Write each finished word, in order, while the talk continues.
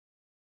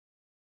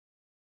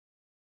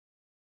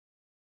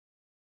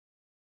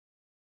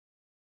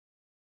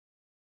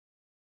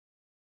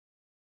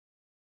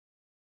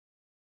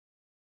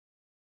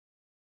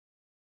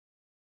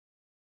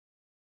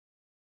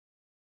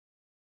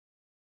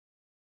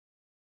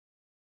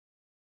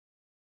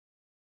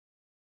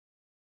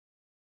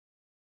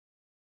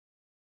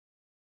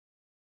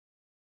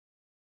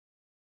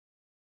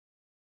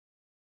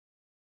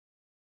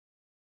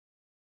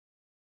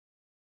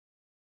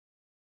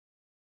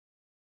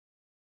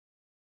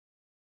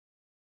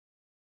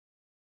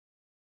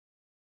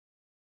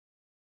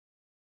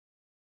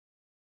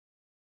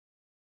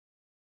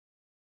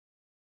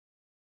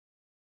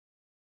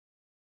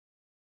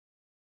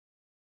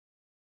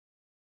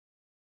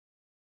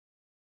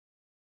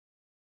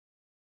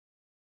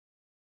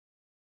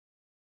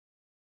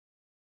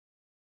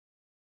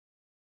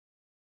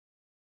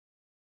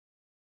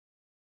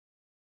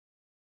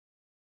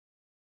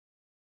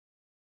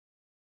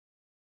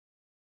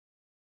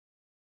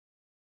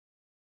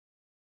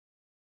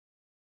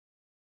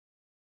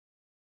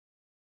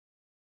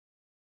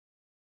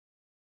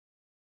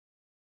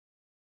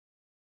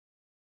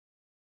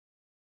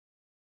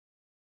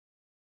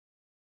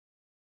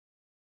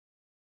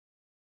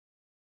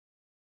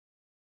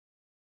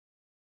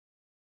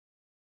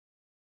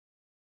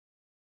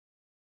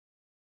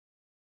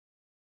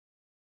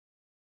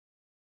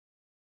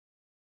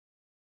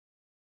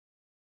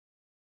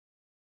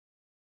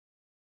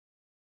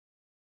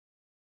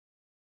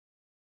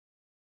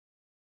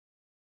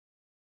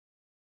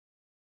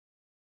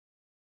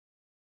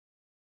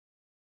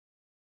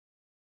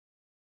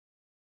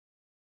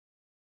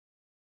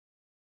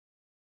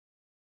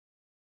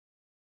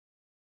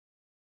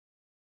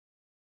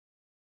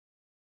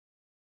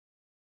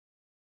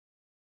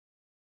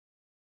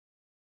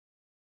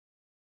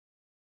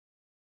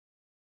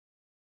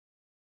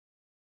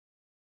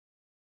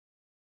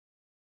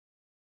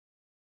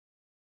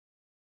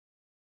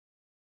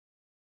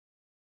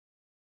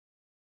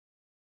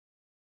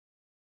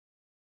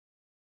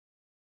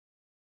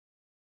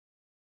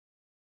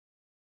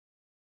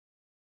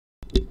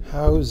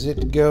How's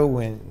it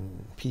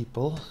going,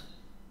 people?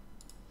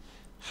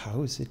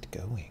 How's it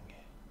going?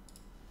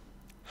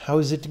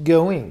 How's it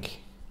going?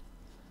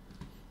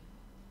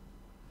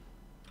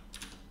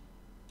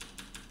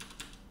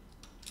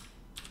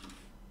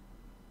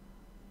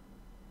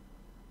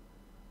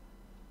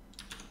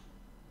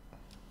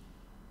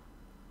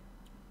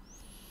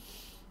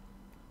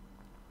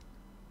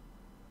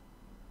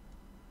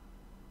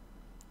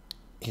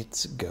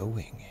 It's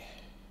going.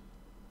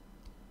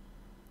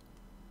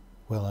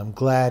 Well, I'm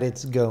glad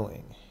it's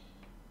going.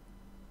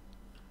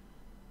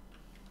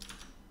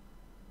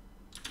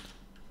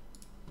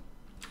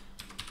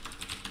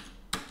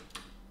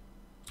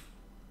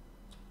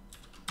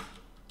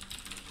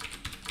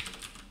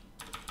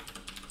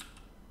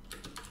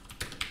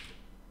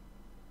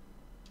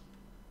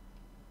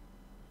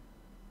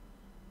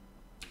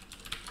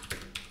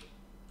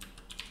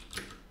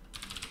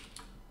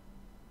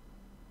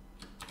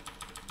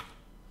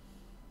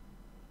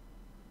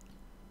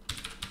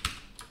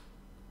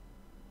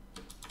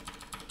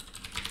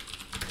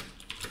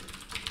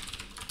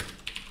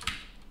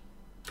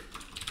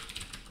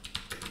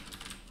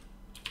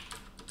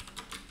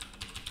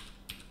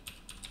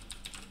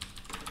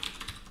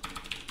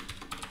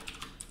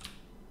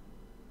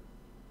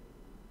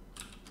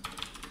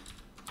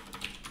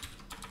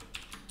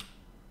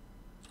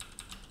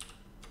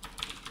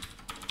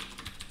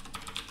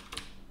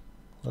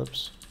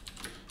 Whoops.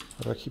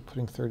 Why do I keep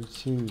putting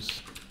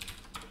 32s?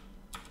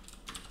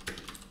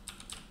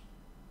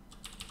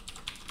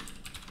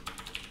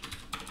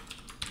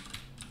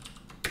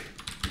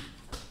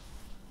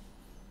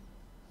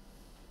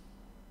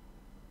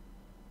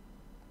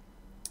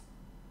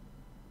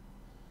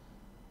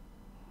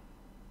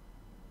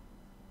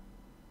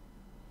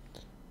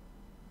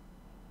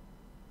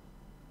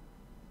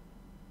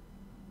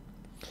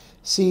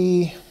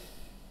 See,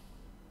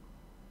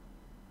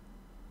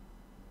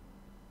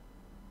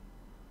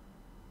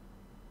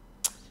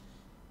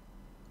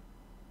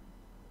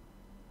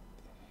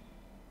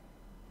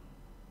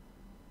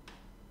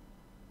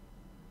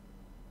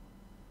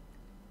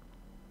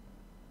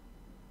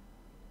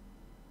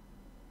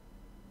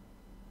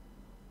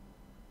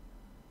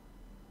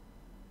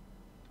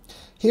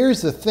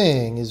 here's the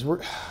thing is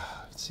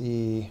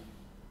see,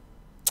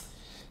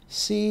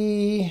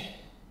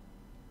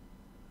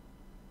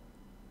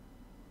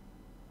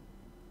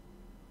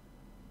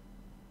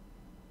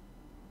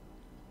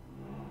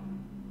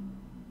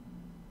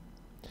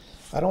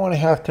 I don't want to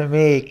have to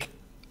make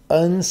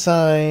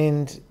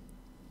unsigned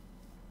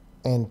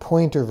and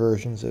pointer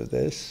versions of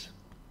this.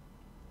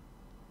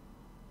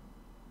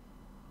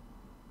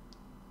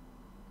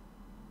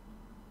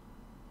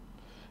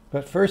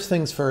 But first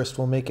things first,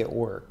 we'll make it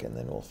work, and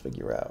then we'll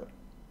figure out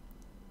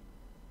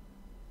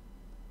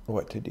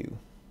what to do.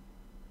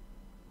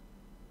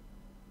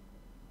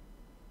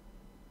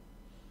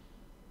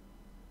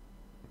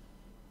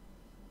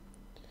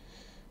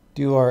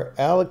 Do our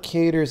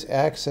allocators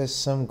access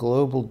some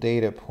global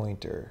data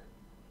pointer?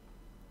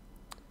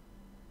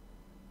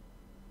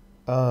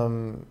 I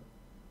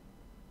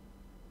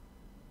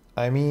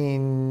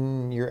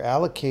mean, your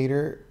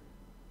allocator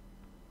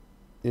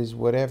is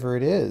whatever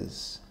it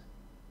is.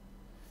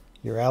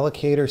 Your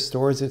allocator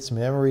stores its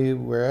memory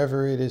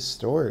wherever it is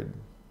stored.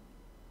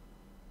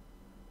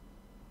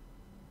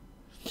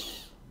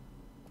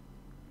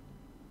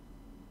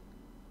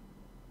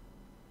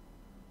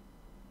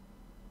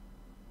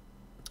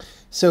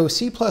 So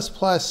C++,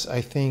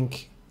 I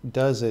think,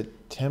 does a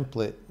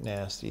template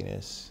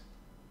nastiness.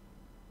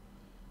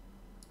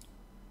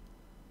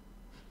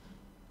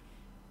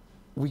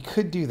 We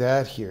could do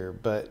that here,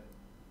 but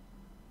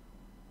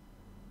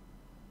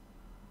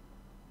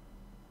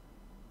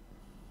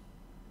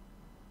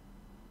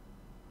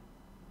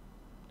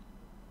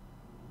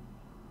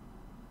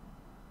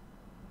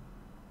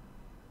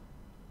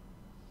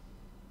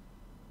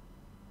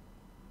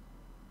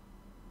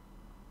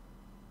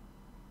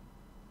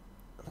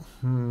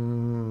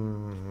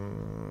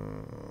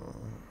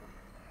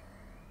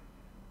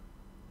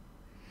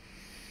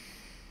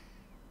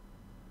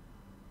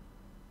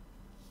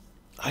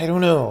I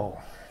don't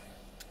know.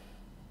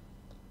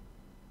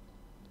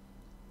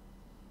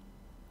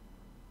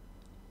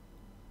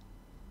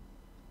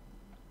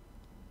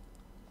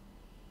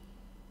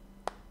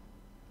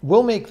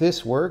 We'll make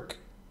this work.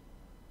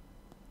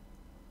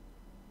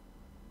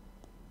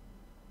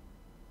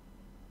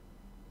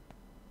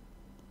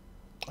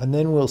 And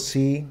then we'll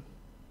see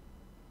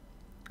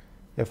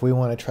if we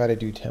want to try to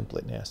do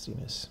template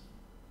nastiness.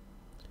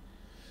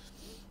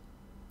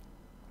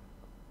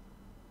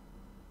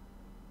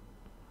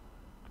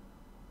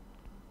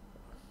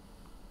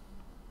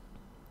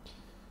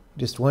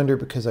 Just wonder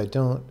because I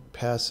don't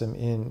pass them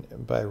in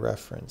by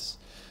reference.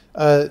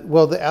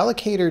 Well, the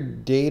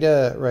allocator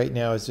data right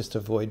now is just a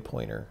void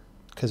pointer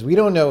because we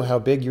don't know how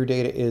big your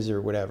data is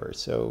or whatever.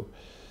 So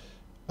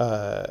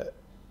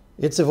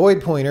it's a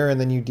void pointer,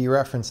 and then you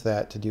dereference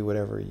that to do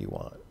whatever you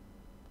want.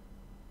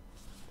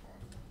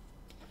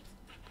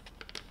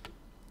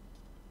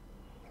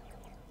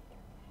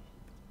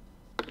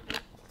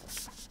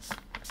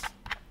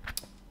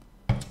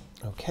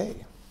 Okay.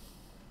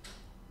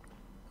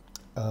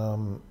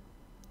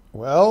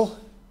 Well,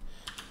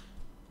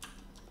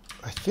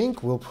 I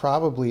think we'll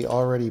probably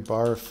already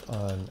barf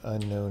on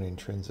unknown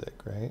intrinsic,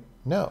 right?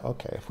 No,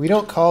 okay. If we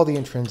don't call the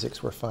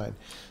intrinsics, we're fine.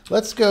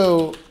 Let's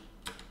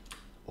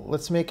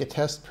make a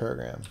test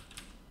program.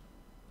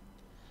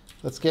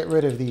 Let's get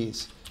rid of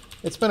these.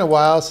 It's been a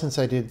while since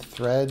I did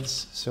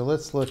threads, so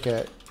let's look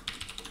at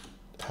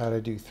how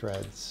to do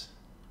threads.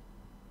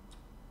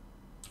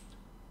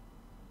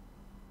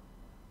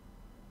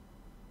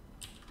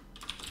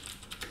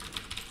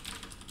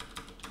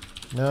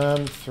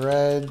 Num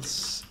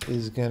threads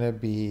is going to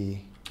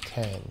be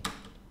 10.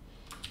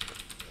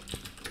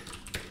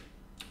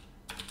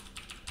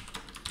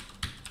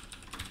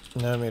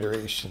 Num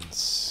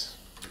iterations.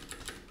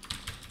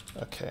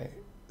 Okay,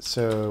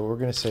 so we're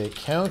going to say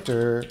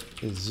counter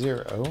is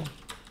 0.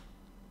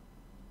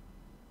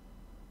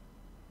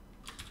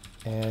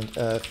 And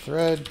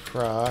thread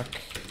proc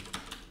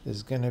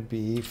is going to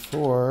be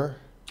 4.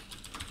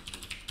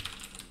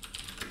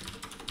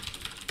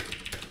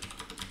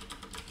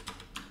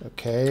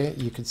 Okay,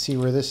 you can see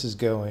where this is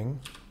going.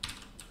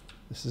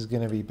 This is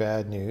going to be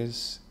bad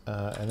news.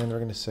 And then we're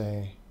going to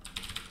say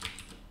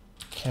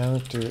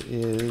counter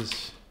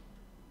is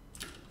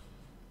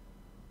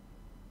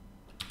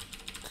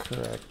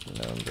correct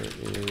number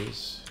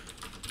is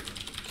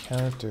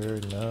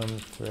counter num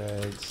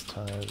threads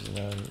times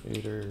num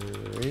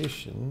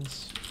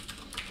iterations.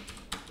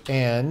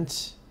 And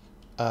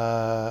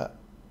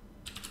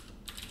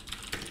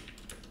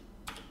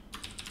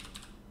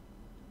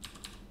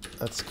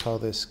let's call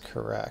this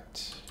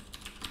correct.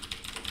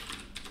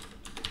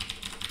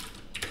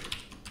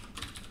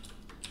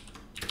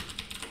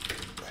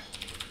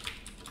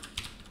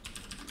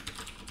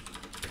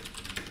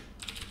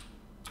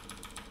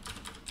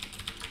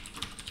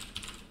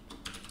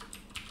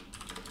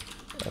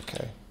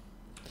 Okay.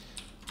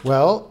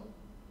 Well,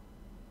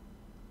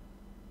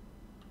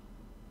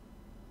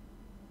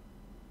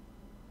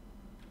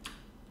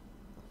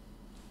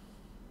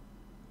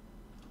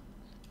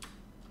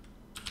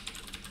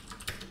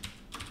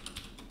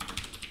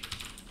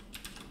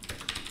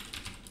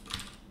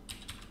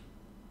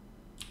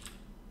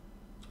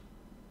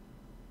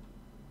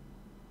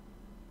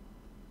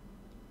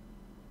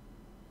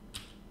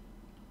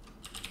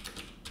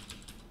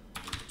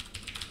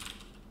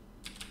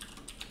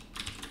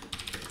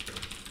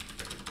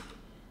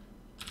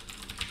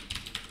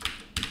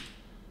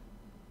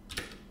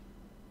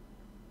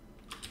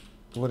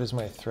 what is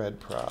my thread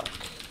proc?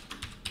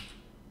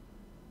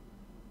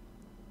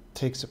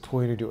 Takes a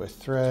pointer to a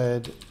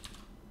thread.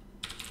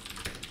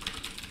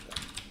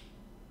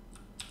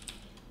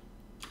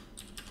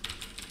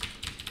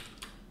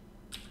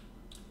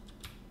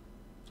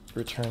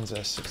 Returns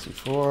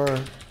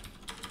S64.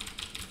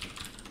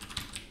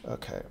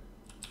 Okay.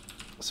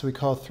 So we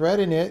call thread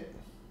init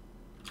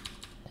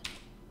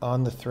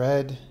on the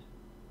thread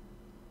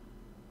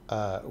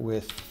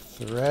with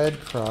thread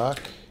proc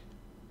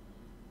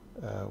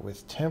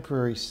with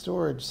temporary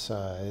storage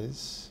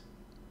size.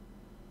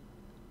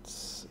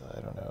 I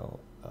don't know.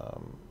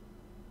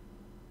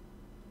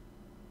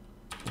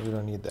 We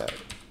don't need that.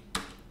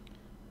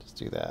 Just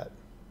do that.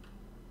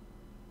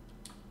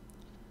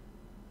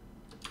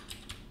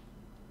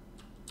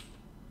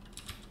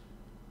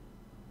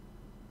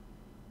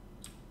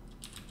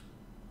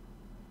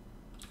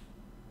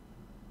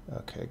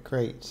 Okay,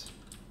 great.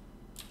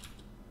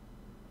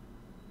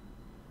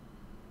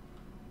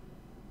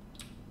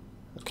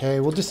 Okay,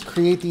 we'll just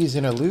create these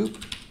in a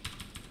loop.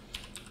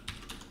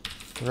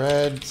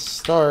 Thread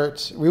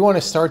start. We want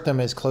to start them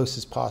as close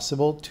as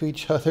possible to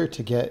each other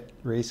to get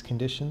race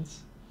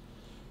conditions.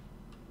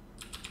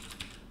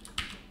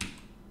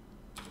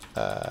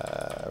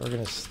 We're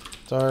going to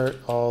start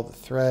all the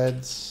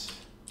threads.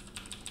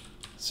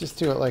 Let's just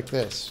do it like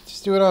this.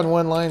 Just do it on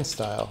one line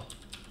style.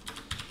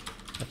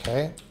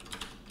 Okay.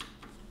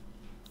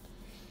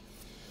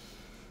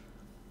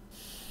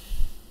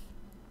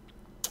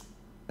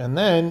 And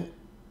then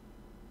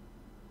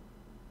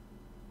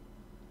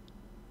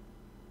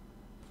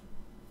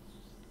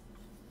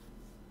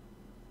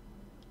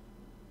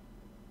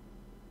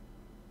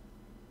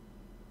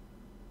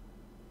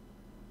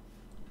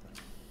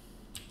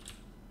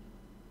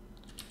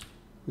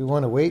we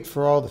want to wait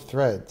for all the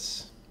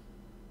threads.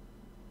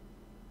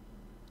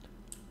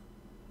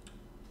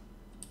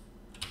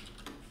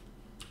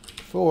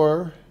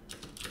 For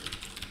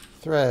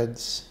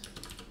threads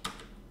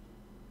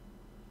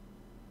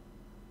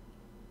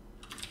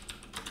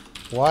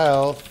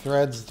while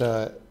threads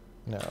dot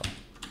no.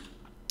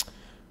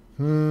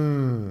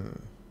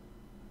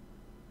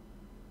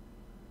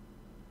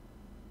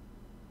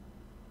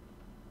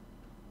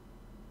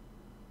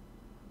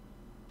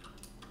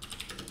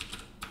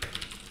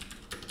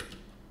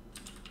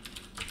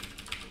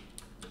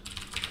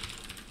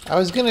 I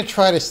was going to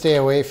try to stay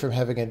away from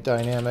having a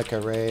dynamic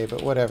array,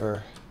 but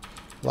whatever.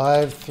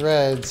 Live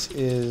threads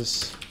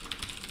is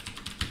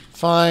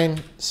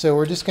fine. So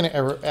we're just going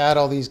to add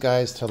all these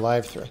guys to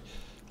live thread.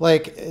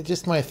 like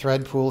just my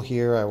thread pool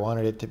here, I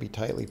wanted it to be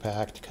tightly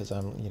packed because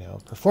I'm,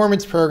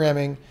 performance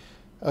programming.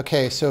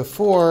 Okay, so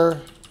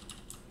for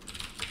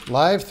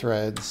live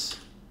threads,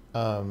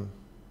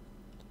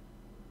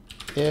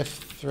 if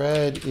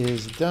thread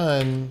is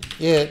done,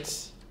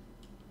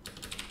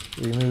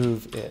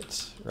 remove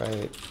it,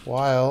 right?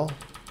 While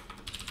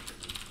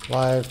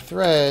live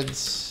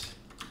threads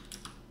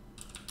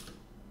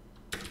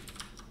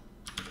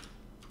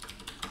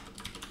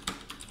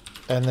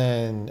and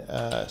then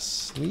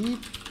sleep.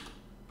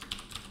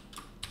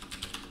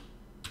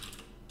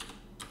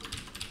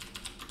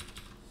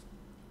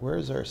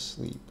 Where's our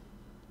sleep?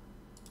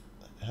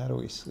 How do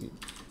we sleep?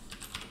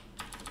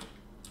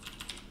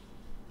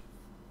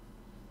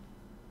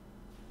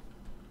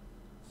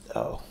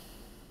 Oh.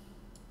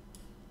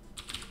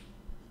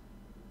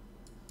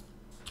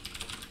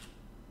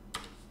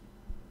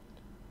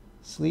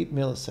 Sleep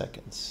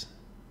milliseconds.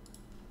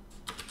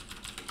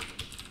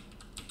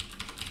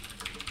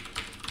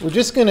 We're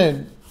just going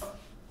to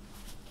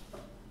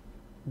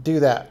do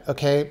that,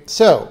 okay?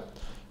 So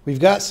we've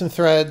got some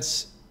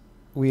threads.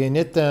 We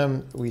init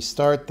them. We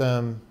start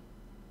them.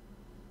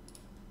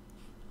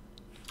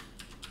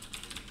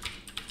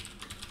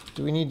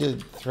 Do we need to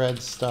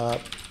thread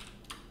stop?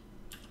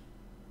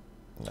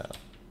 No.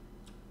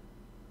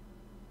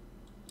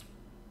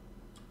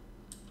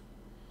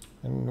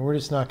 And we're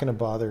just not going to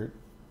bother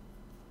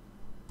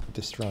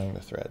destroying the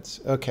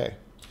threads. Okay.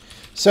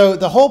 So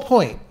the whole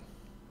point,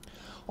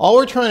 all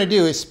we're trying to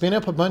do is spin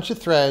up a bunch of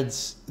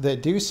threads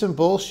that do some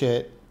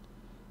bullshit,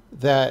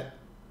 that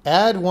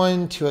add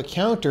one to a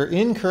counter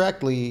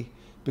incorrectly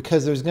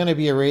because there's going to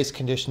be a race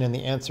condition and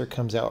the answer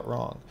comes out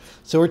wrong.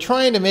 So we're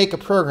trying to make a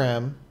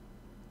program.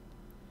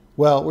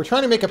 Well, we're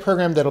trying to make a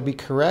program that'll be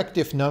correct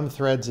if num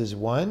threads is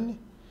 1,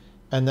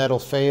 and that'll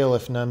fail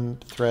if num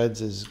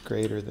threads is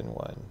greater than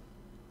 1.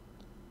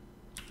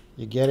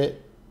 You get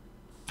it?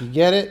 You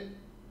get it?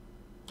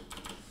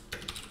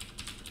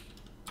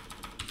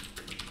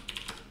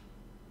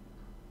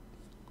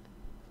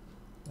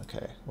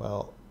 Okay,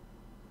 well,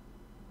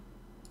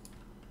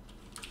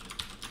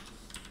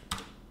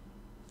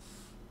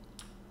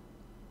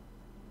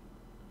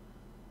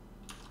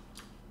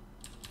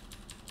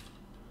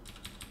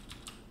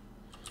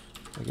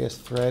 I guess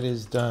thread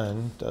is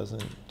done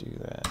doesn't do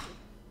that.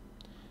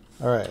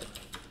 All right.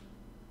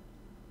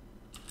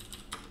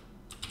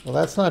 Well,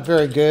 that's not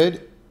very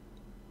good.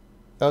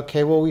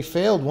 Okay, well, we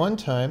failed one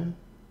time.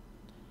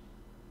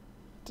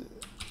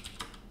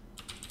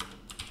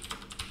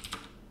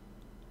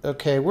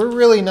 Okay, we're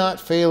really not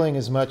failing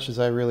as much as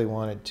I really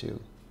wanted to.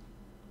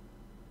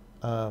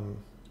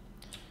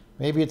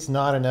 Maybe it's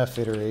not enough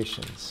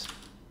iterations.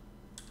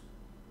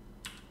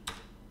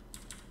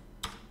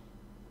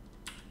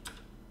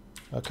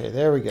 Okay,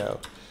 there we go.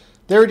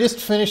 They were just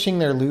finishing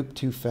their loop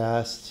too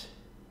fast.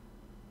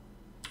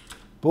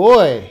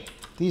 Boy,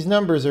 these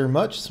numbers are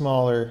much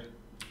smaller.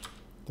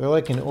 They're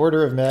like an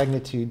order of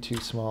magnitude too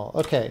small.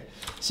 Okay,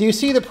 so you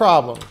see the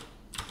problem.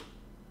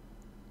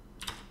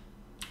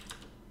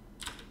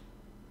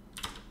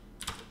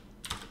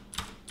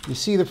 You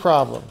see the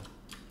problem.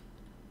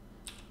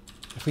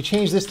 If we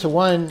change this to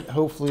 1,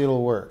 hopefully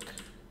it'll work.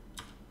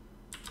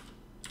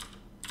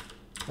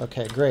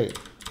 Okay, great.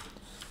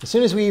 As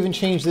soon as we even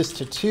change this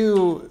to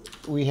 2,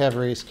 we have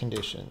race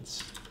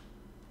conditions.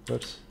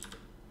 Whoops.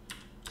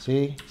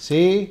 See?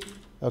 See?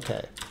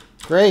 Okay,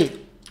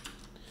 great.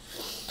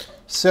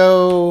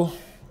 So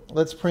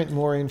let's print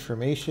more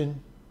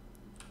information.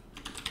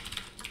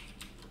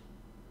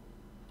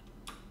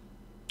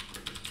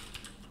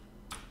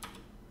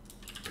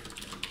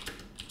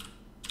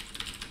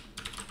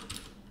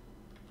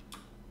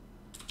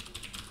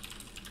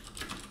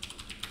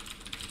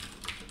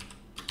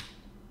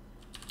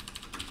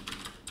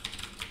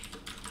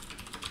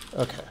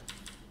 Okay.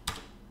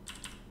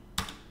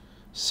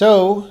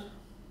 So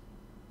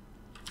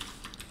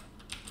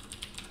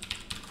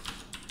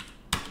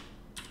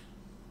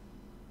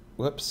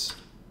whoops.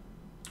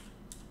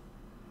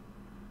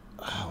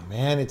 Oh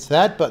man, it's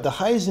that, but the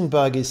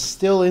Heisenbug is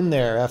still in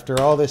there after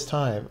all this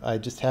time. I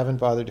just haven't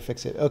bothered to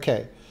fix it.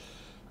 Okay.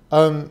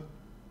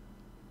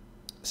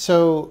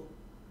 So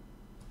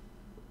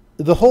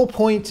the whole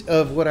point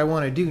of what I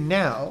want to do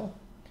now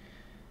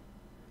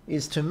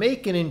is to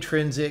make an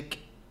intrinsic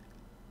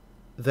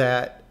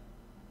that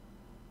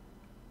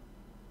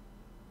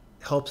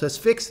helps us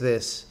fix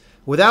this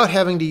without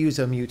having to use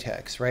a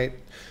mutex, right?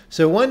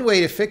 So one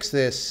way to fix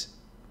this,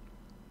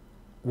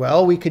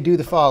 well, we could do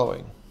the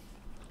following.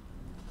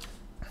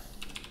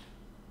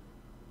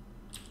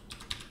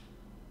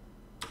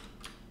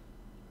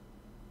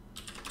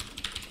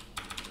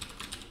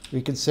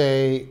 We could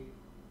say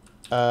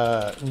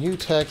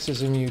mutex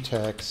is a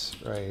mutex,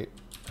 right?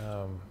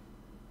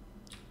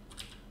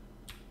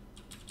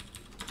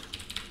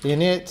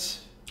 Init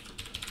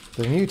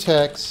the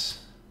mutex,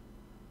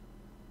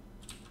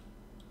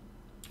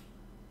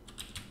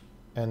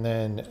 and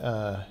then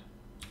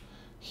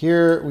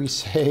here we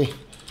say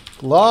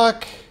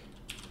lock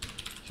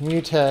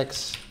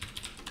mutex,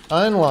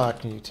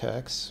 unlock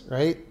mutex,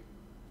 right?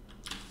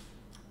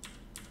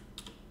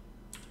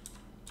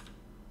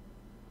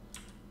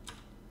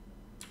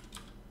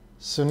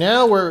 So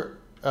now we're,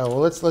 oh, well,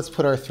 let's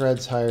put our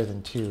threads higher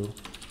than 2.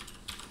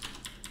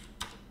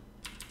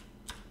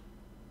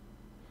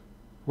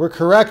 We're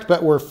correct,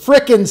 but we're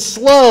frickin'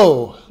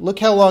 slow. Look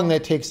how long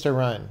that takes to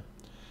run.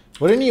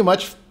 Wouldn't you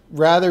much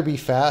rather be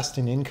fast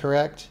and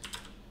incorrect?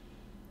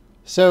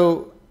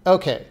 So,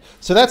 okay.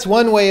 So that's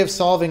one way of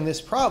solving this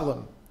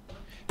problem.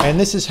 And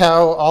this is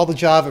how all the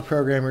Java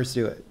programmers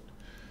do it.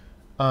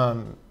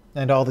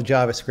 And all the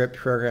JavaScript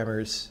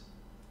programmers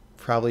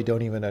probably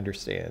don't even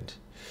understand.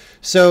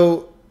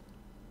 So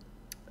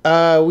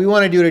we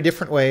want to do it a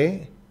different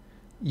way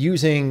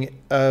using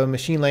a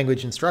machine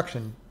language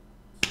instruction.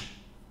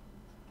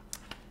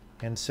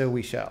 And so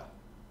we shall.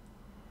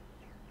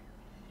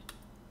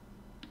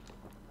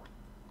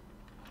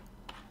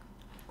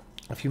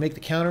 If you make the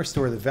counter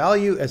store the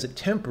value as a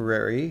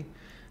temporary,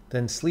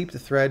 then sleep the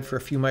thread for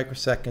a few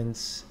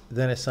microseconds,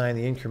 then assign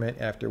the increment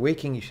after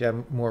waking, you should have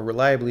a more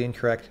reliably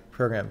incorrect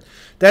program.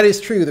 That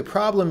is true. The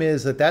problem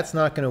is that that's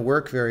not going to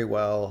work very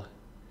well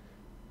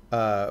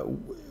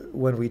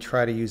when we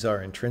try to use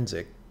our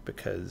intrinsic,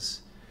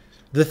 because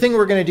the thing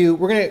we're going to do,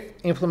 we're going to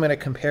implement a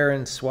compare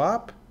and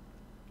swap.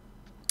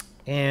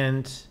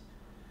 And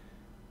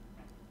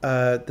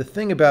the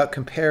thing about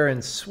compare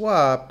and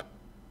swap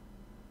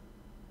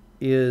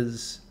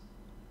is,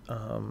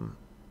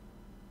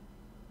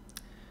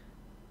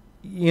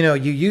 you know,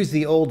 you use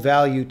the old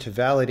value to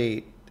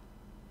validate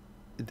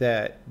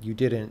that you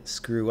didn't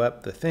screw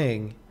up the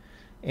thing.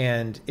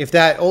 And if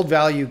that old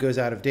value goes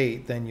out of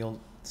date, then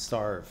you'll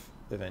starve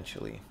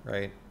eventually,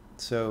 right?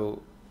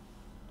 So,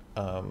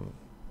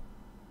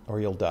 or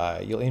you'll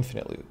die, you'll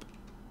infinite loop.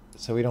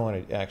 So we don't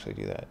want to actually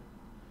do that.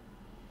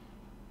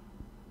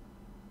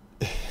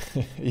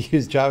 You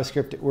use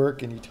JavaScript at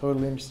work and you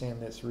totally understand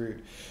this,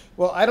 rude.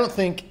 Well, I don't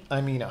think, I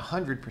mean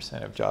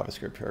 100% of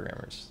JavaScript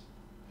programmers.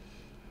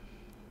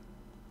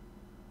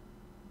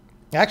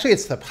 Actually,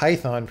 it's the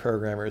Python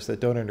programmers that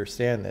don't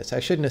understand this.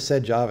 I shouldn't have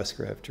said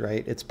JavaScript,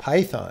 right? It's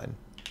Python.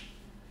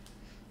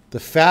 The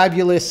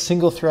fabulous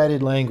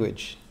single-threaded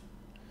language.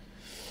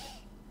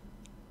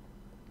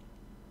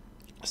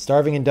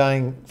 Starving and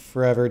dying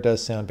forever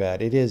does sound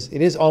bad. It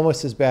is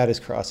almost as bad as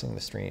crossing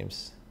the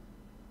streams.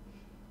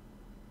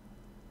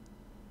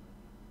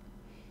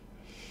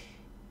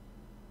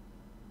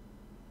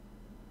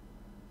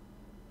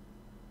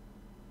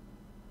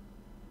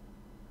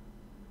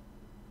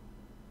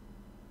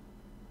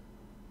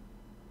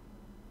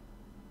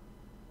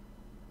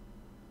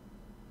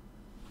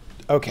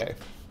 Okay,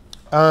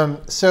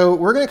 so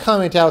we're going to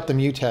comment out the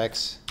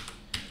mutex.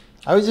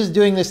 I was just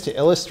doing this to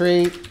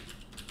illustrate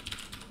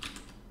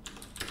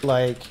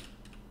like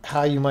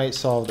how you might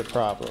solve the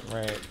problem,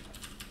 right?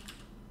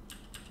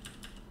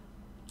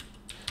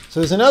 So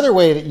there's another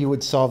way that you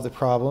would solve the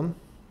problem,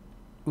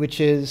 which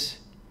is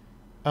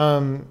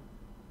well,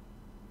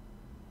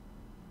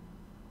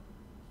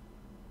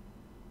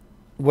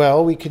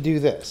 we could do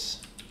this.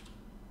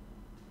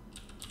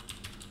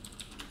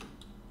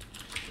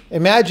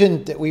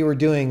 Imagine that we were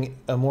doing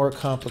a more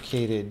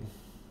complicated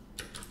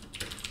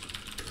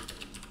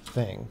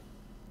thing.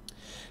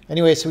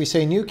 Anyway, so we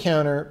say new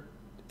counter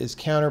is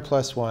counter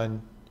plus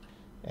 1,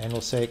 and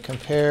we'll say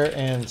compare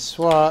and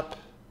swap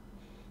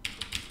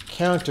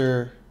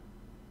counter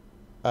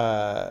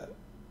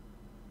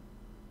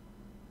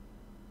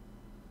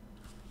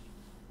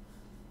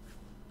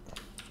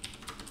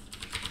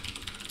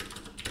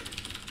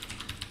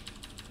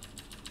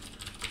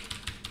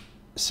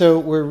so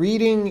we're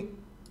reading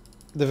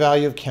the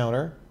value of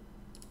counter.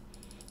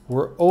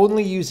 We're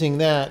only using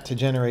that to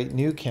generate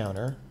new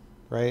counter,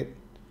 right?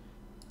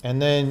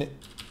 And then,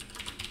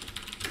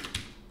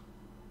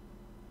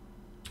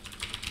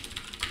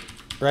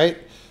 right?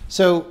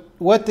 So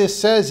what this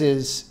says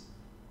is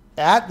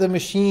at the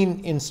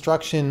machine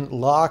instruction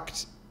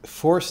locked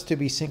forced to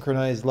be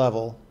synchronized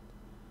level,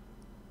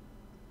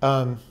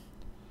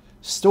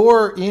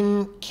 store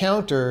in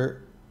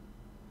counter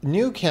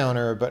new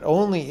counter, but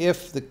only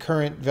if the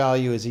current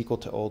value is equal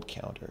to old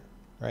counter.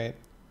 Right?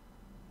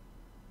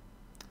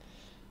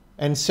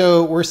 And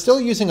so we're still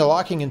using a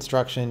locking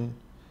instruction,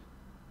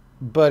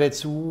 but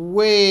it's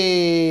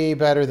way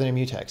better than a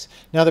mutex.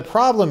 Now the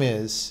problem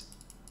is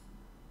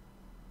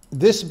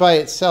this by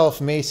itself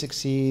may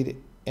succeed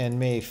and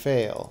may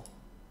fail.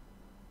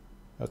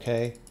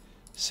 Okay?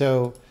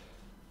 So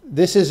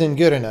this isn't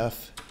good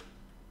enough.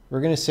 We're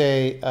going to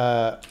say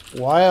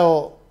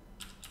while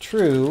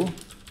true,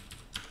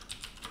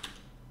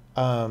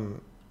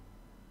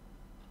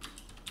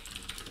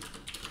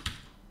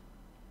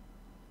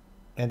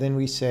 and then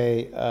we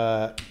say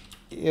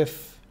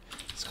if,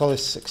 let's call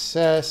this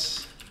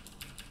success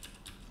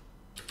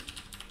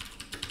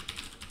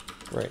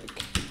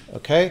break.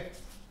 Okay?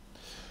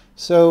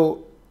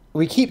 So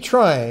we keep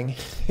trying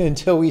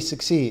until we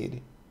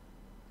succeed.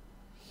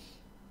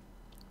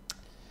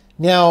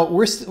 Now,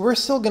 we're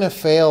still going to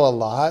fail a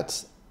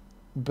lot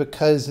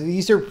because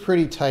these are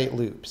pretty tight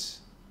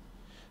loops.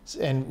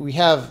 And we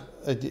have,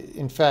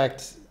 in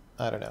fact,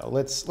 I don't know,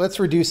 let's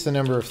reduce the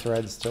number of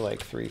threads to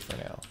like 3 for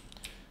now.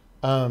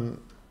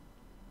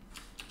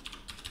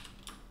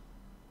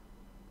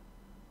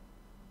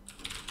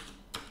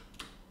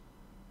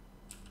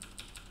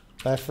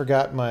 I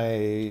forgot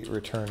my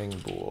returning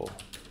bool.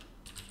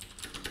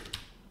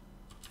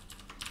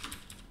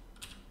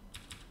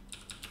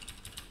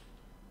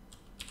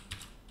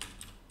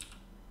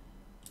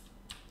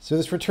 So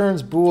this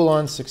returns bool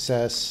on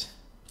success.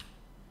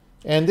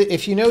 And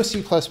if you know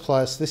C++,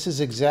 this is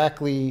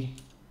exactly,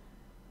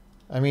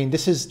 I mean,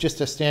 this is just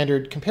a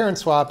standard, compare and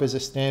swap is a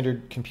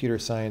standard computer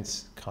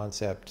science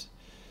concept.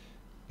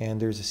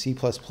 And there's a C++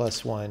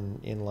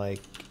 one in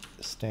like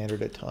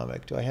standard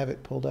atomic. Do I have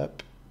it pulled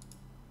up?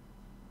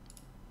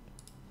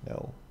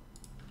 No.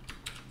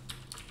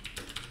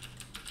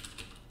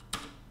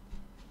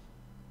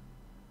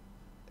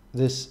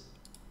 This,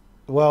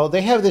 well,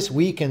 they have this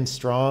weak and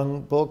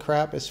strong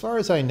bullcrap. As far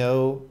as I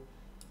know,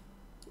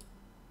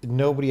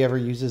 nobody ever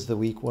uses the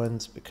weak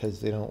ones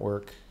because they don't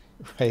work,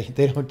 right?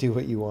 They don't do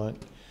what you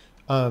want.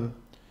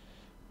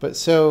 But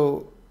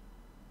so,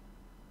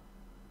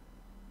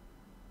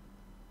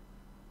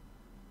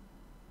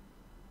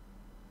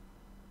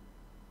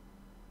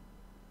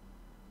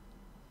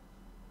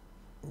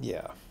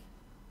 yeah,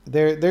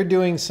 they're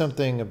doing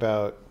something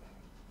about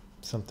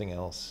something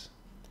else,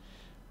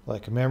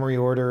 like a memory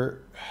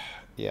order.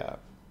 Yeah,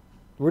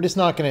 we're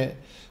not gonna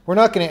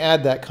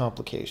add that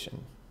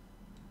complication.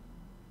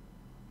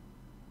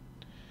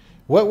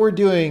 What we're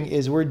doing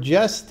is we're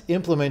just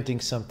implementing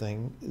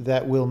something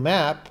that will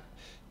map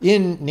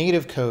in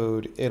native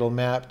code. It'll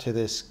map to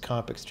this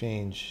comp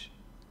exchange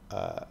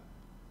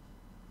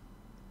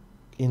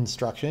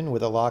instruction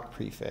with a lock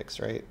prefix,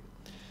 right?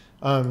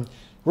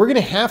 We're going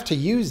to have to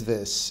use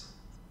this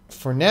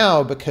for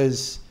now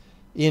because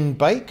in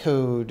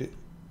bytecode,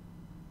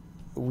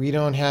 we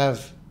don't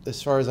have,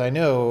 as far as I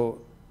know,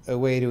 a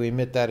way to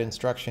emit that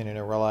instruction in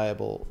a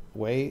reliable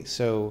way.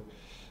 So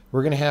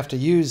we're going to have to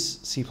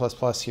use C++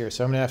 here.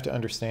 So I'm going to have to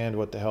understand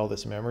what the hell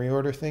this memory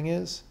order thing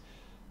is.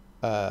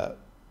 Oh,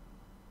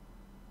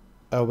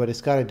 but it's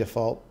got a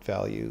default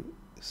value.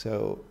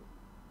 So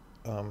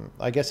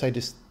I guess I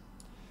just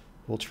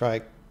will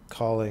try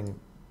calling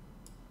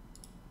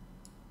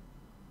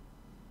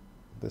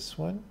this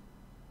one.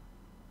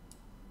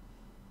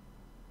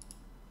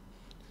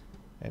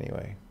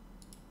 Anyway.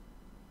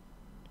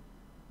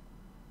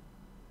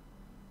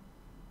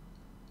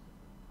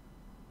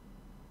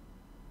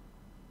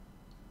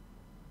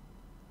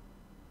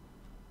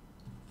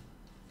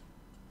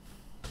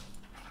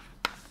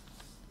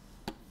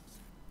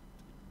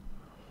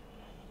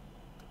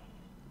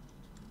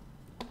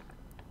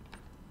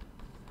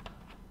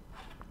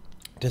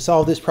 To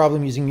solve this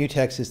problem using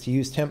mutex is to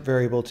use temp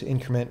variable to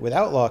increment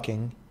without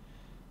locking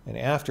an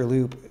after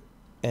loop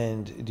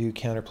and do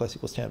counter plus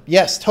equals temp.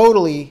 Yes,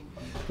 totally.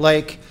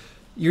 Like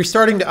you're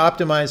starting to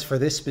optimize for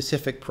this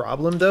specific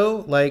problem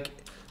though. Like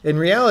in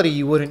reality,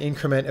 you wouldn't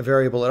increment a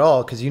variable at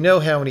all because you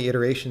know how many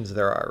iterations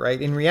there are, right?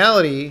 In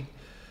reality,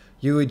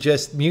 you would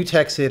just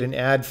mutex it and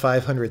add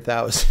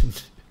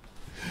 500,000.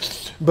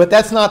 But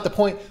that's not the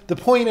point. The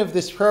point of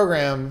this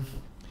program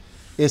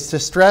is to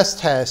stress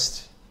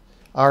test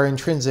our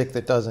intrinsic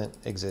that doesn't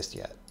exist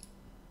yet,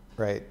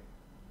 right?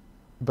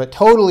 But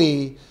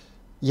totally,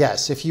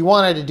 yes, if you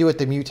wanted to do it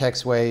the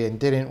mutex way and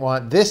didn't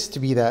want this to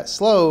be that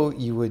slow,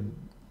 you would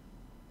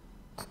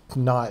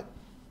not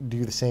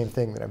do the same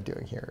thing that I'm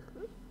doing here.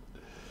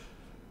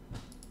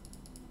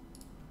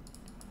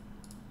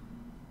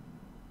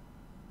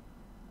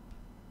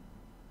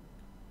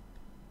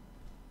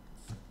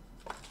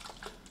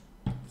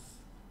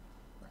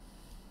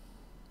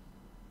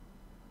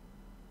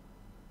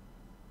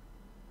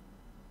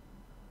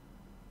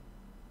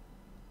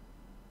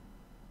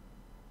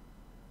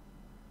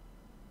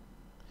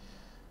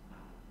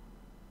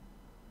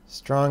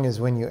 Strong is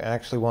when you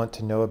actually want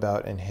to know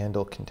about and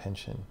handle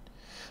contention.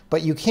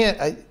 But you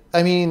can't,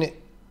 I mean,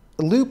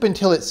 loop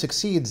until it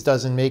succeeds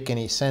doesn't make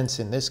any sense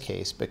in this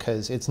case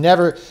because it's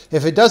never,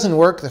 if it doesn't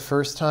work the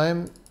first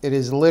time, it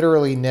is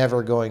literally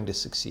never going to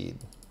succeed,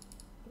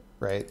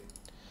 right?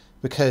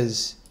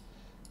 Because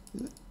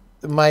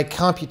my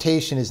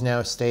computation is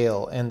now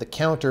stale and the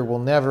counter will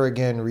never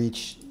again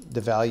reach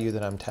the value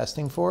that I'm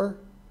testing for.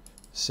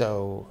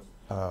 So,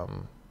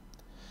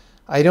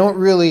 I don't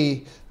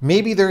really,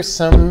 maybe there's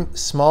some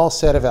small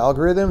set of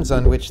algorithms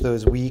on which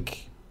those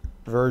weak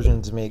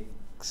versions make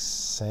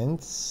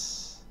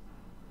sense,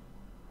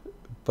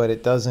 but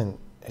it doesn't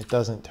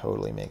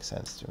totally make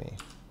sense to me.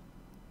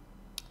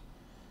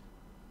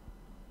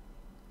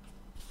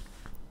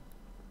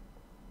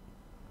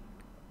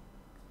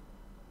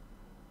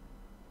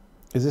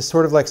 Is this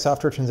sort of like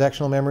software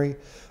transactional memory?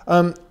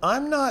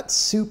 I'm not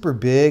super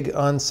big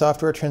on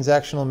software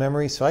transactional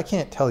memory, so I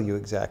can't tell you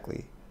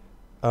exactly.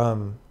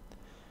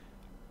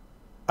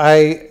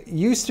 I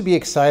used to be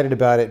excited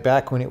about it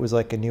back when it was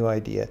like a new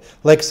idea.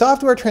 Like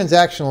software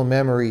transactional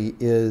memory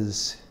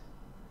is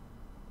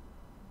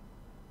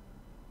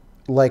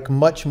like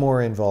much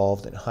more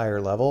involved and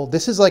higher level.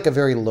 This is like a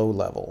very low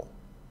level.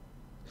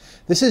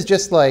 This is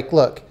just like,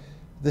 look,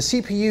 the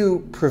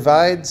CPU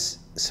provides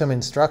some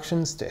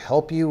instructions to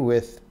help you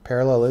with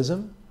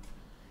parallelism.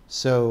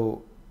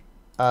 So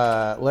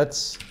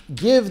let's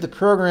give the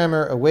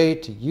programmer a way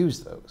to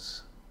use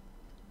those,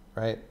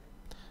 right?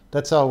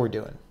 That's all we're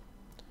doing.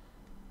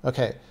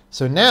 Okay,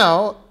 so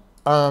now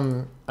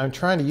I'm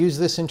trying to use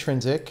this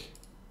intrinsic,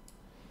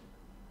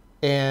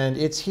 and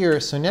it's here.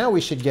 So now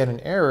we should get an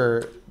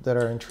error that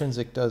our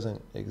intrinsic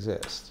doesn't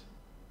exist.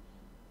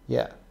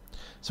 Yeah.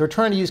 So we're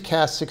trying to use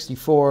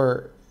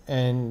cast64,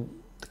 and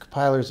the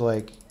compiler's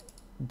like,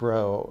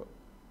 bro,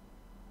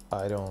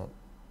 I don't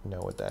know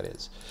what that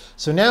is.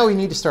 So now we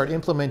need to start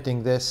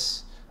implementing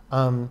this.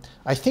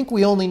 I think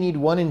we only need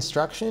one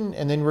instruction,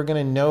 and then we're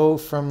going to know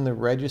from the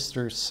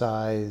register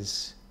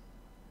size,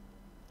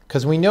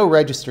 because we know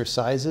register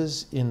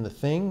sizes in the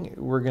thing,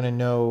 we're going to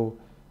know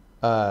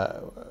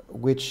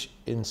which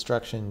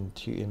instruction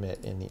to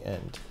emit in the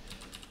end.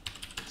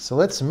 So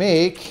let's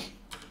make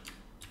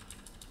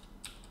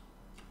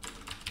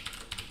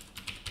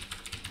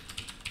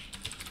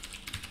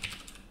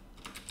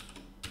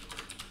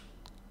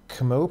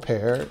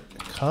compare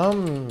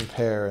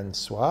and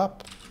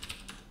swap.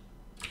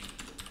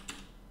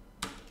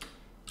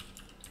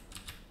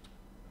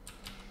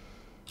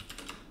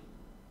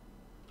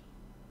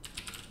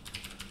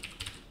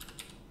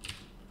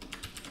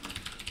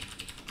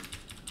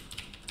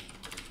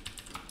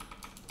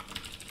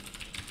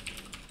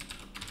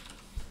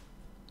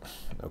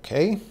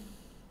 Okay.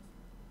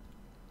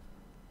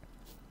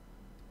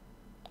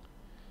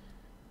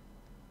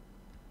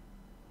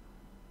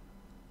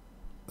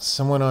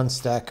 Someone on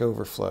Stack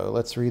Overflow.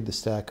 Let's read the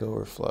Stack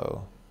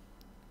Overflow.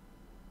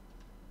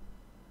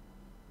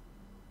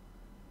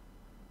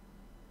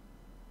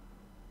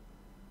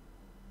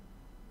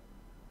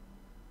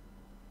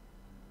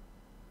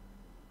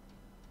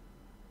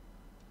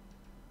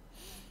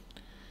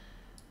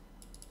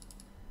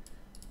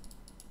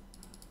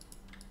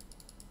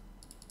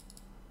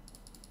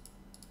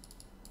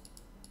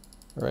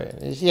 Right.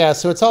 Yeah,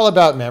 so it's all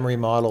about memory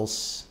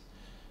models.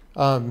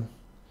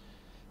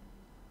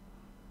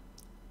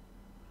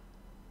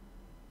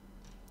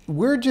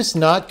 We're just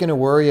not going to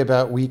worry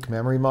about weak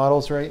memory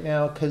models right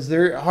now because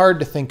they're hard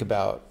to think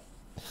about.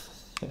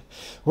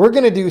 We're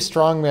going to do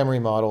strong memory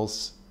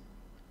models,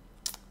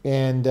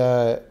 and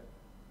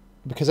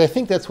because I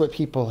think that's what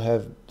people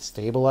have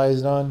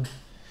stabilized on.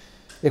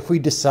 If we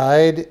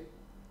decide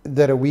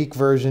that a weak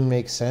version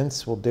makes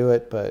sense, we'll do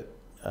it, but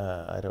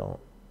I don't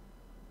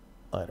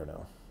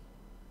know.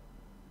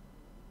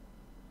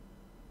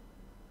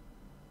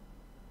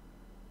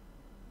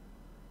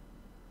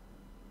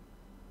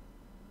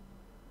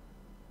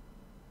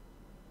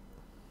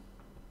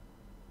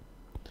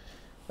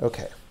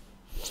 Okay.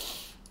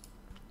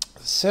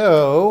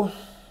 So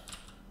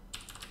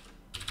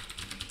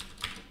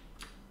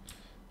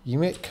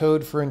emit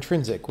code for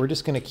intrinsic. We're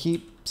just going to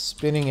keep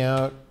spinning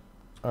out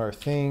our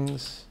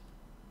things.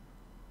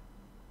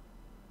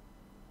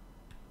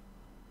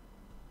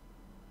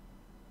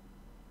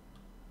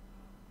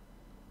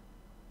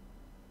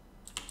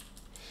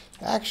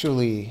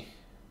 Actually,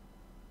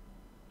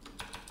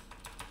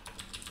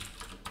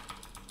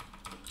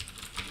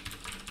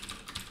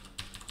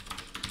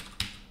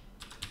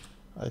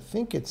 I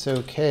think it's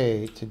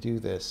okay to do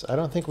this. I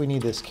don't think we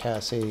need this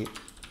cas8,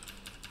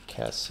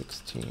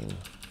 cas16.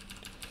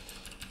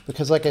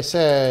 Because like I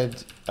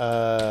said,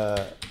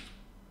 yeah,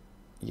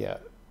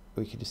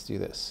 we could just do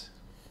this.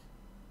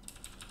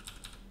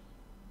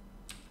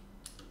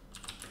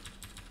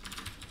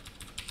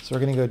 So we're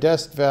going to go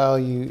dest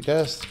value,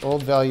 dest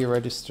old value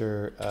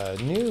register,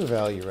 new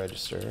value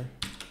register.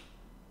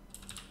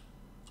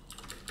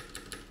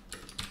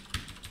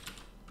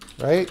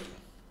 Right?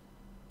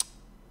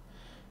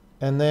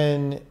 And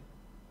then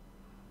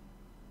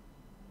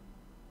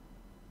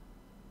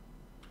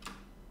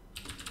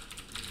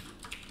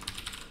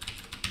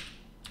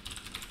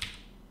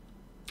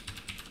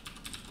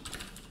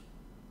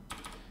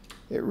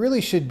it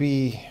really should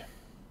be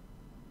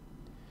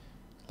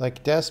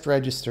like dest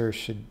register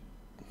should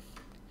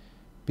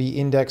be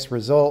index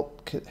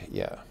result.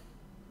 Yeah.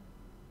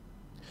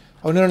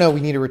 Oh, no,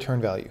 we need a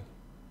return value.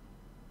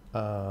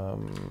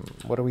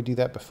 What do we do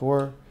that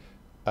before?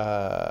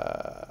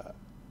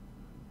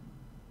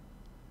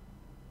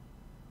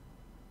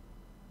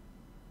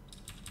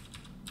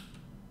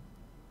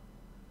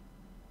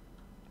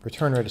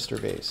 Return register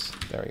base.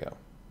 There we go.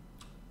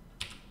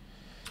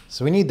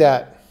 So we need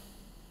that.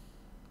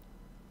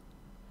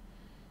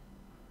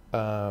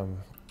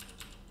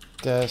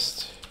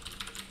 Dest.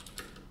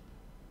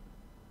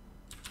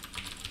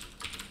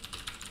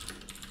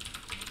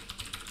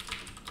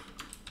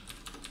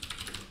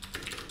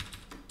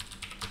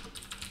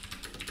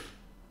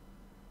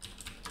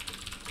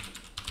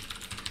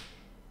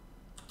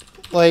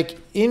 Like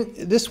in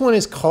this one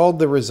is called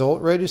the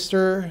result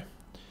register.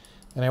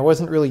 And I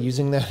wasn't really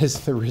using that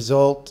as the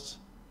result.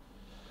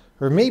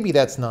 Or maybe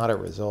that's not a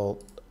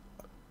result.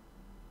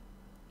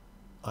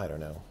 I don't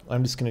know.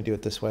 I'm just going to do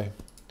it this way.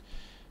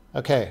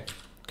 Okay.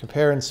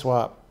 Compare and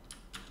swap.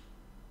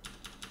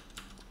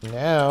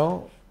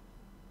 Now.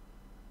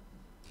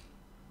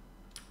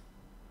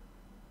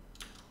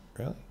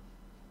 Really?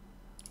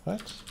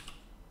 What?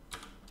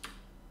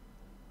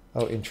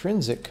 Oh,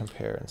 intrinsic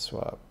compare and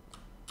swap.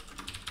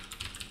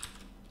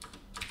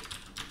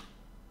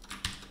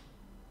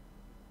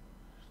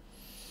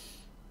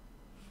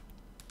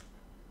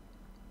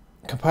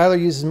 compiler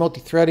uses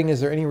multi-threading. Is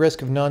there any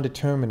risk of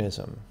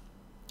non-determinism?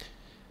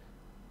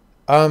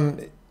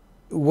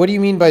 What do you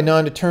mean by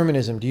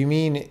non-determinism? Do you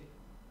mean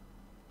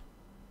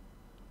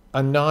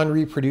a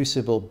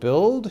non-reproducible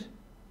build?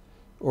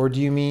 Or do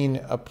you mean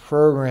a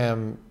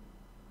program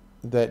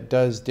that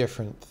does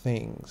different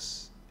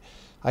things?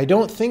 I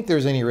don't think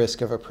there's any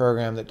risk of a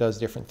program that does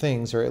different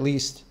things, or at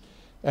least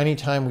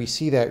anytime we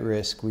see that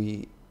risk,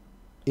 we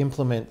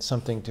implement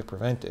something to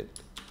prevent it.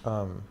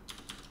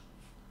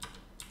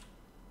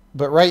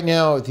 But right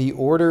now, the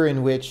order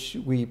in which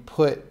we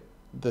put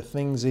the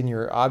things in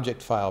your object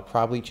file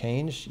probably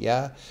changed.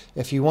 Yeah.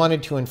 If you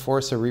wanted to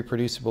enforce a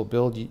reproducible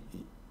build,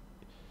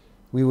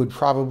 we would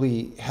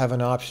probably have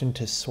an option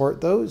to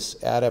sort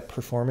those at a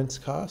performance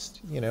cost,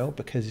 you know,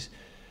 because,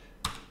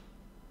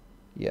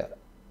 yeah.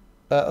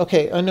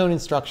 Okay, unknown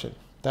instruction.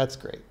 That's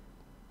great.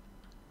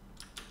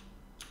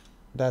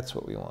 That's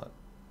what we want.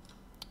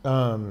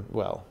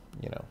 Well,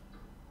 you know.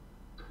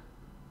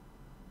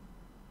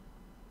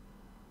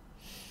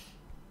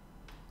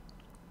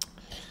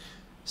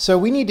 So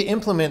we need to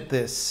implement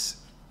this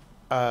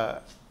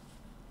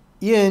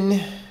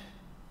in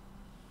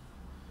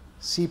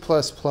C++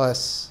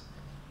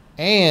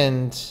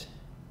 and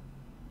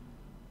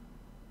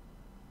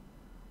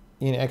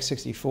in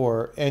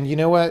x64. And you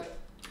know what?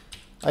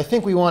 I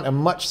think we want a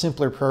much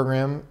simpler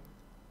program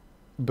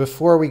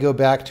before we go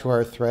back to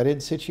our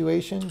threaded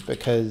situation,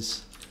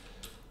 because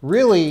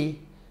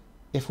really,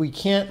 if we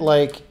can't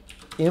like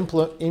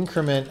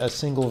increment a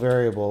single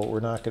variable, we're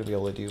not going to be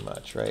able to do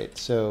much, right?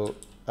 So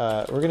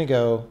we're going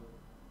to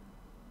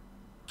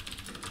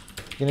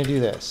do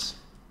this.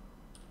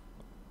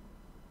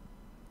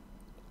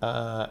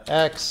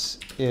 X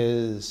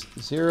is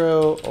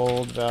 0,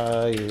 old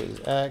value is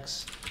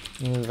x,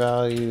 new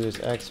value is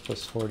x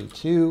plus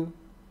 42.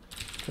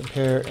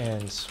 Compare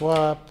and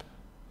swap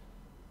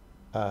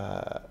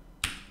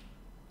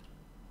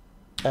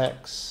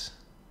x,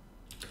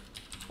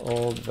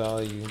 old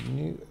value,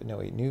 new, no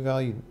wait, new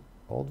value,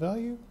 old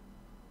value?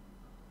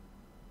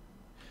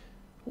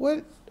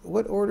 What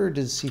order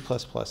does C++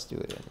 do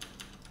it in?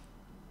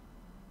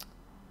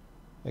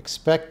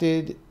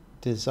 Expected,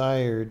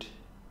 desired,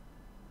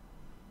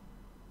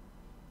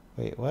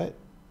 wait, what?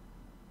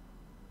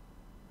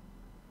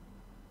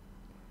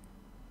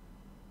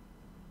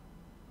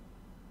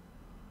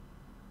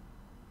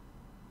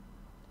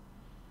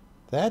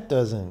 That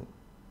doesn't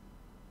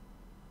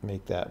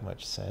make that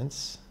much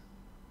sense.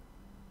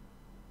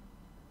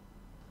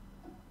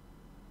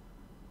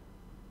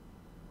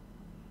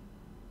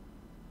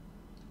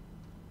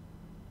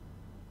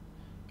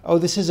 Oh,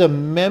 this is a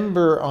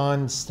member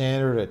on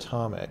standard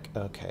atomic.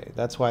 Okay,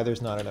 that's why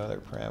there's not another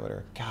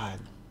parameter. God.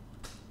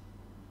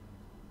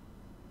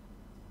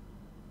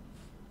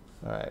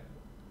 All right.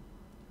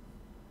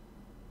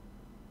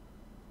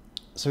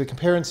 So we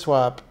compare and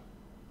swap.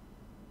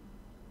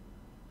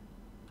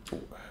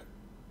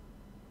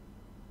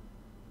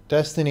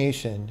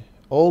 Destination,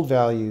 old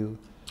value,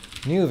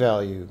 new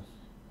value.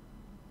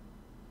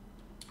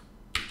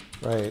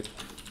 Right.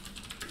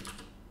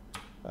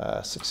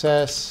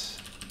 Success.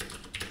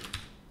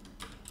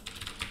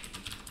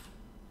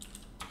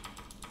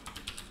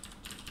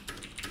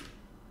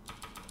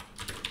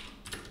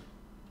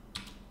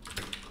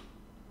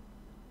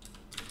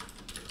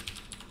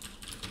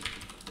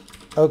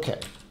 Okay,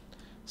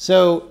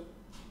 so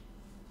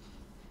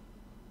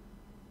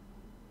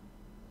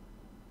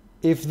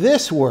if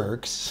this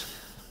works,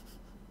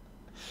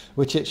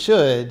 which it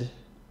should,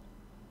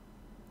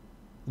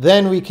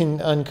 then we can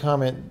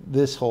uncomment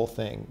this whole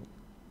thing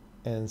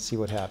and see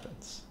what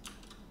happens.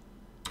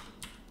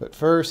 But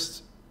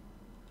first,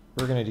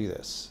 we're going to do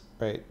this,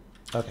 right?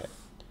 Okay.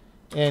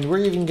 And we're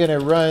even going to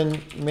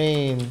run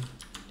main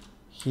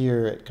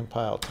here at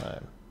compile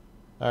time.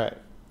 All right.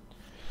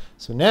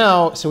 So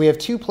now, so we have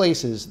two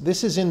places.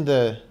 This is in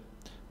the,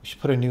 we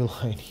should put a new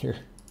line here.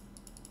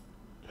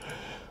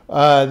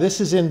 This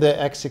is in the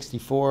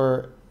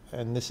x64,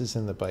 and this is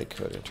in the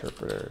bytecode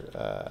interpreter.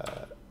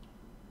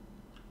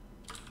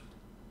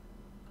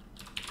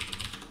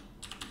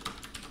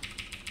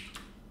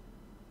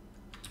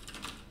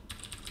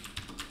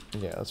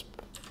 Yeah, let's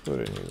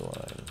put a new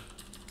line.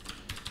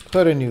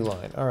 Put a new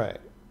line. All right.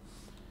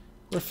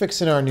 We're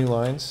fixing our new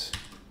lines.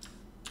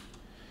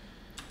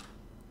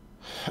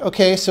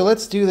 Okay, so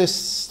let's do this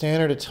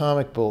standard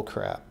atomic bull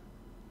crap.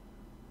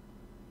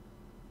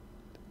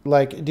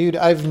 Like, dude,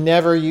 I've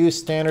never used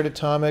standard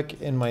atomic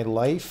in my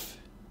life.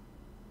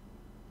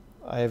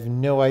 I have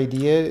no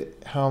idea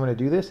how I'm going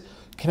to do this.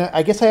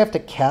 I guess I have to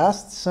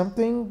cast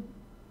something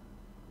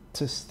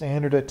to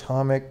standard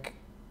atomic.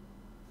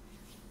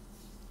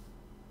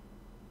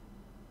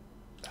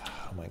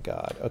 Oh my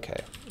God.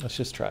 Okay, let's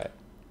just try it.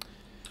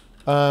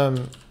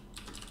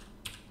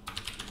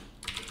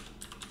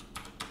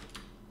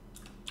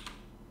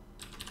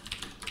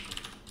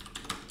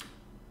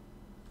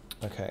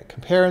 Okay,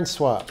 compare and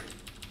swap.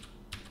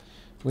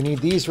 We need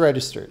these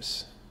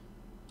registers.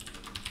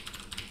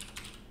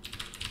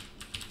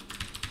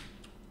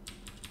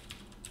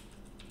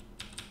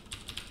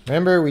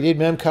 Remember, we did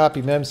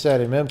memcopy,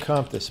 memset, and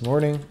memcomp this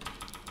morning.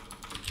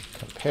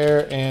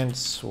 Compare and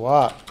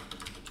swap.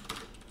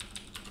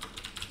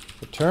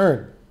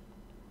 Return.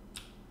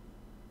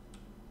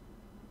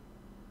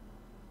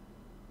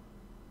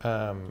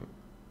 We're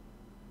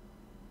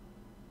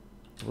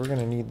going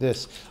to need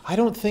this. I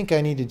don't think I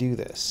need to do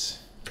this.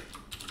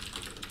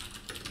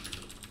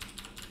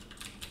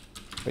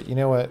 But you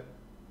know what?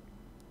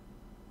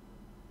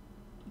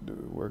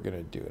 We're going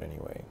to do it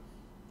anyway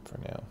for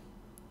now.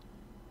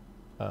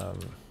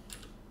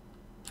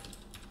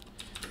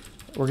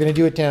 We're going to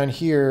do it down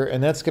here,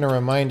 and that's going to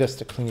remind us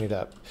to clean it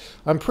up.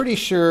 I'm pretty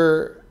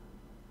sure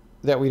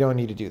that we don't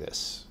need to do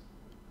this.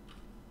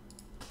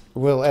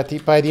 We'll,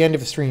 by the end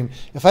of the stream,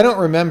 if I don't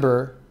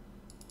remember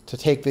to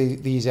take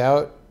these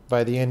out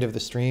by the end of the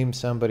stream,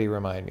 somebody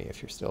remind me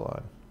if you're still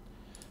on.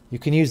 You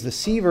can use the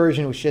C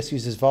version, which just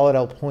uses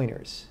volatile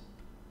pointers.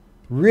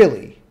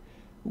 Really?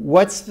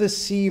 What's the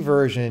C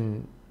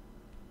version?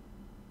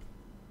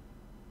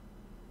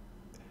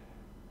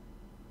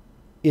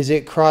 Is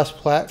it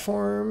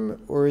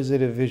cross-platform, or is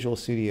it a Visual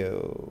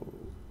Studio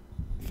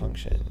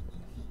function?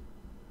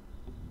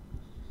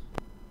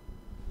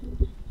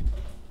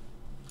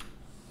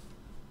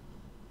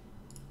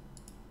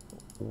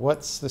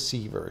 What's the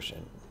C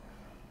version?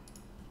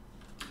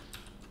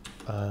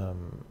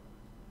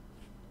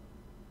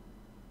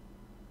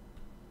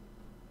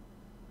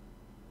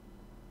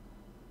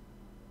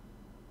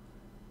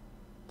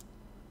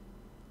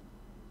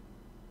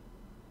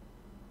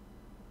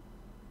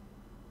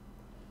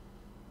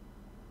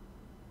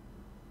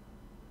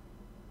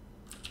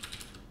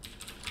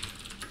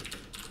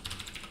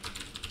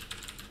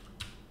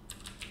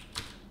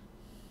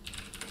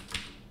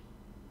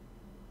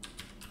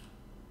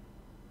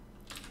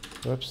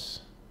 Whoops.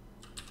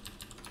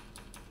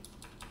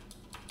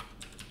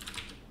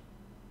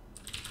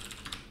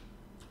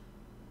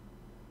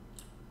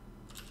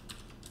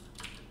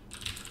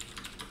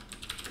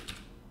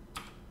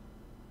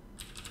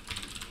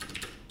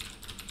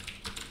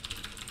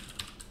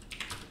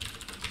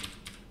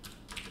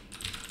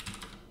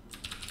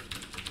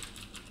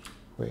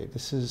 Wait,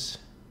 this is...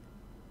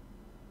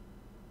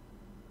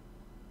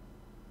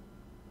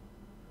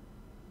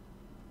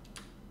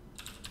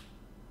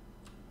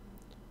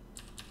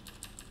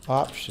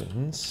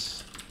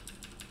 Options.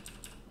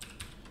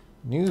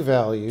 New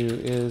value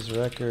is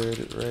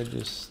record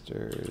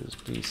registers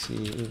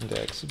BC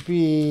index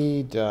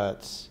B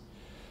dots.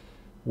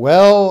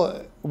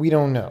 Well, we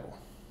don't know.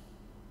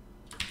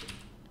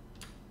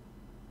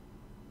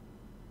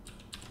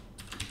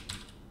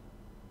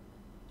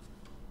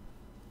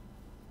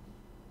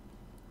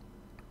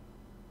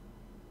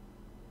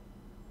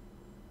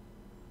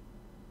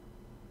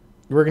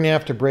 We're going to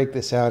have to break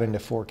this out into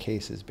 4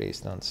 cases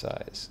based on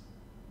size.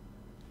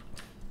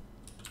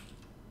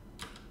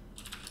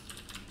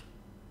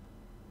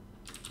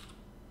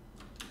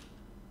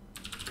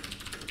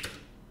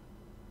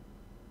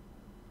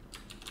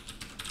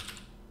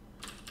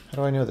 How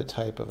do I know the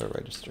type of a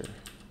register?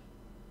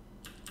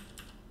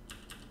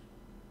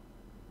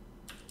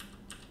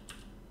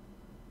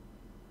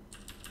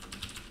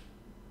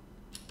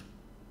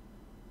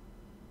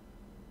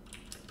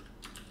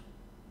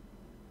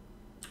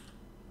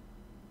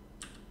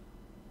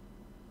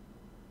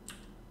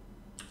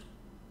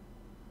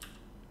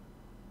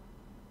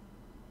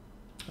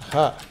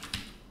 Aha.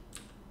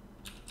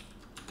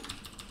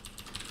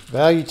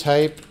 Value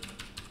type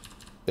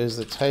is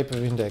the type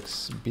of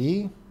index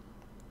B.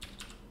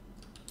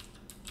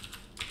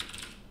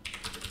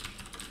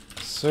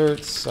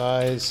 Assert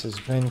size has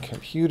been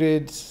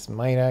computed. This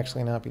might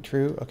actually not be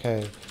true.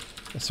 Okay.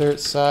 Assert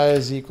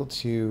size equal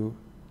to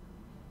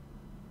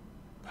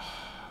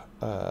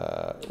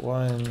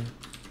 1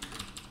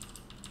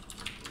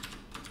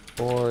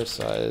 or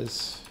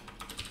size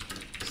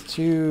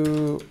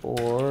 2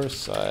 or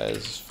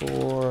size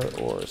 4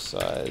 or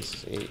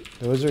size 8.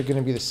 Those are going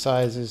to be the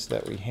sizes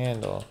that we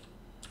handle.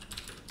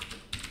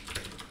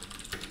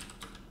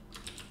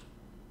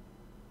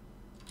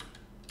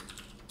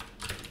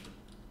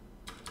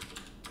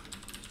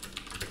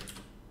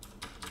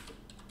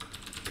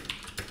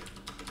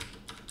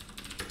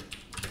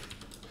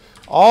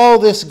 All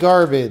this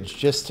garbage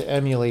just to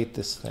emulate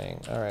this thing.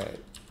 All right.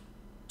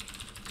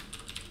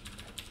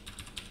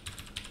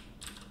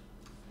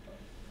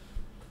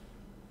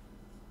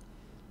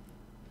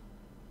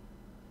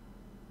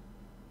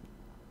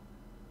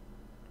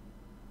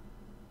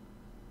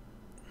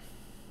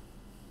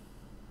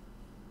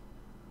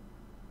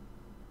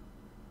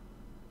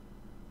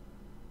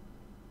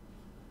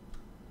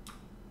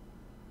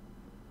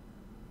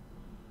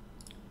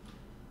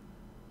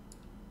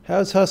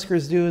 How's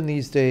Huskers doing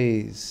these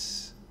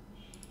days?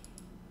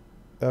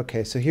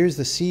 Okay, so here's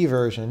the C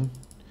version.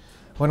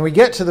 When we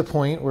get to the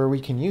point where we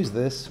can use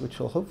this, which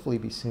will hopefully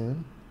be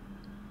soon.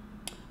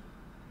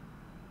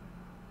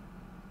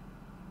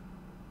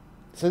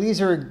 So these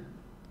are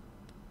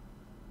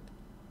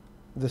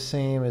the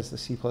same as the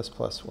C++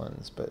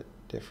 ones, but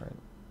different.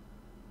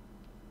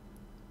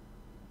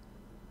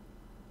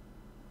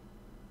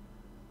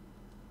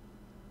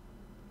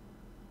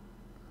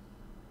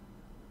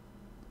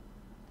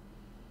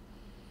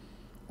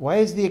 Why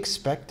is the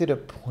expected a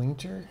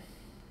pointer?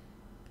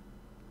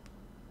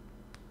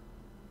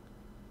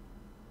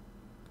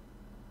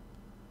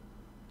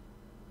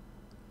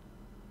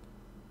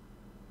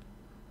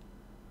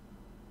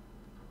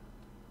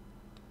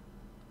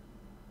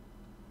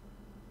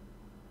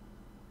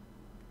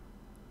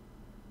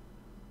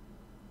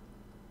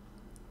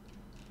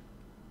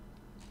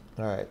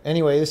 All right.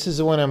 Anyway, this is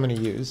the one I'm going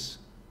to use.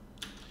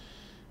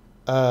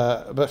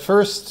 But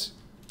first,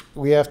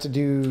 we have to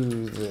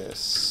do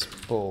this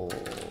bull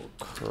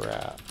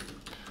crap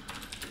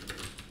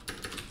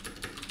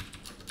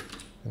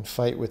and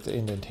fight with the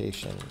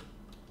indentation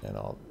and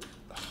all.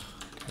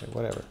 Okay,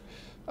 whatever.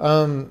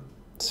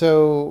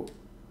 So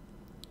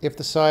if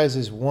the size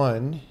is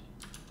 1,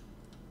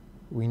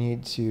 we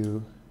need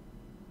to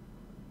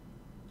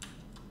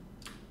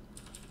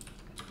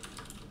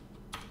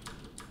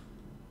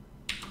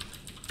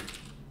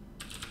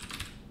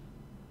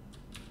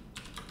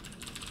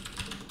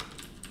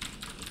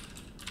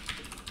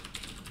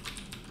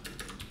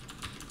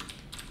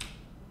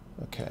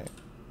okay.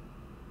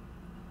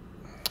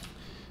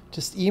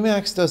 Just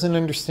Emacs doesn't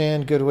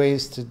understand good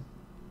ways to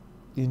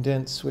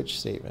indent switch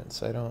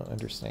statements. I don't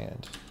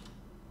understand.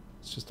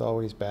 It's just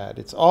always bad.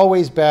 It's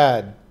always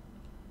bad.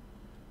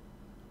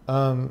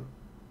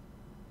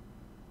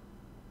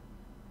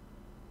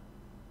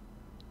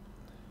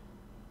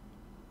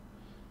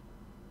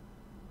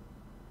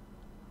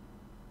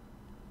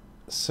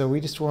 So we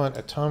just want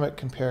atomic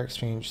compare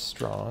exchange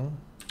strong.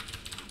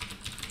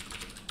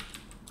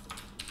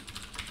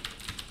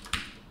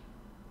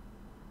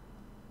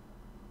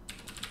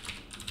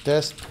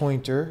 Dest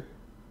pointer.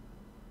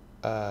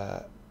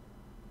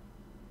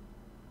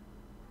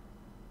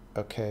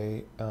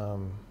 Okay.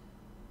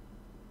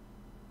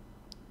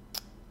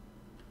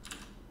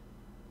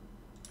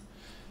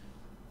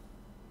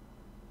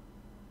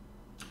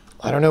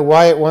 I don't know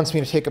why it wants me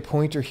to take a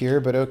pointer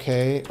here, but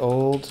okay.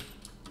 Old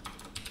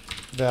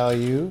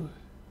value.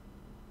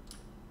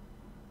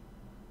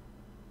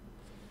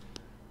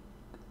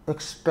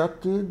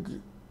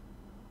 Expected.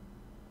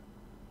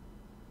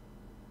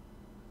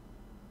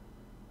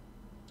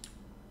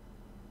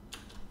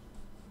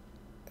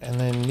 And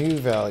then new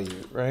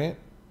value, right?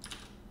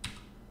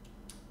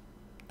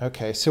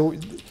 Okay, so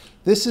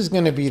this is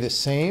going to be the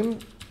same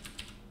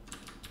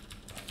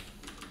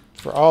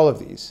for all of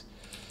these.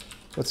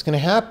 What's going to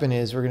happen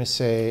is we're going to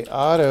say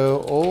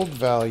auto old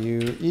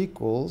value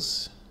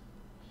equals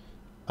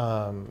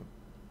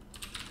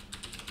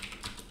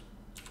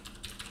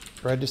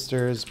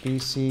registers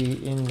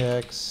BC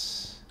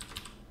index.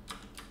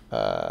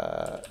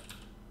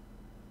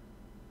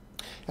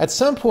 At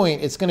some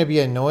point, it's going to be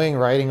annoying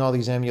writing all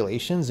these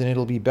emulations, and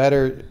it'll be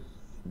better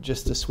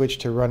just to switch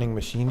to running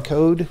machine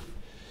code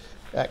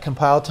at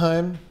compile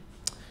time.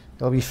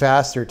 It'll be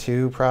faster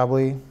too,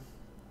 probably.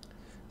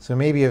 So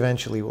maybe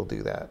eventually we'll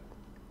do that.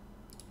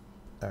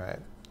 All right.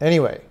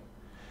 Anyway,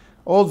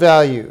 old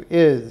value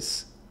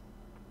is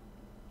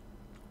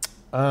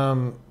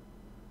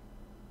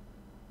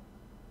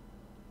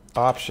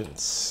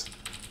options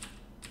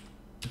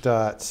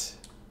dot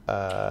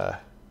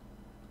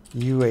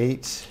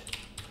U8.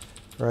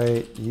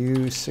 Right,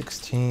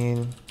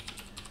 U16,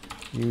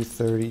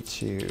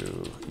 U32,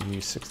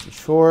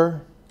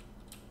 U64,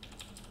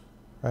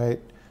 right?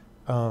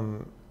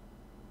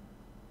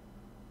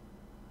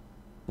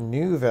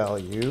 New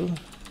value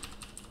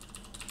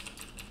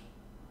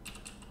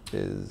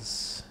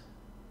is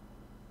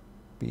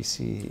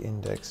BC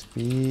index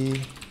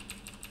B.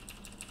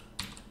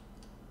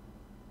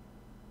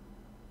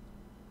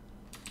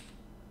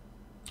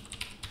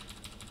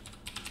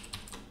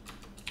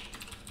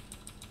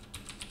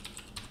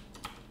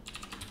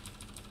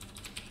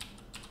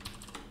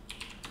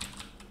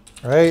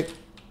 Right,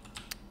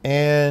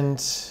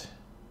 and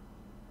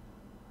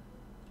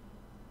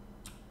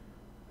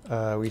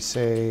we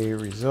say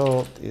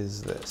result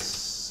is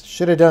this.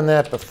 Should have done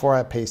that before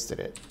I pasted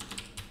it.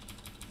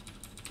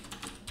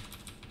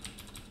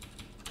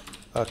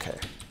 Okay.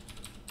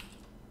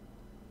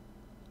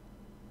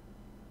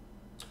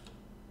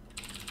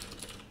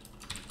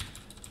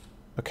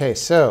 Okay,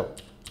 so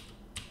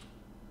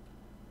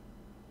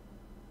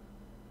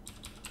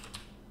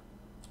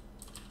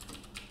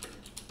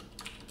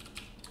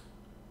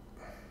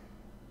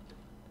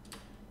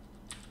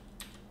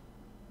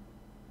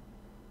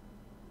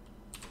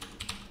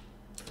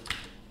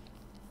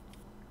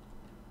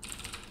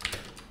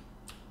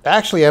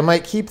actually, I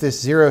might keep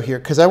this 0 here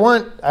because I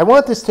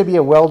want this to be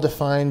a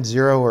well-defined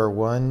 0 or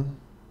 1.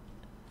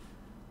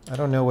 I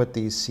don't know what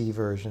these C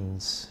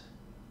versions.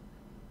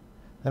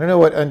 I don't know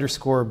what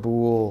underscore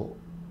bool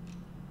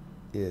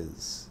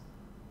is.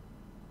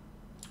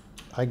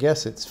 I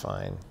guess it's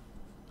fine,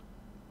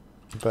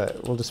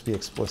 but we'll just be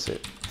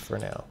explicit for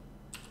now.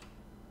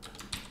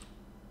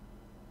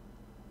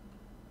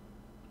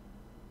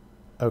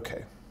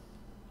 Okay.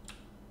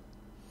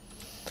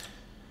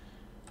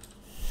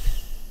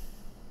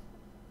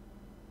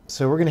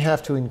 So we're going to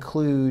have to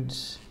include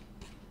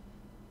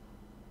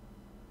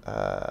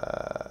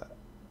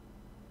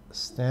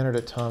standard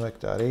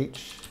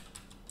atomic.h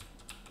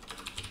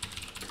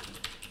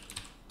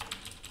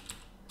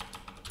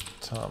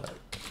atomic.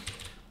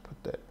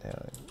 Put that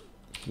down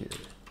here.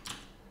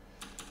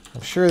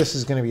 I'm sure this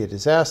is going to be a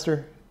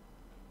disaster.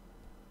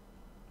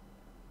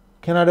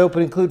 Cannot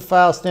open include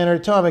file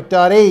standard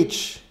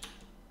atomic.h.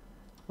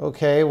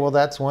 Okay, well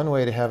that's one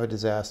way to have a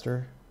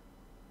disaster.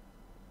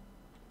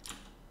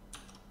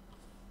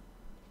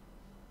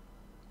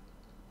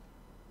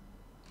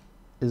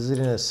 Is it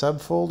in a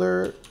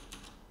subfolder?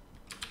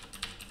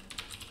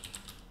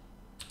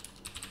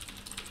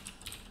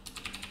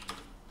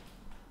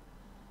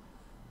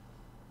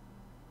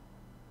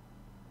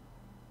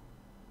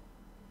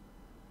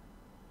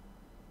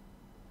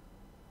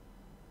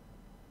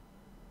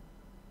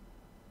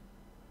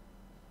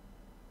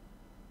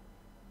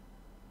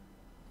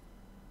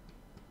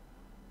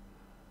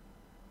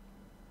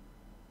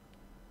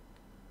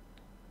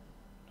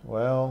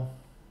 Well,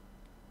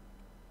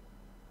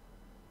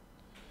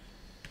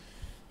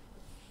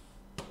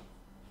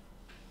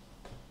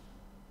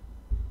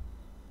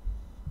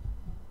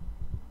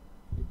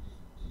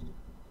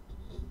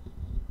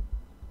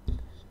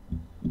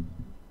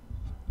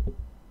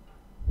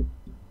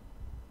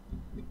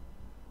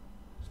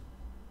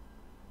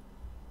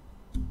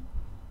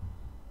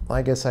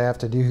 I guess I have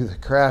to do the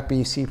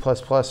crappy C++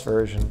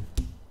 version.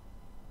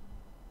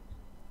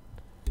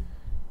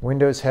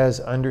 Windows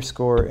has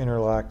underscore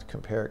interlocked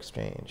compare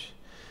exchange.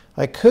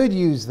 I could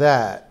use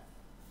that.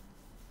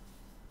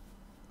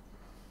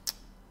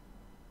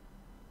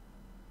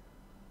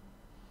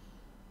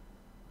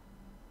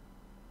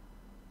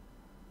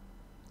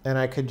 And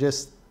I could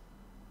just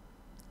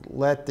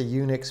let the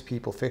Unix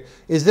people figure.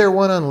 Is there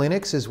one on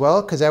Linux as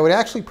well? Because I would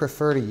actually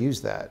prefer to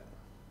use that.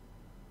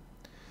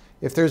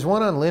 If there's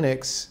one on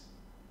Linux,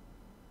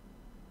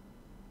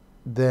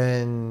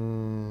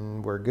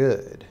 then we're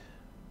good.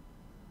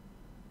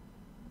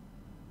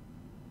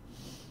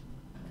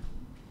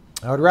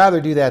 I would rather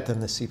do that than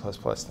the C++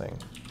 thing.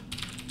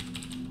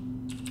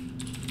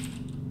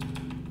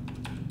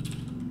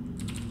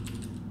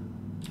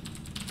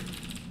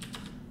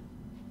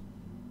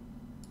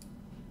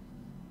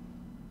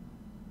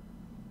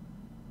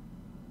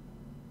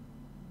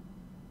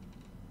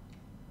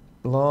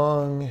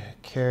 Long,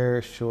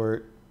 char,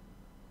 short.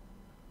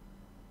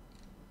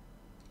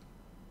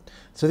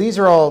 So these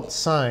are all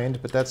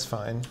signed, but that's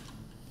fine.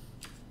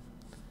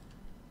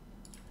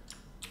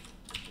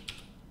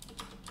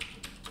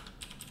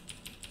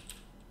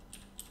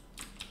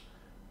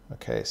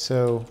 Okay,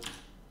 so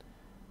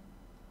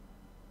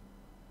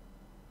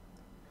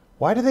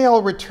why do they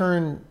all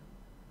return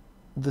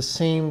the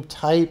same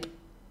type?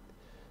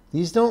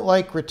 These don't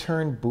like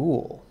return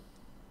bool.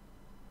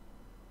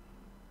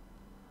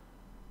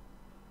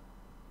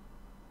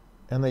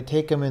 And they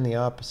take them in the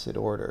opposite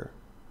order.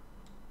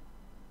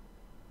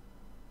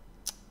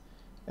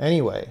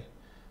 Anyway,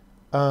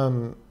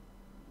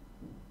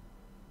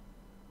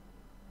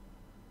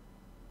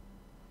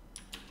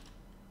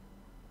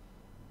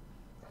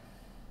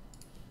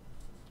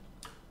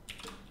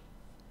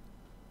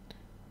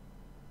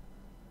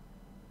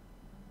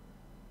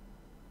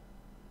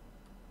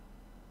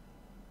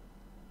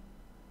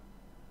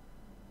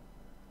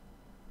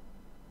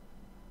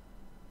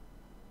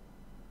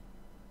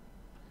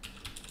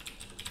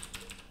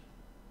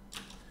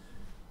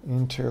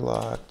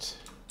 interlocked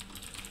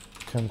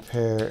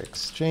compare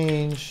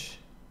exchange.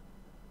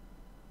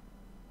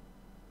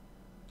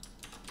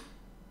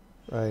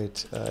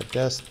 Right,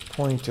 dest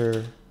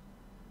pointer,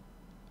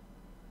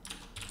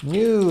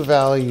 new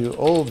value,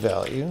 old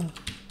value.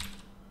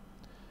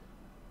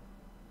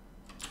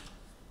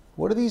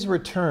 What do these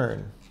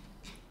return?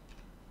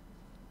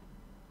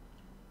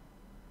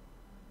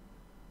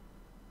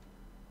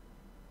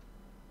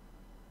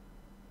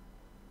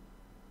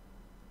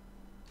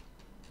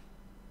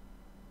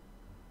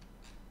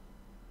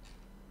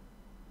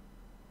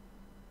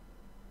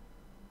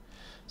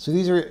 So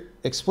these are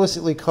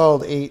explicitly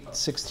called 8,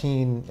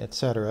 16,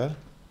 etc.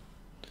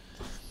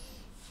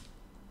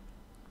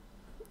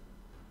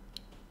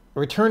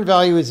 Return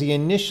value is the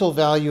initial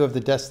value of the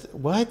dest.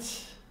 What?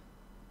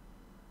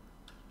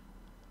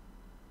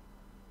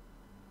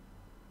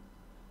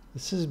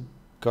 This is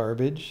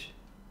garbage.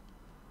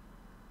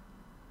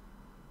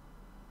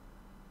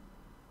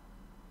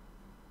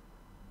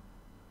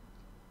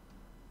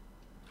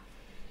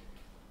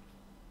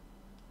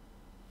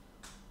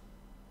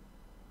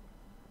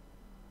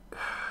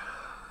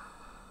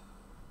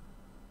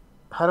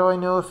 How do I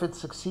know if it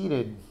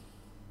succeeded?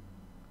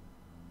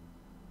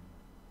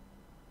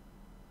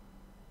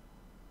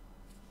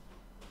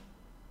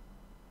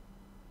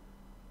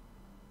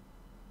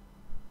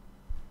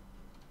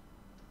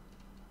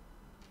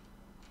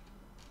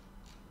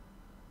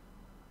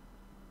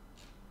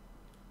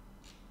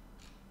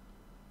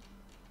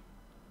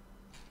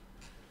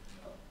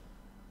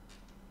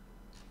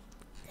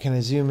 Can I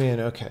zoom in?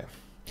 Okay.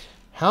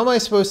 How am I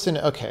supposed to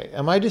know? Okay,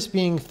 am I just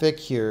being thick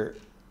here?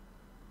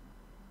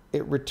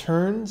 It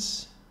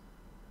returns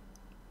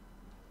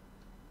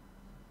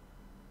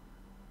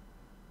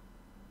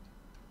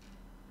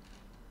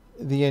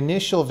the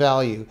initial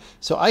value.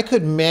 So I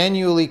could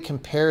manually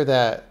compare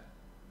that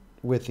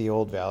with the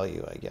old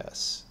value, I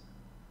guess.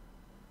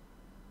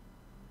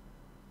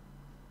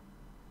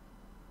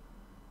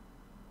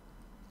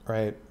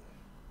 right?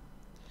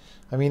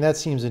 I mean, that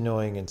seems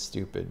annoying and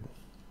stupid.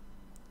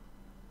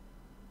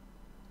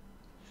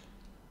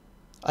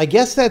 I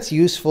guess that's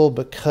useful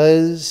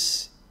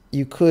because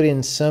you could,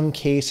 in some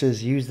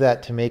cases, use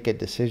that to make a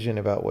decision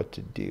about what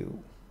to do.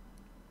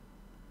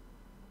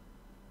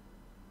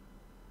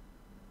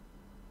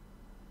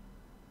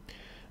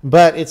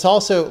 But it's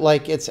also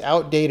like it's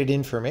outdated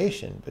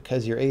information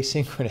because you're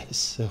asynchronous.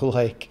 So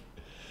like,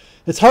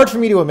 it's hard for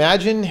me to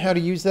imagine how to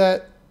use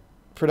that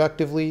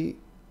productively.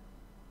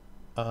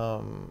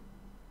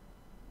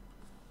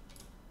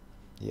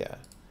 Yeah.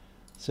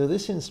 So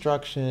this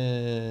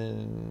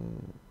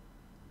instruction,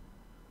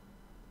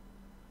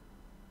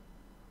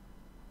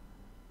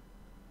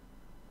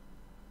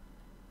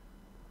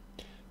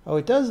 oh,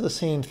 it does the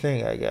same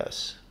thing, I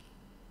guess.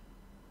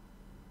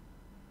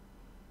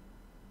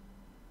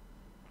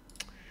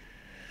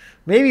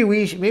 Maybe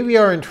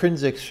our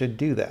intrinsics should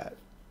do that.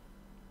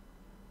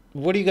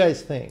 What do you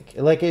guys think?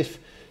 Like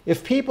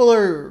if people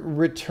are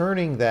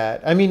returning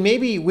that, I mean,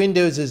 maybe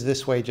Windows is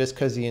this way just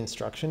because the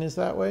instruction is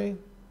that way.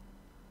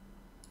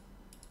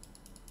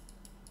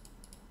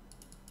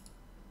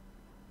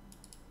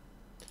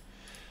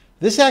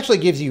 This actually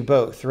gives you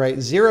both, right?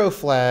 Zero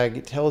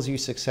flag tells you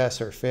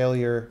success or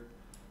failure,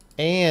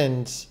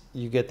 and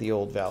you get the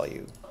old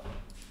value.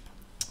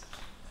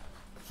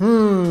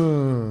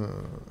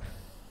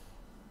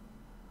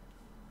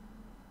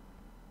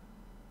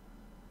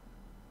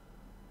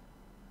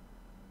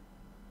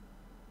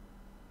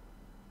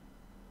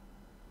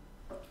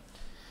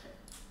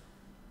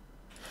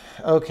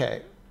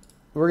 Okay,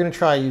 we're going to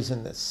try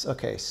using this.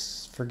 Okay,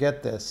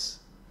 forget this.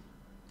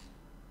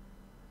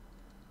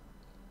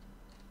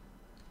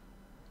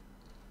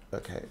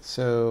 Okay,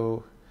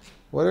 so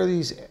what are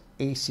these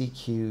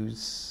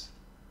ACQs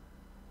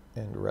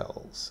and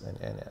RELs and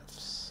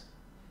NFs?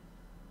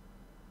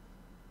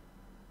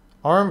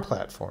 ARM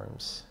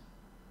platforms.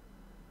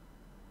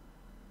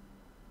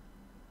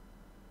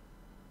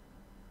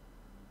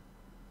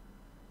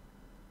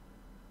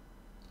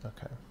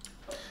 Okay,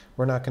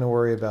 we're not going to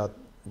worry about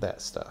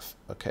that stuff.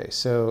 Okay,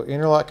 so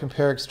interlock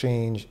compare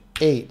exchange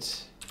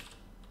 8.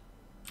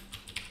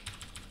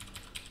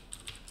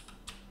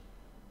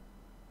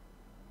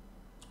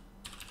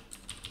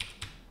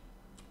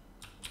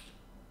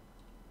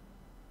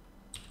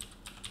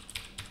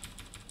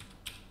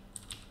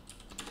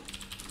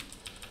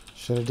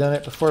 Should have done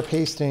it before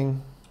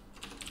pasting.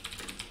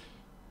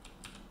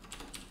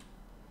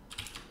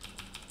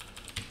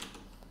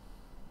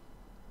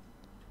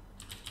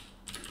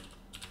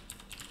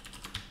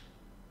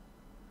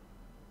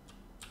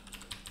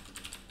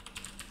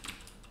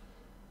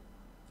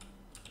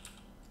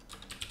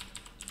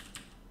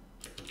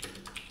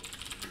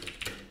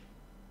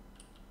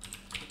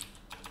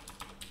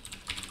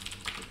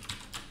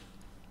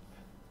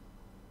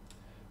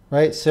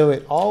 Right, so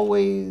it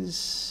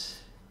always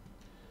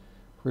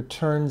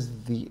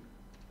returns the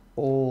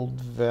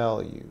old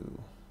value.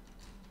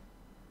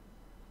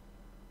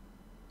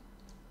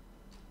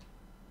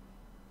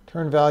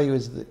 Return value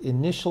is the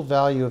initial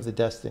value of the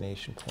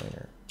destination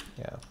pointer.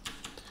 Yeah.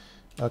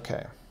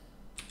 Okay.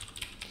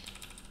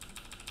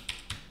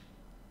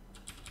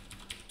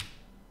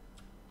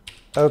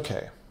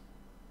 Okay.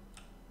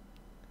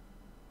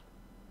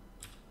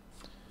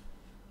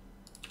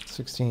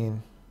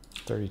 16,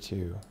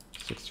 32,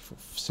 64,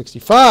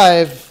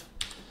 65.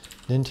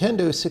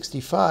 Nintendo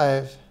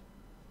 65.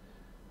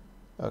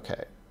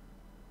 Okay.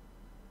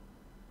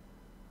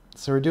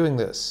 So we're doing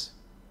this.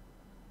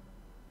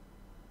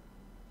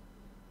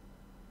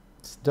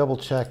 Let's double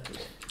check.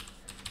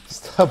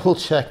 Let's double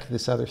check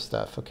this other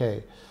stuff.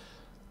 Okay.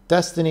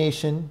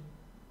 Destination.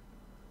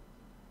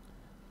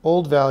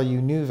 Old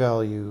value, new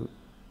value.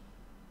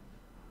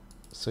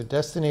 So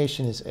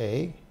destination is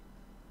A.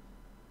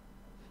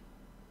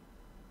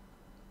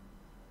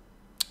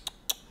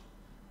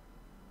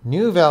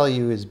 New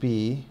value is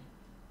B.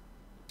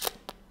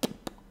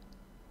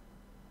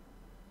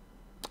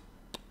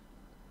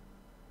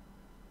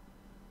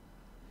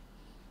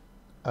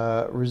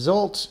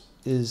 Result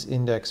is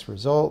index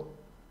result.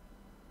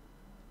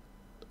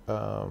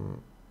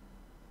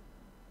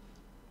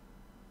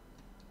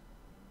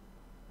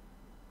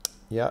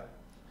 Yeah.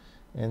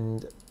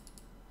 And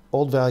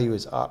old value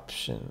is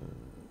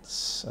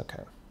options.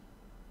 Okay.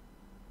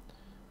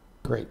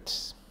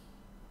 Great.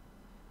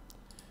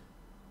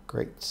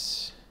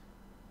 Great.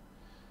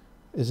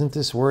 Isn't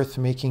this worth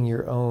making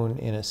your own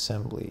in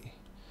assembly?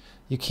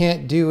 You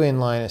can't do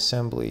inline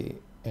assembly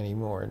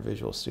anymore in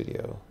Visual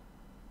Studio.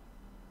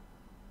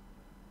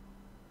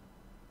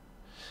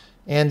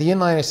 And the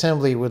inline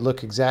assembly would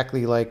look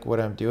exactly like what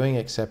I'm doing,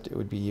 except it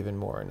would be even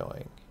more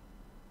annoying.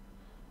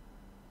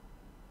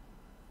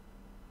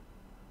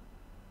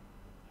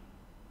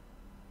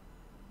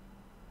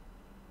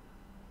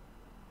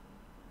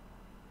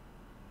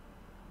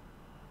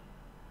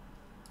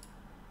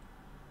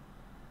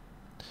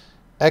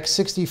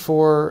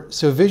 x64,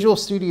 so Visual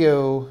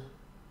Studio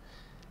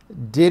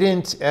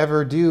didn't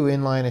ever do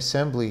inline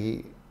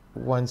assembly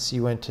once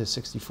you went to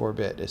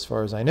 64-bit, as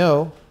far as I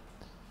know.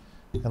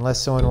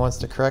 Unless someone wants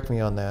to correct me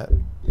on that.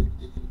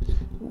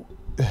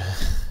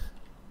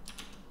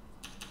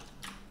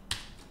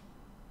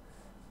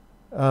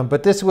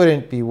 But this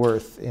wouldn't be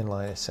worth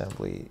inline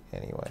assembly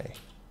anyway.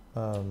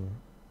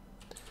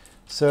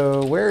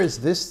 So where is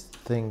this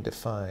thing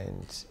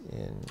defined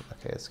in?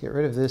 Okay, let's get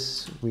rid of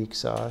this weak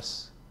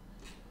sauce.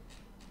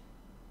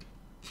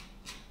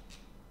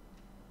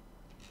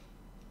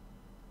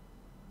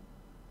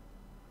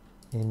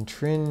 In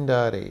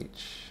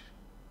trin.h.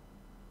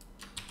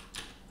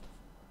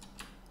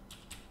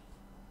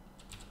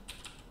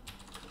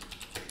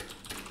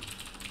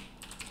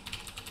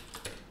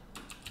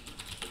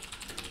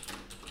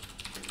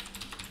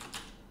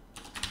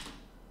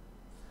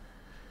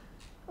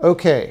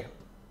 Okay,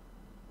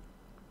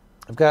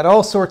 I've got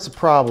all sorts of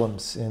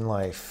problems in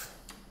life.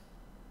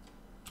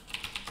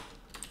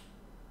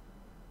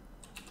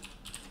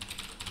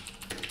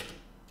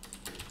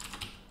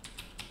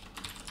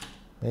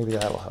 Maybe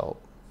that'll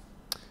help.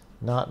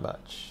 Not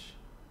much.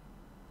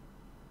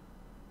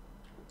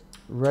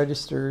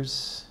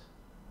 Registers.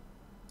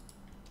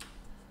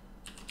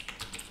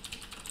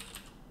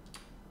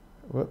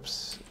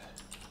 Whoops.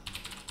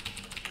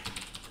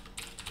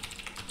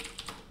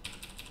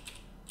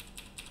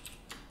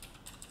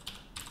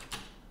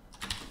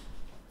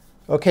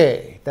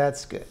 Okay,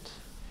 that's good.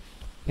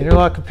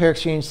 Interlock compare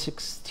exchange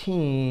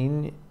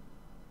 16.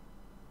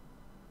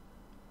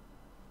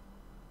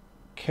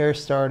 Care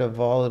star to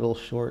volatile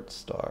short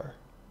star.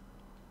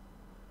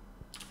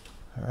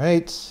 All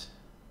right.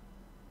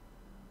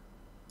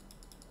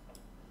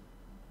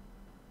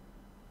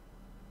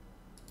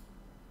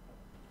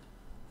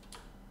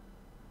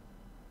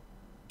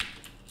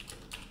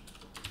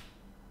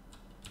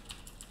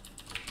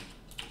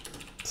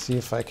 See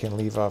if I can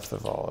leave off the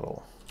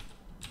volatile.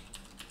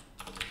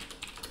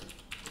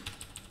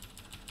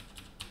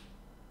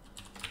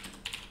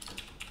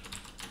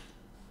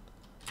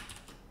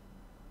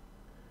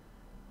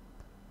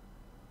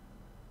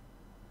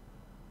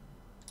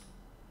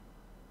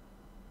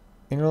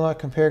 Interlock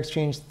compare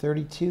exchange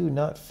 32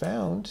 not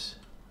found.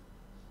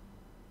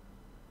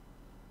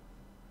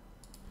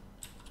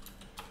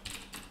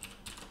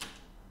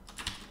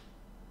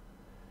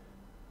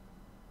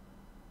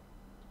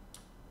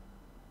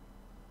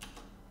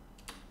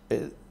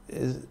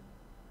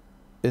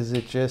 Is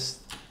it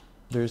just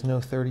there's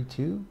no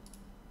 32?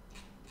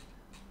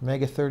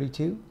 Mega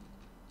 32?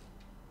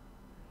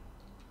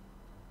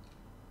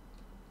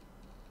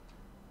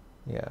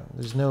 Yeah,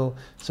 there's no,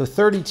 so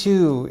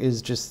 32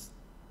 is just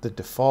the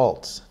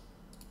default.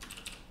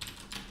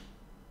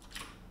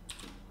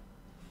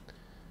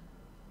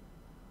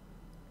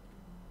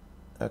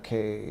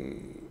 Okay.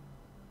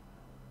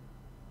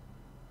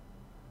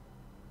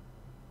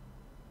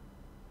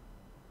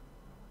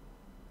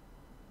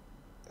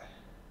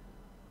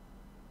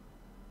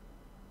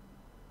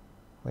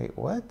 Wait,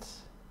 what?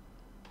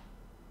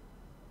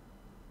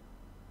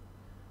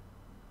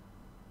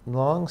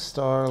 Long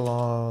star,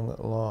 long,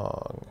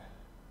 long.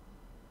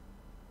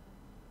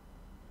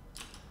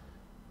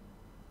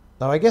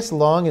 Now, I guess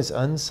long is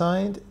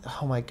unsigned.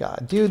 Oh my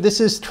God, dude, this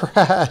is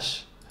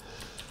trash.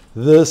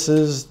 This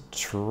is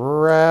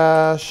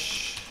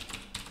trash.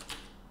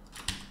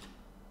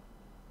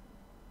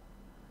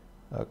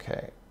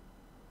 Okay.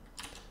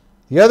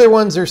 The other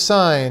ones are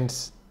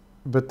signed,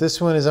 but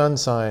this one is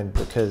unsigned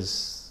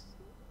because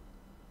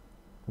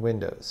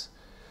Windows.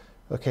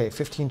 Okay,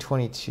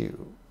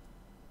 1522.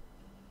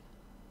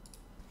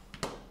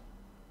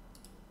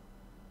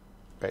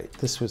 Right,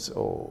 this was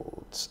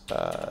old.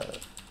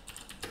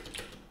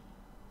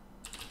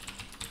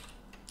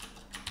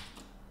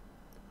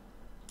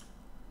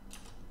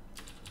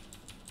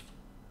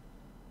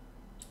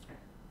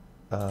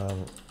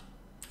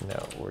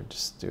 No, we're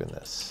just doing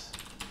this.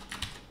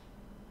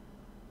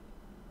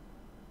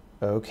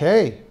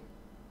 Okay.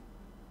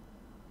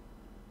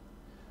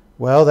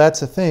 Well,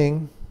 that's a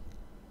thing.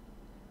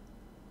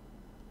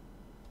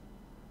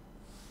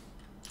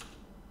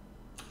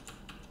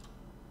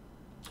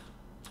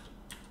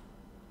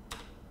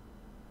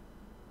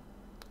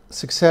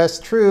 Success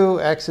true,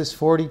 X is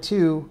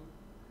 42,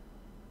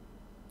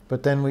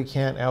 but then we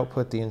can't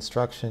output the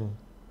instruction.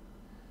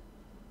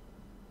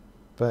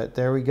 But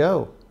there we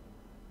go.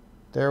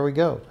 There we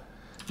go.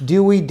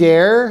 Do we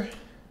dare?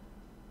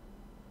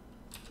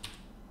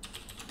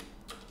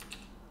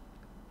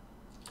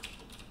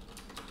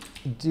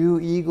 Do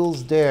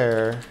eagles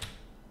dare?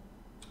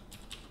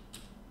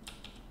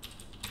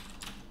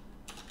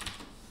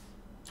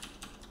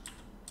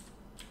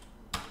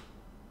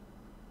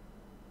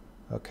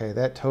 Okay,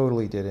 that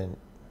totally didn't.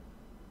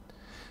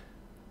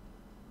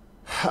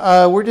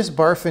 We're just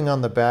barfing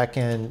on the back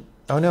end.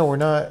 Oh no, we're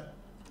not.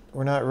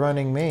 We're not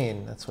running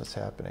main. That's what's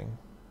happening.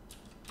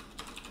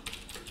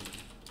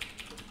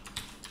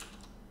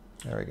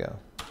 There we go.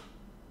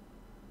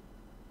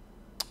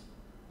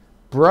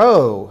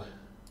 Bro,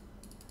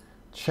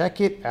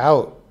 check it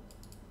out.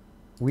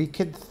 We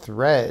could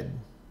thread.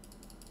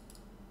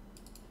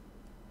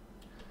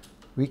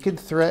 We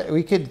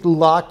could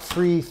lock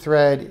free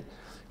thread.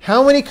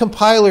 How many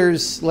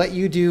compilers let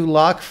you do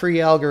lock-free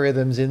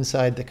algorithms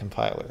inside the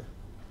compiler?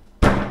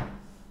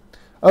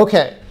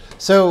 Okay,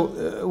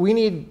 so we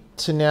need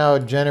to now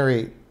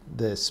generate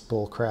this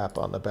bull crap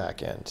on the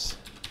back end.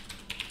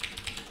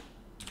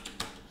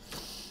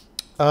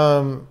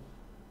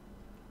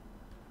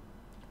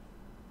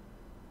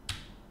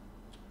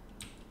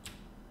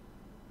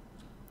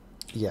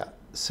 Yeah,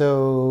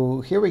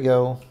 so here we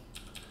go.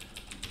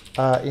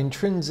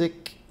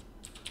 Intrinsic,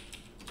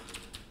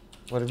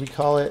 what did we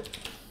call it?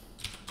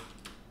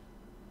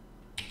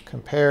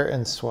 Compare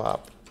and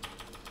swap.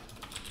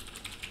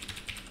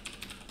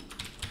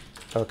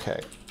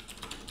 Okay.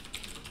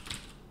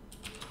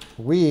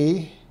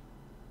 We're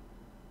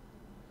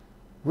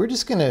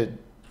just going to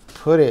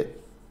put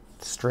it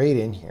straight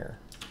in here.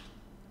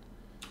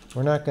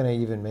 We're not going to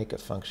even make a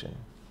function.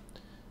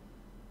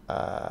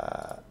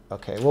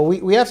 Okay, well,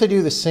 we have to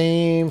do the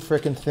same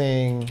frickin'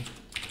 thing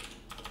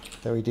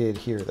that we did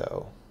here,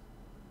 though.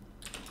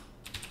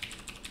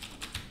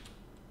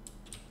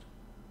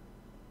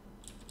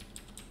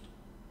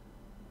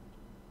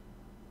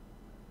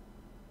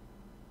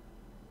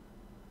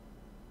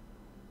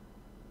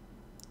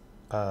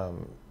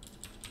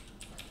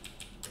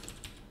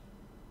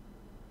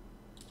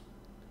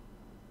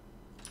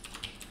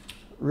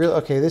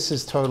 Okay, this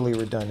is totally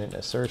redundant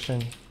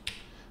assertion.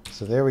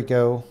 So there we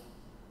go.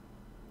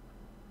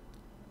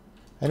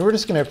 And we're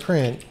just going to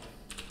printf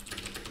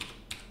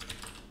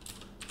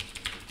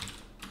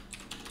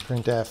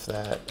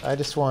that. I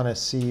just want to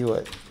see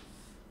what,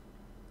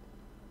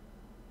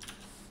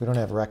 we don't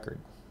have record.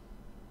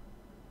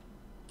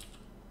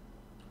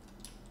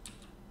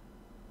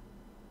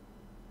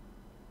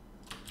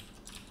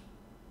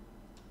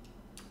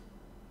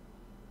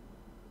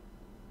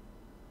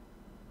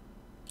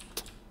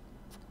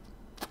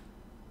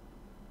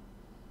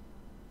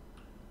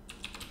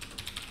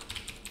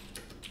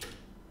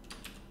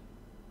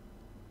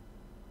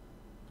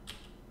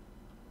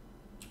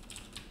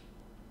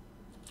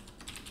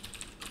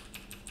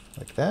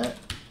 Like that.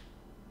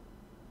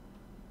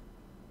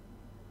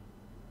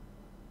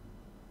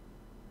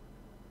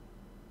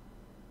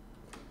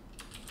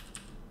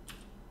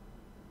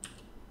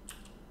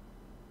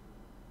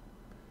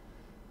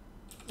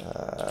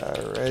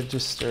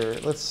 Register.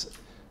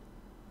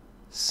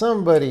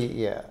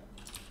 Yeah.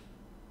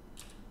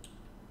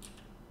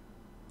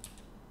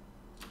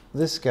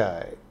 This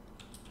guy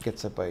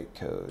gets a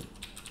bytecode.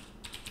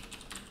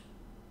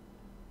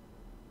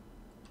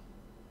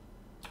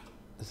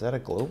 Is that a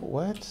global?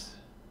 What?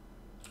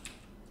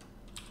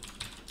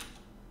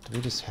 Do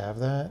we just have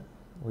that?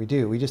 We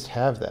do. We just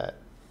have that.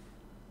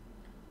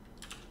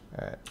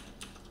 All right.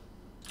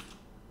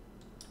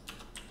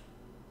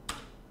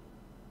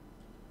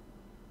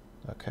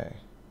 Okay.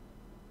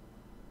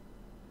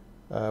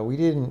 We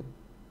didn't.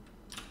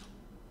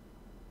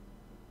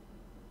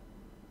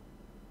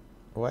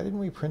 Why didn't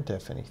we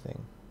printf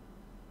anything?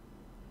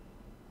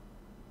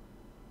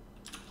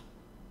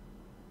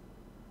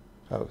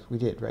 Oh, we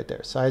did right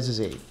there. Size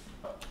is 8.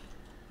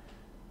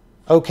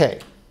 Okay.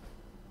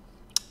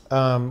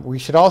 We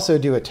should also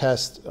do a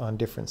test on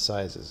different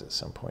sizes at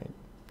some point.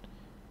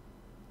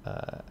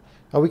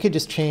 Oh, we could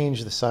just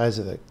change the size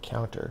of the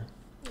counter.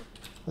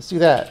 Let's do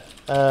that.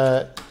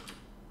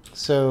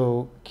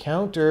 So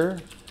counter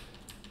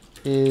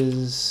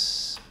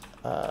is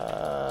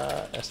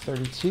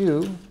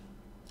S32.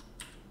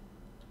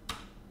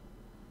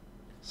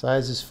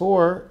 Size is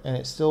 4, and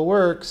it still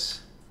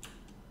works.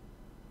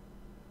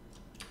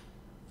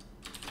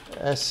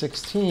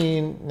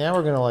 S16, now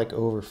we're going to like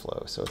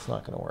overflow, so it's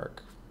not going to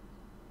work.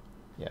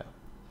 Yeah.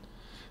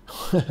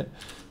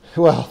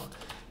 Well,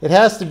 it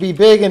has to be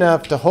big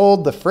enough to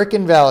hold the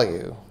frickin'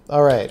 value.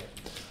 All right.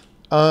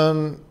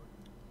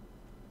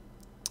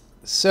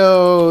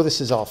 So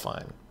this is all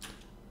fine.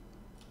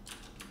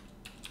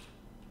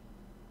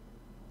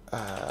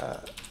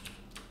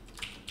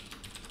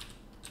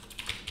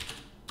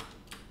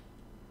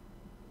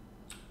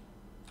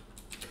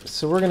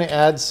 So we're going to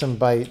add some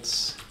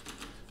bytes.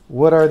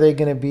 What are they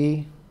going to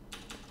be?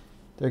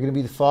 They're going to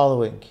be the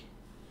following.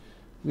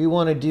 We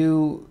want to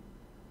do,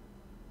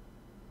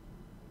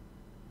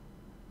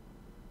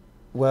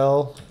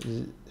 well,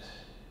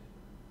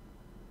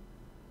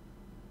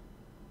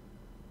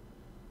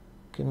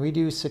 can we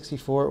do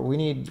 64? We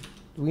need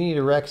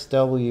a rex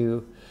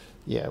w.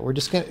 Yeah, we're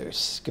just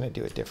gonna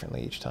do it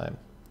differently each time.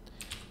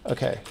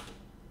 Okay.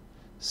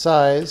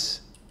 Size.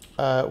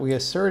 We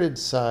asserted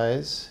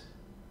size.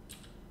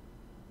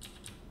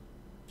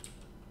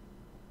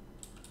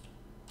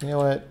 You know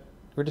what?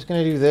 We're just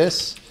going to do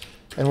this.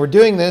 And we're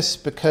doing this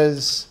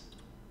because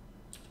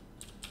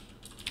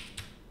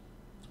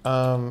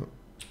I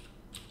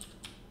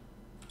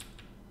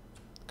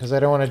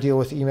don't want to deal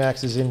with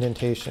Emacs's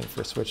indentation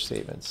for switch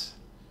statements.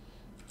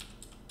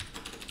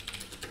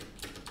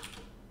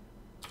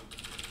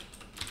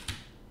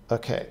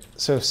 Okay,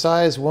 so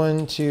size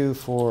 1, 2,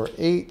 4,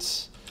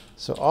 8.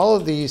 So all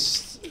of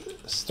these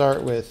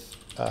start with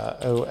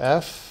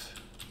OF,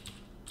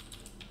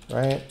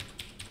 right?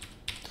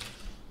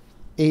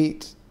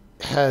 8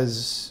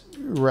 has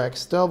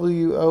Rex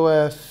W,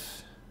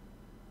 OF.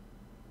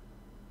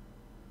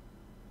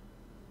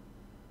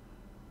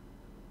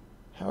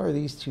 How are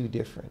these two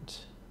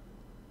different?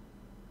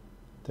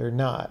 They're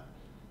not.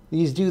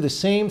 These do the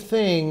same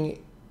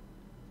thing.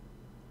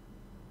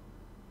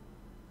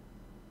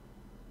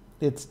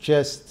 It's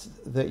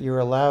just that you're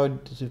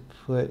allowed to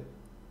put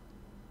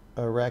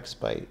a Rex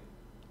byte.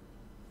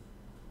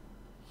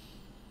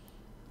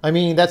 I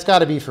mean, that's got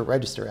to be for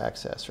register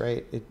access,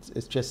 right?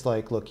 It's just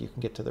like, look, you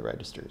can get to the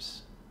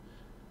registers.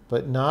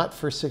 But not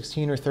for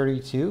 16 or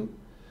 32?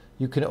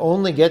 You can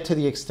only get to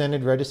the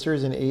extended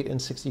registers in 8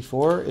 and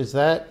 64? Is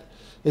that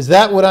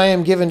what I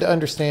am given to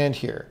understand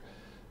here?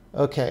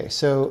 Okay,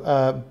 so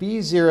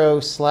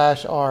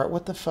B0/R,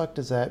 what the fuck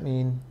does that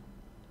mean?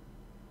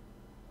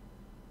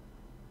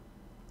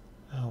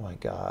 Oh my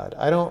God,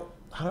 I don't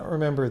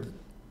remember.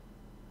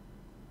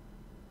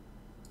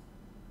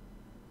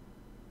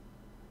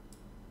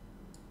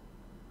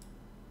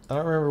 I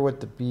don't remember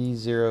what the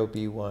B0,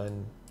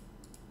 B1.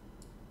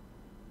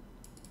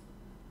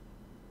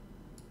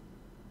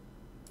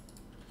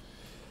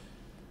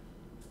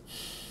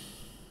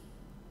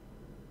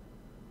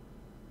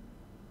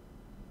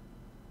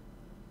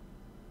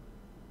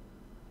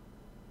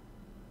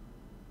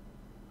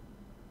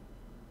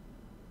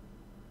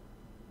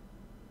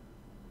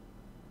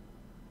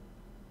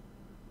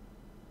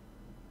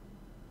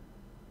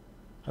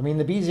 I mean,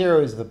 the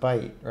B0 is the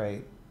byte,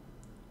 right?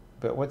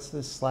 But what's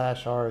this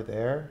 /R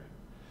there?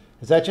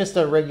 Is that just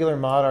a regular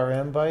mod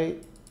RM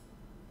byte?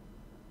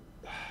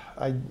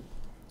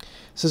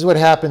 This is what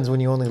happens when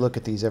you only look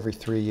at these every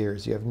 3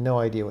 years. You have no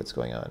idea what's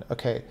going on.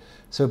 Okay,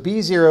 so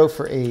B0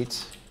 for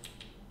 8.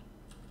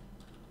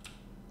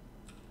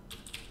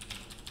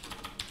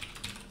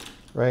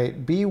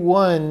 Right,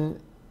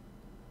 B1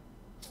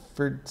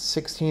 for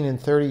 16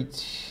 and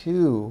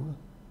 32.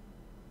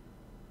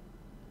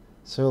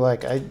 So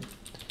like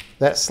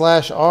that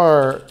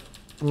 /R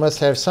must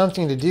have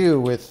something to do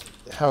with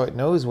how it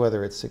knows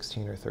whether it's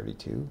 16 or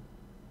 32.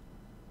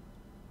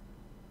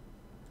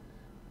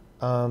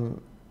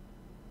 And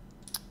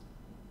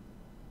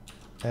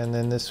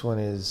then this one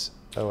is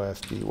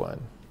OFB1.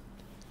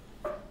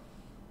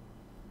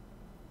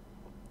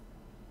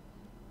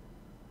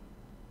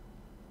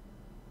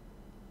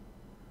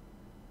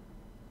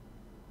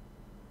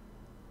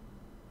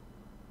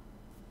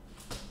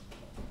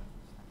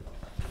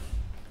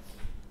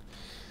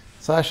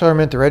 /R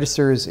meant the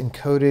register is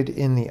encoded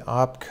in the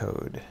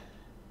opcode.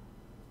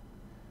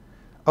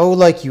 Oh,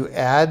 like you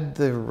add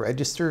the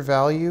register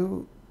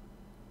value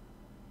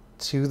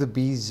to the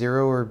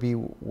B0 or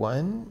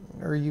B1,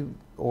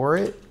 or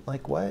it?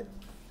 Like what?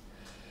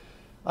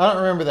 I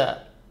don't remember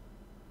that.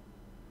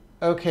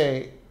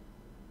 Okay.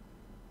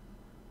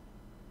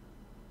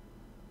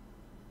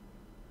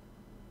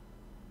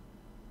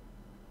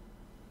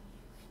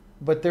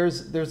 But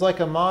there's like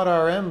a mod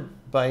RM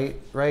byte,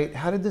 right?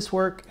 How did this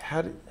work?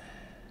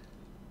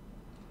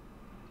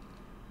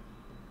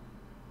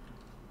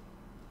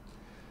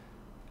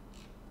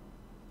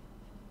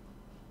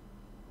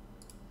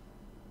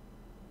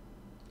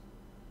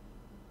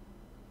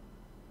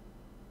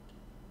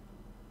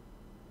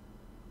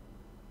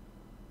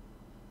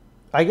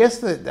 I guess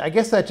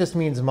that just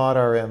means mod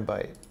RM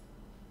byte.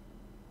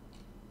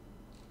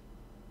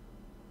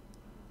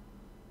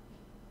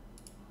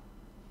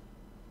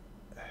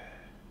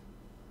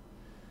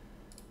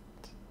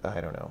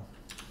 I don't know.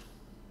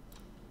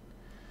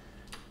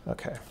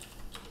 Okay.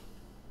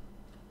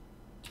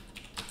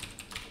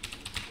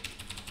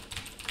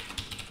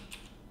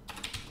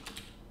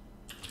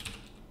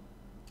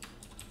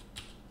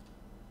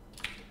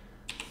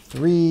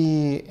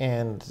 Three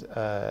and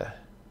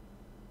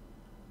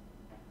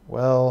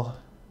well,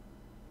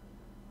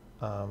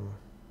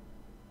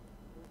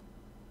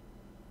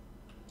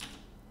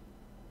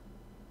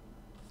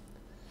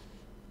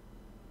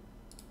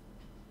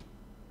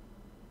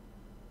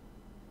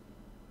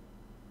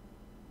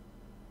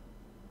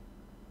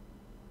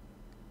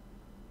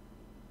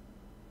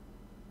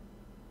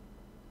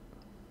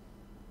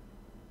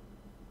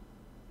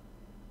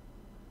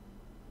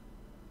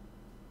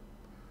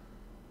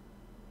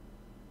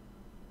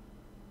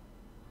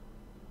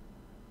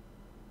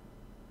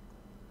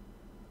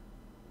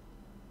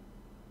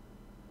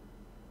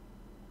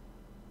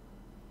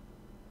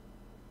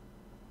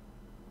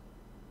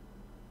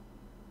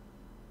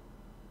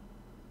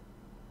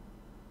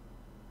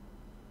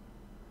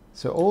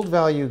 so old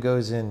value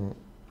goes in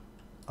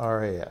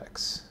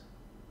RAX.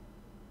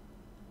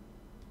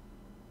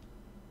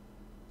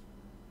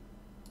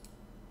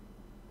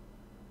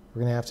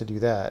 We're going to have to do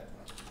that.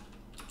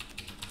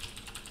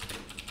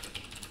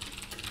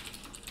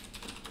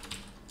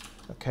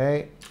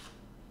 Okay.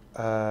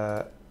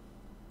 And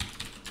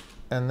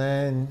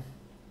then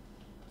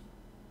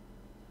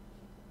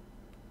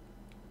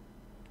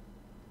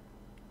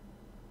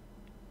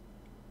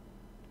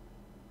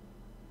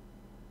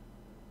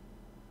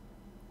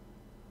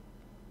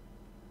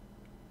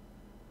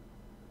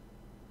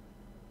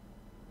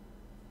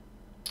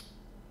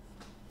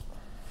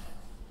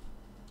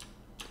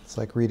it's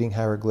like reading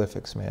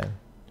hieroglyphics, man.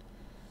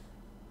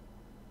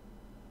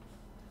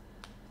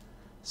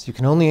 So you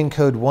can only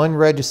encode one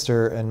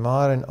register, and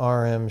mod and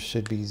RM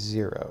should be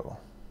 0.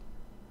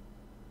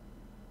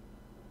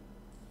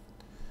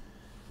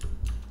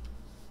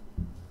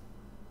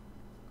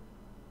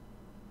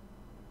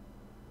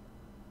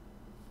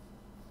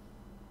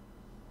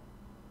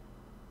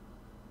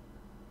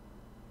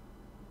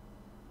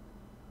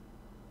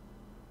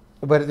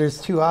 But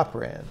there's 2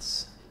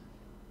 operands.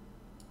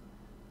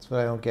 That's what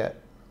I don't get.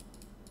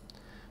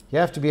 You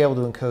have to be able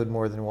to encode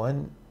more than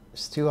one.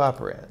 There's 2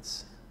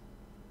 operands.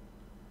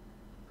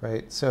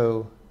 Right?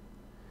 So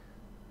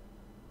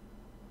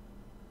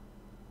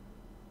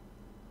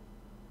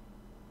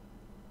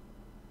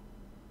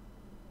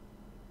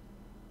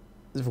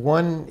if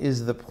one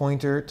is the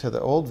pointer to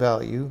the old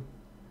value,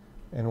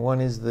 and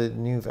one is the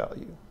new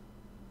value.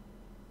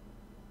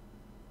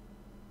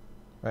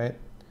 Right?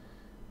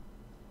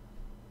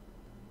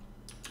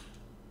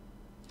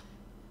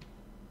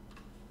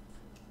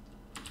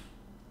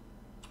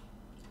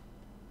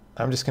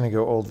 I'm just going to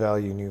go old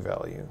value, new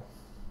value.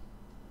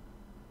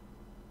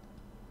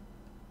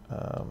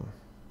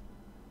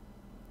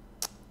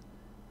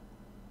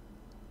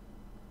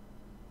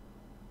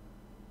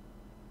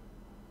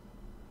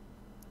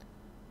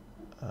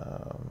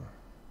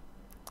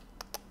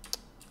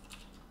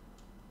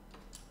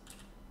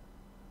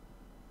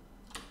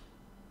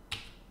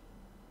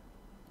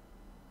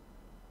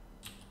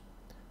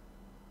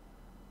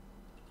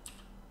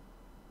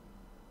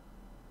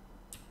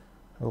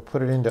 We'll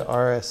put it into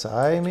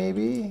RSI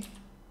maybe.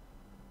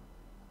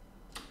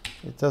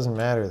 It doesn't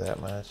matter that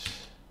much.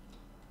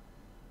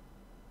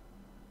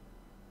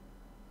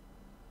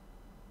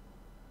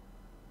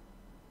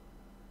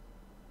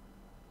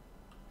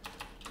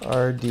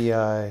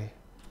 RDI,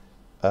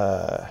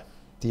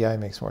 DI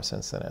makes more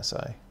sense than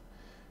SI,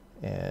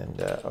 and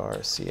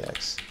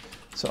RCX.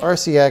 So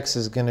RCX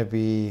is going to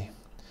be,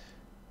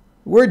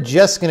 we're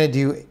just going to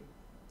do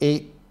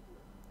 8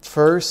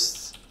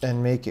 first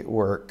and make it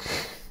work.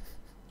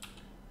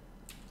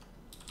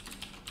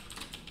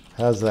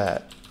 How's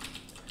that?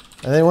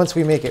 And then once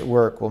we make it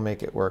work, we'll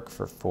make it work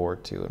for 4,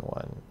 2, and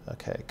 1.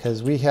 Okay,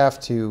 because we have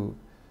to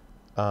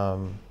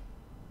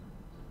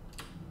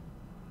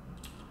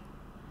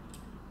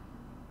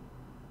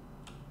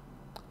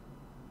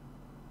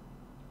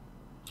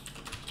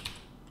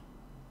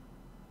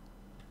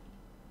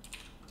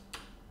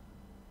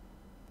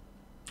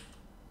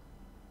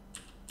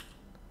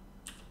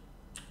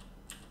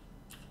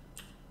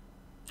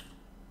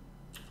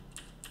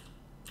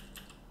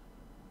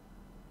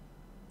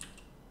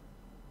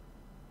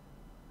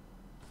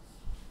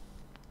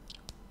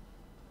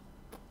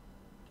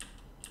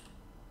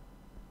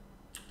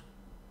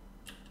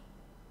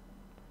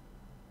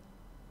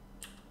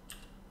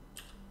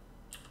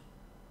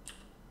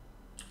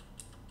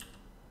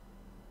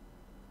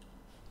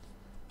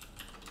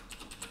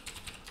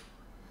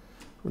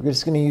we're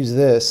just going to use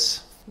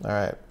this. All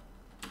right.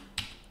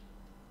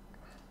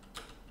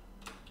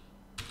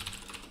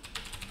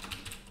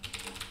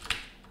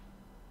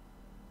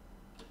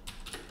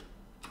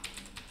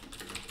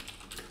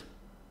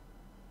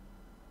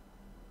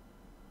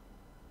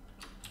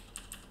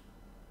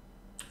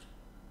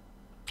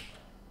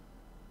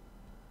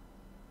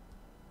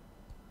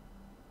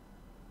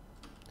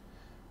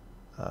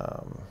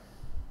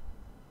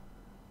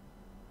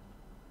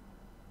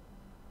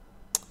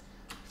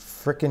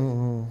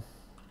 Frickin'.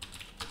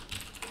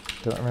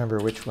 Don't remember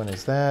which one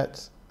is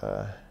that.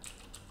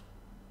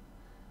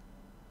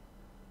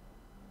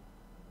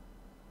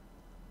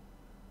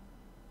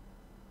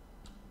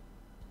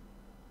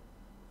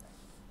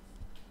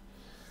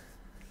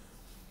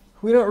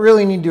 We don't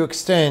really need to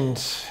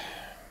extend.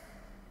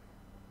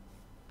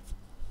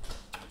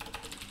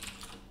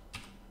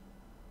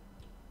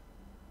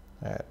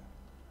 All right.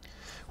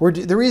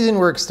 The reason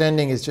we're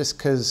extending is just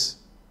because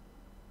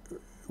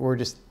we're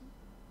just,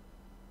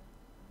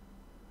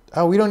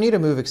 oh, we don't need a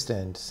move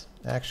extend,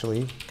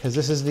 actually, because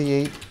this is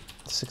the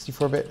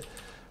 64-bit.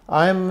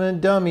 I'm a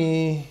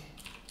dummy.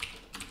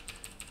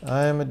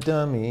 I'm a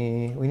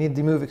dummy. We need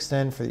the move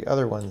extend for the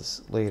other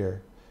ones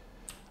later.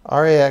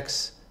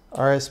 RAX,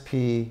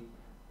 RSP.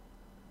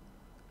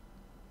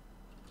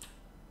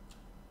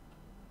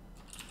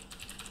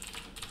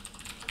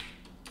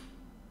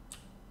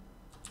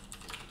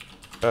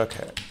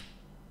 Okay.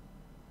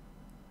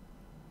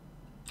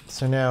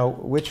 So now,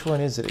 which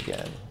one is it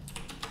again?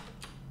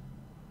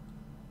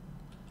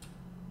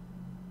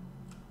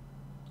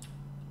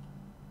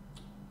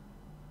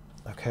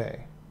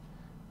 Okay.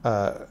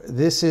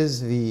 This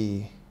is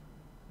the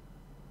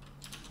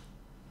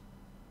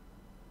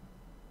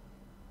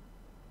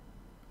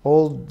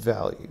old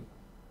value.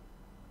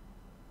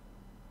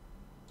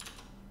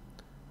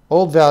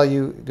 Old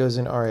value goes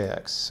in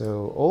RAX.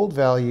 So old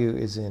value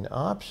is in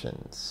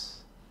options.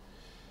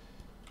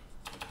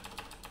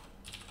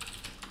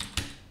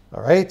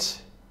 All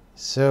right.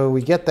 So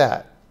we get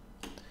that.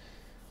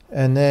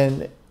 And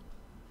then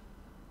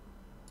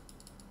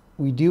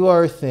we do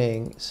our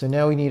thing. So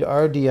now we need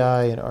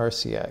RDI and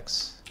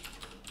RCX.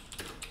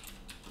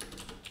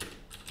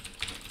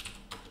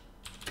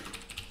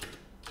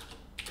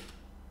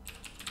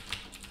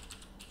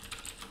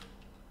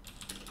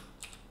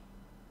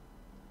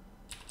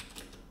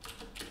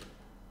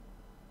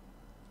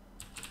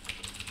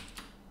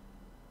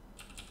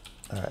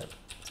 All right.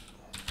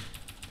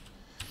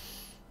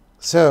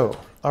 So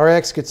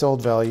Rx gets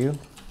old value.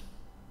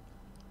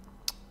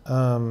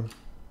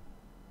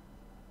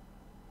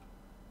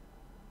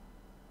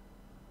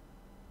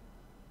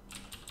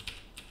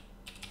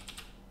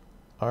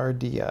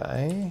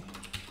 RDI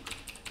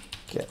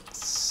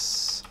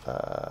gets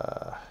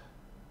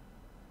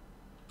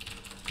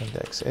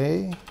index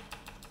A.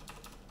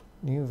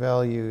 New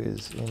value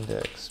is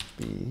index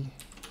B.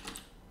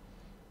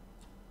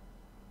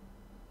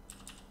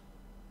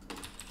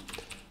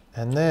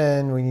 And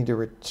then we need to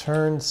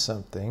return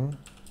something.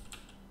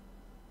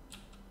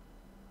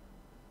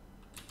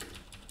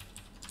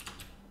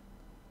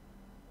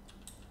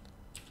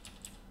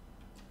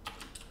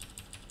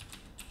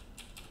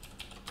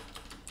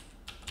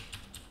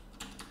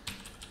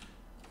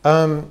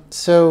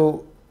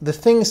 So the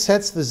thing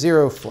sets the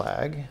 0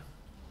 flag.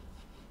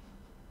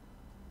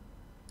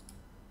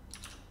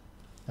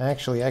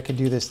 Actually, I could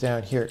do this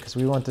down here because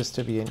we want this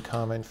to be in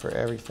common for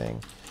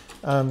everything.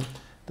 The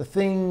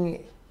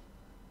thing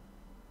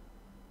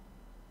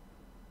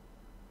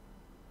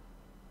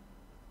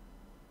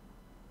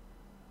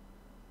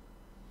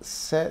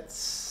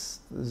sets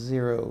the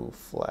 0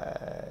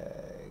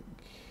 flag.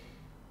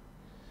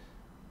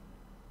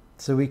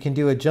 So we can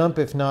do a jump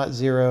if not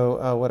 0.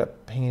 Oh, what a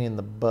pain in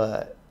the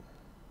butt.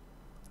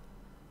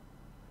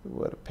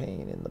 What a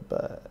pain in the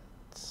butt.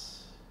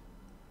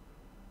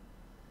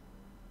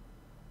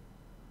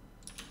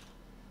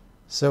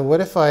 So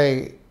what if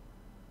I...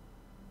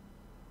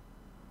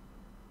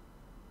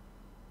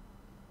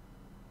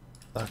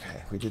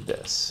 Okay, we did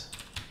this.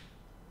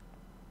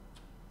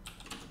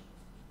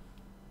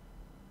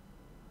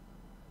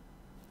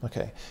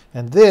 Okay,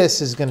 and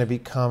this is going to be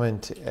common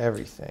to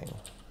everything.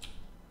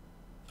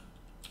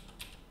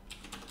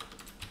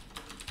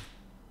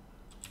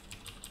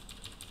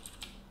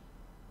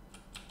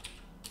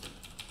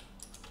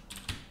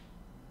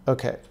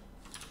 Okay.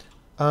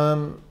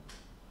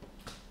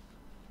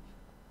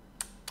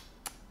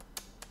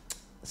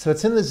 So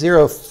it's in the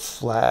 0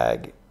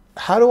 flag.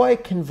 How do I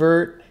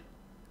convert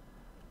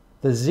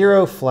the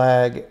 0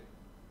 flag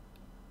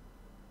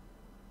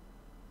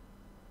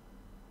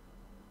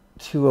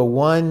to a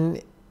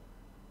 1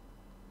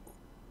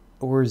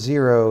 or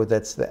 0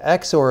 that's the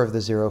XOR of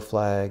the 0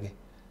 flag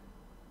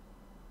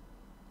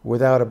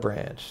without a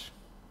branch?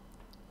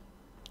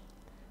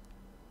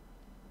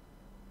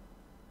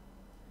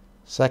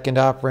 Second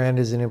operand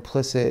is an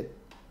implicit.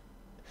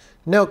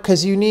 No,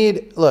 because you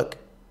need, look,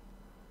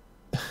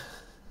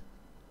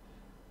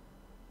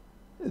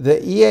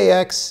 the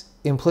EAX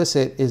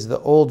implicit is the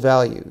old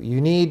value. You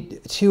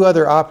need 2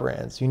 other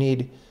operands. You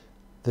need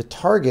the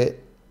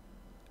target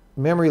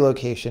memory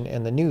location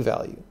and the new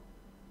value.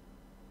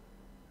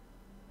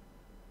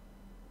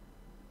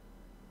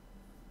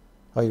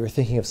 Oh, you were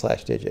thinking of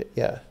slash digit,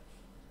 yeah.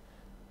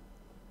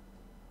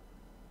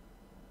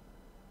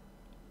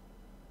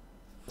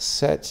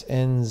 Set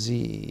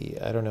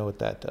NZ, I don't know what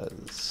that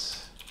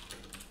does.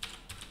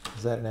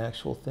 Is that an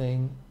actual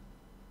thing?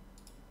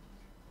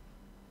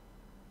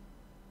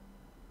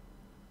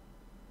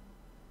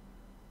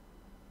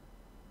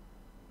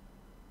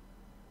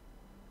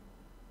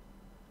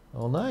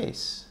 Oh,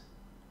 nice.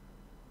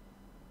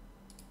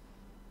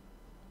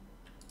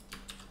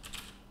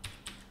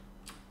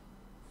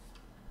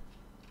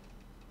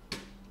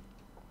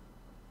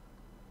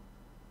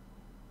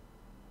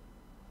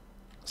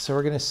 So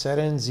we're going to set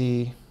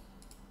NZ.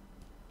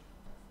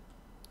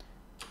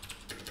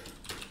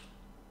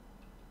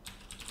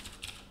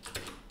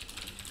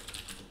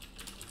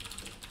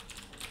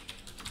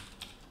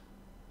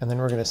 And then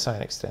we're going to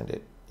sign extend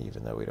it,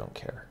 even though we don't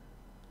care.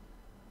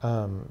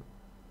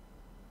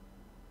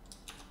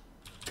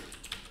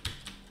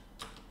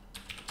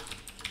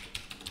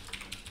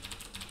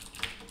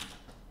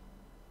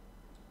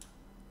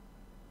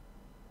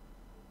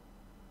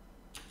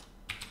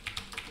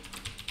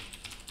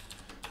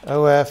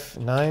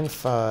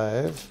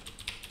 OF95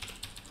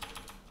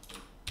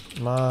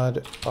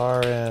 mod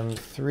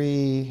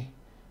RM3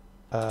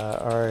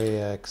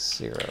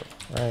 REX0,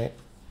 right?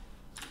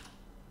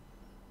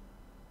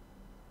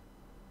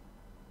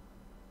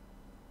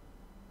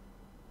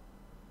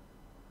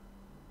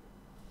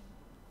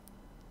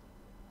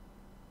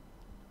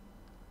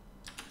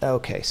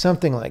 Okay,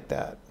 something like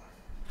that.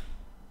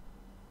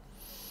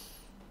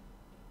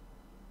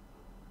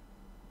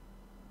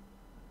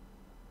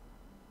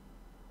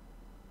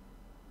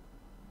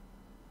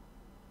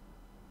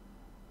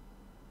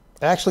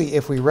 Actually,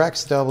 if we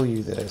rex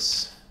W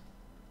this,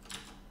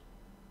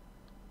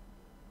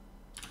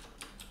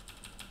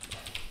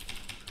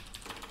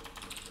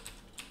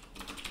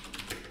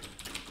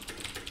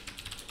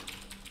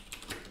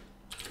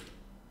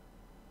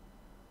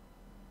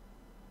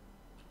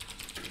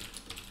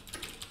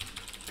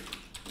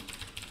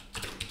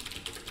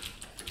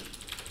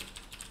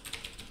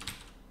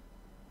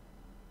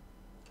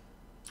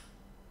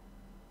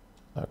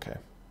 okay.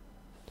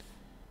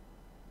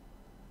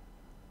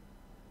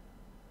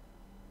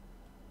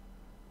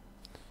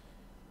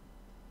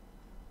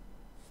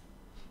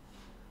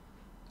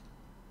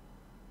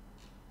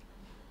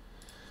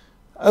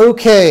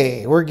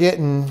 Okay, we're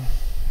getting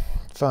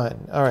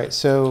fun. All right,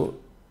 so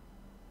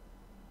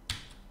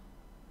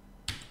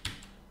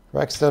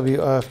Rex W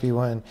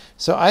OFB1.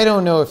 So I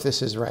don't know if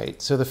this is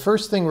right. So the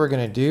first thing we're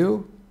going to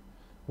do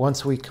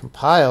once we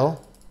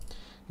compile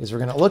is we're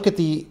going to look at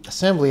the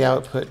assembly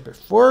output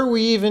before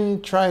we even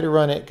try to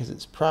run it, because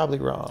it's probably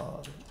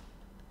wrong.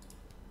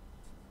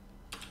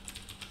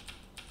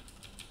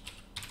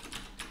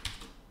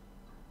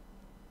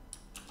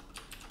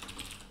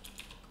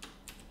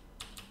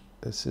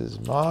 This is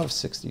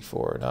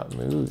MOV64, not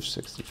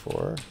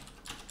MOV64.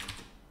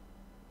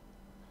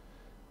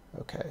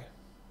 Okay.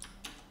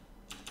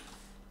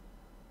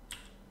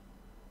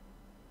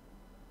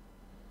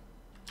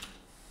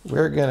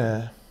 We're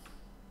gonna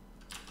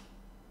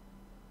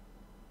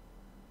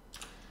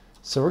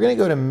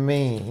go to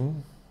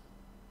main,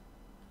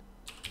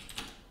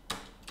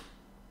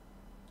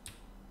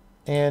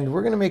 and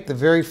we're gonna make the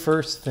very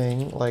first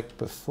thing, like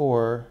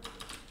before,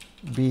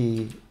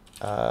 be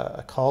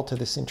a call to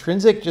this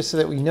intrinsic, just so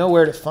that we know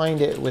where to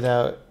find it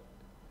without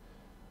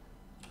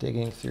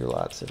digging through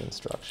lots of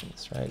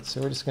instructions, right?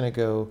 So we're just gonna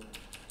go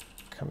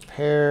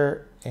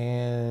compare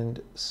and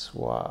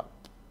swap.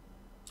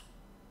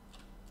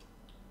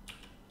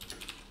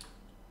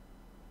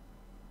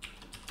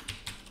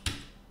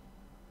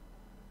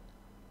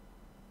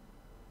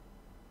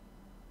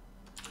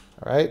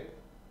 All right.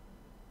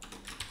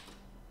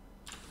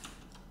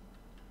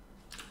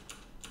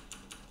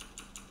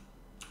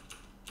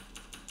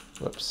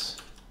 Whoops.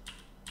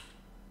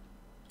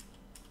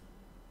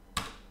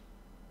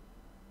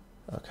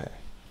 Okay.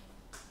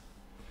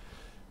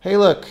 Hey,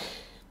 look,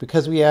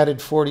 because we added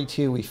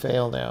 42, we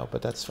fail now,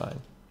 but that's fine.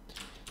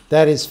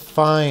 That is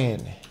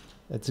fine.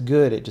 That's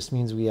good. It just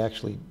means we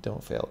actually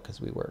don't fail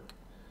because we work.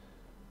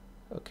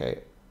 Okay.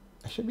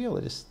 I should be able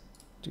to just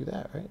do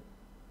that, right?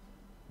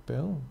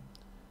 Boom.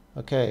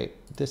 Okay,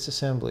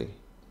 disassembly.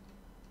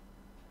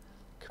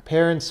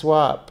 Compare and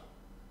swap.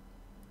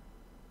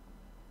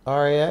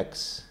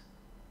 RAX.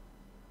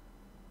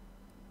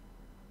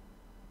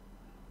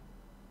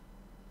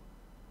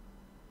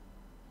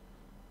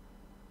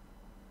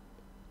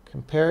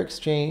 Compare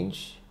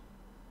exchange.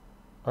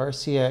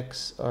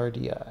 RCX,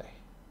 RDI.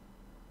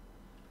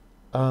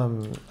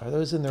 Are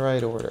those in the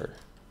right order?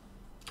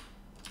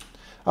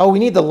 Oh, we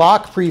need the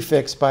lock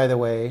prefix, by the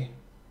way.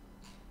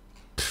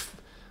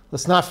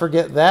 Let's not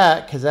forget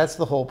that, because that's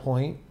the whole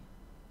point.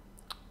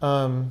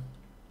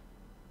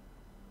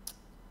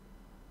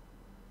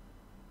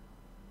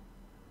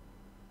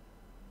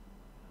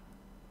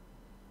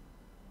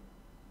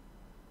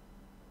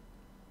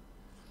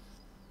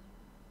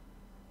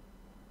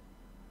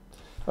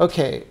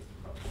 Okay.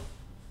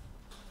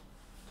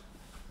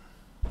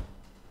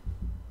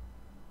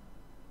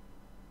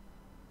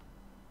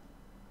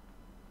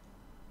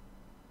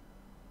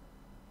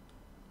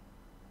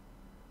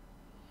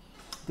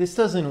 This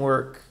doesn't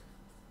work,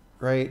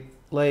 right?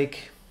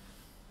 Like,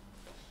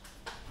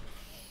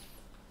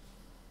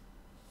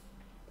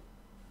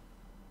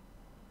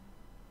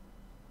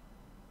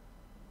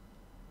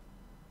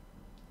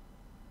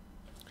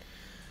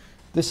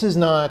 this is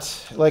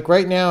not, like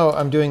right now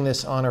I'm doing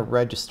this on a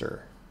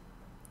register,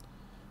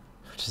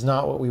 which is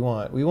not what we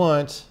want. We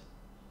want,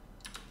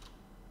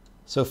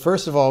 so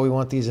first of all, we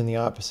want these in the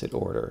opposite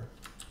order.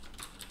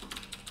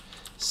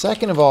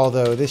 Second of all,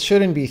 though, this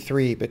shouldn't be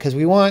 3, because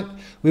we want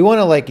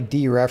to like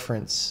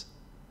dereference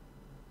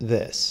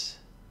this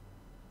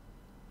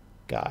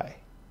guy.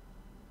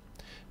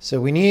 So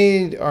we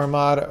need our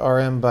mod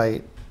RM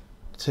byte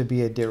to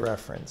be a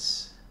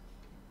dereference.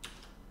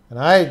 And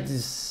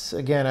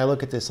again, I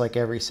look at this like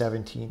every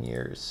 17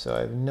 years, so I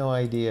have no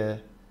idea.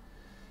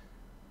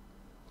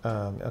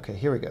 Okay,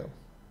 here we go.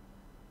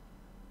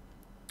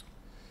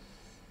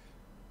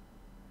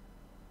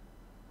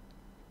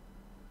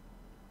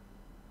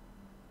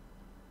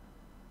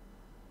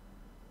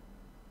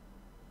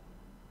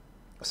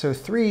 So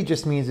 3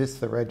 just means it's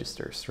the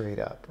register straight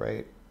up,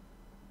 right?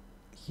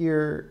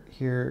 Here,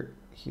 here,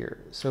 here.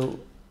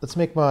 So let's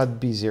make mod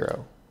be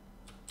 0.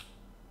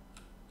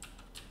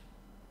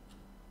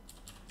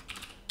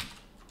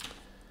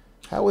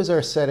 How is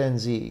our set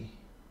NZ?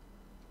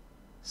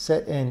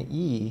 Set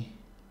NE,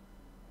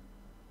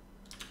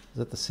 is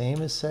that the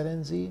same as set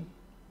NZ?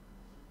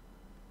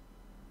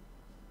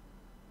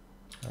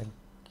 I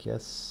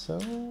guess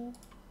so.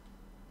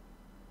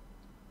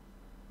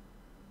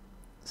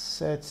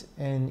 Set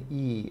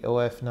NE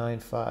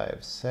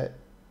OF95, set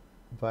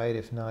byte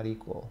if not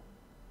equal.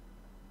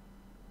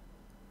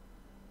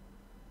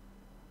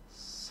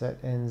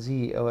 Set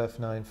NZ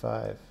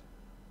OF95,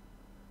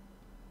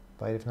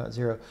 byte if not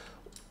 0.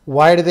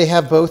 Why do they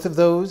have both of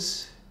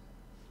those?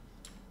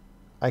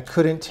 I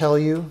couldn't tell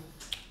you.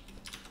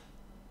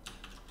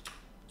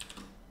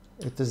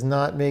 It does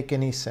not make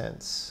any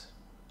sense.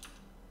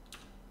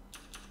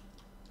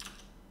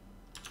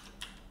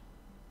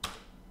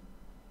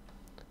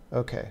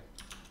 Okay,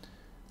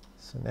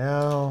 so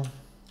now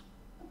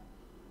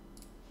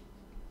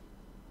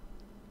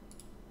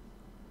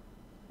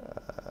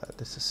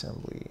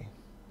disassembly.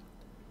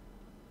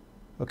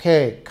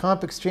 Okay,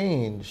 comp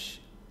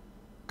exchange.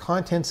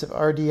 contents of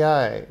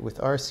RDI with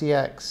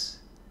RCX.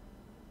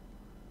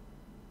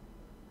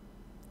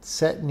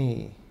 Set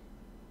knee.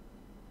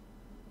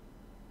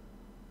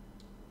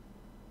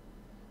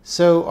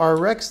 So our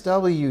Rex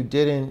W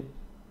didn't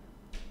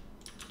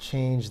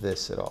change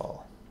this at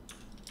all.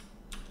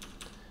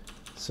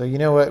 So you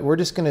know what? We're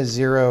just going to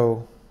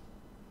zero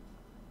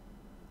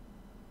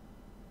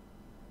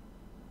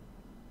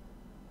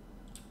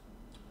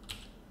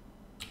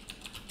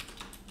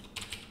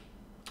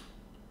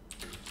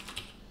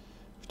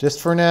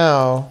just for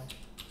now.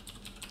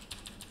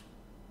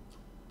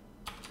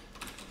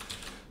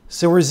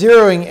 So we're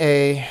zeroing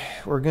A.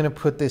 We're going to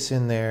put this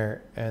in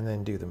there and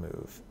then do the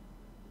move.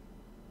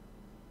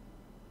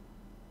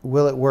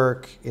 Will it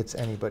work? It's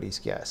anybody's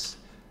guess.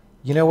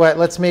 You know what?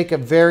 Let's make a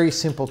very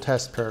simple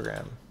test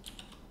program.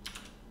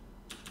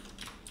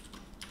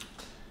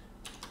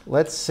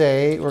 Let's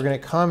say we're going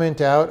to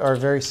comment out our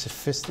very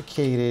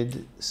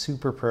sophisticated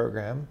super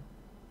program.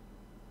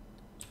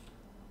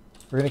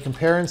 We're going to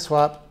compare and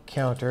swap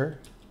counter.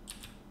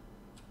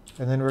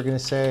 And then we're going to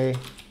say,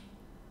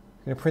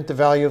 we're going to print the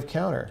value of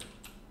counter,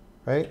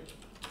 right?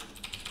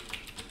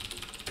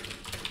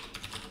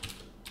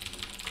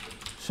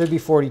 Should be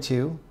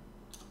 42.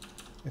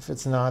 If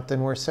it's not,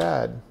 then we're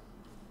sad.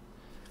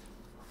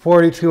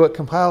 42 at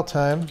compile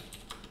time.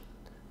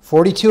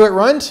 42 at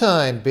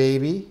runtime,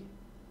 baby.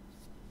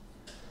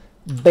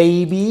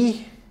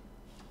 Baby.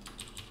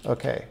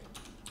 Okay,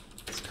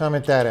 let's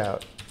comment that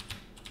out.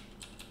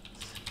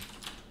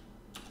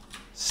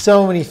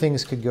 So many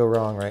things could go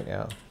wrong right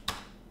now.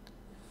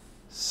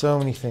 So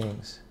many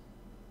things.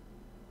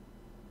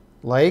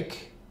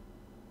 Like,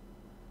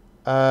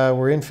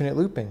 we're infinite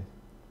looping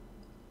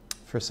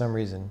for some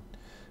reason.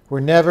 We're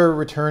never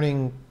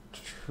returning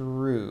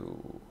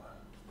true.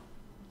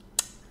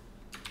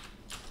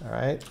 All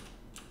right.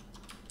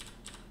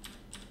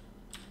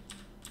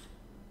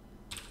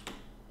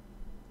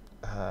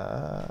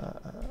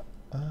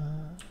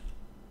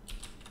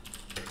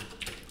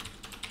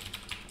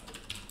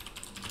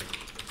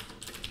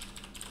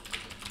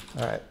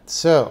 All right,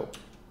 so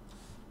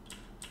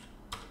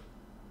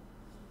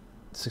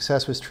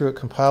success was true at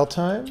compile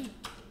time.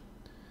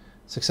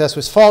 Success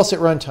was false at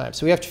runtime.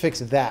 So we have to fix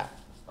that.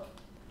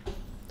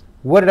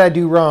 What did I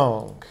do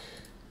wrong?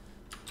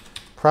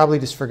 Probably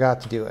just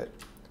forgot to do it.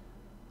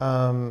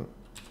 I'm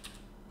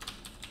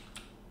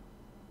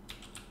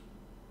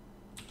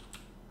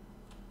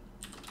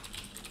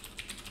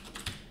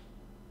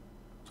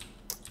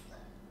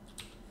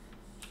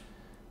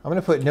going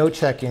to put no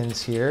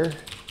check-ins here,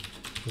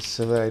 just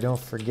so that I don't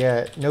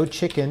forget. No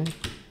chicken.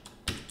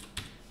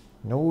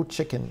 No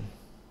chicken.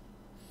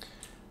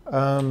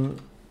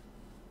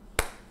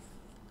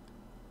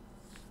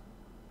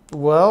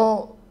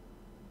 Well,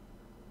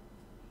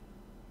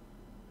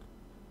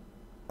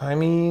 I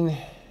mean,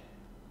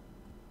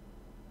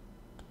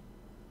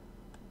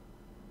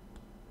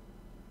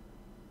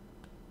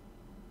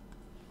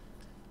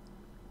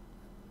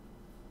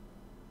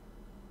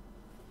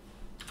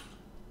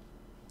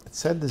 it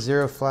said the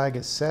zero flag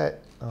is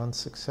set on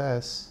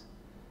success,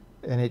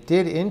 and it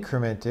did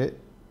increment it.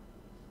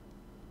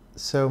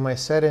 So my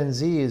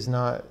setNZ is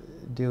not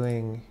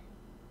doing,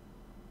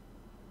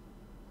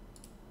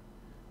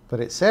 but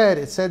it said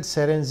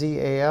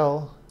setNZ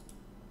AL.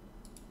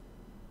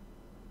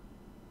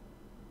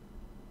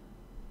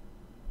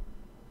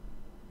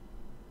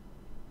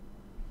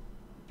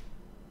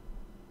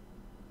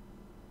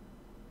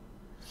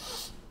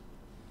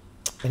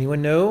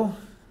 Anyone know?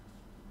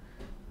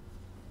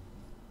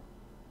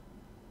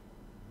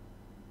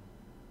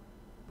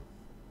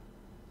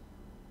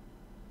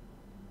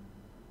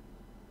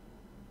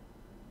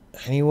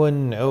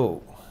 Anyone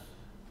know?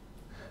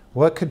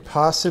 What could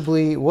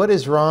possibly, what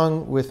is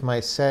wrong with my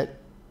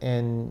set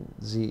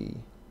NZ?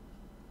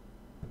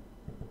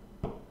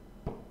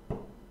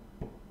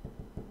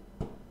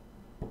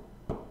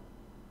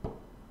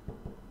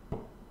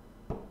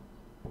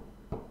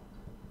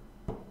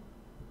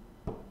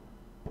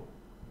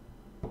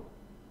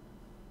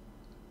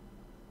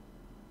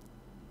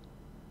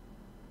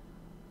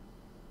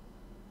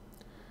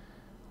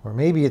 Or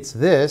maybe it's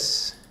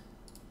this.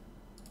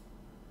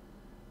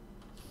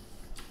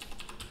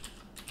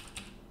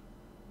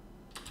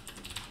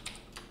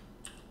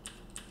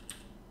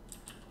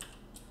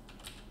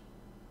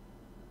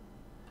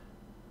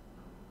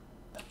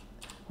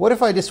 What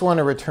if I just want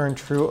to return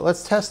true?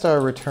 Let's test our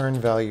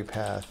return value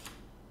path.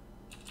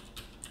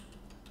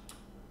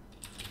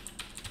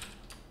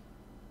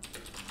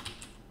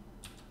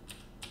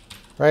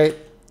 Right?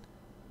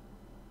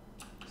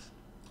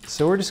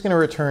 So we're just going to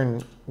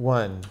return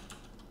 1,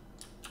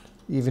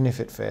 even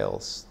if it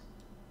fails.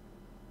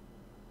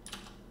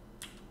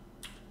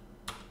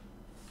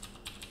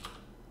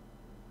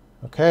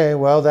 Okay,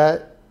 well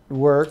that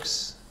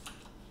works,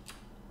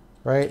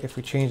 right? If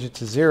we change it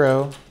to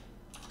 0,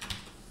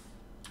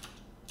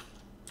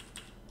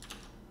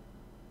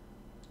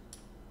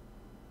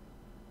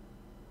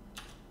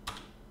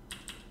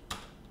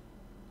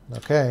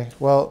 okay,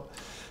 well,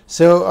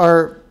 so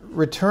our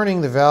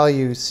returning the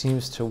value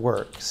seems to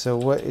work. So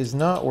what is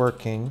not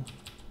working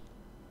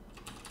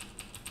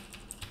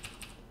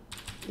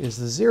is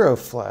the 0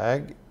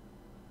 flag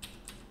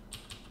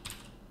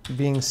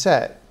being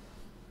set.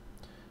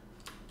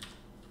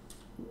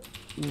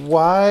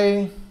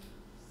 Why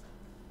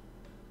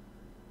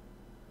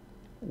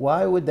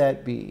would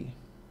that be?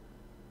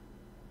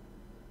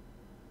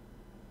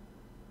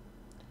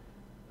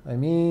 I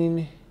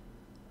mean,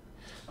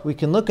 we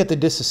can look at the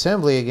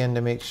disassembly again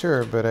to make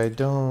sure, but I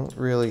don't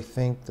really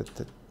think that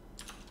the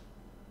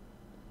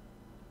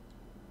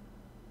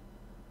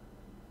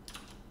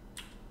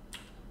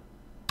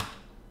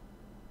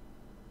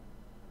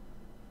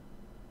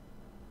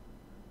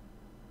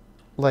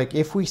like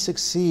if we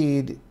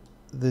succeed,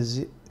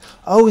 the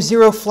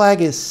 0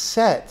 flag is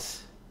set.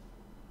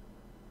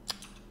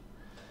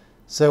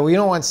 So we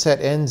don't want set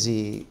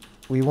NZ,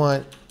 we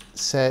want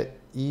set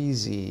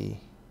EZ.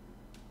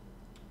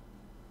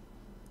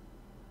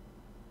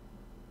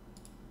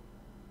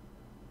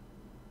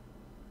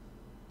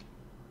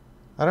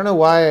 I don't know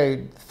why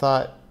I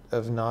thought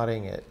of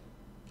knotting it.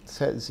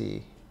 Set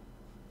Z.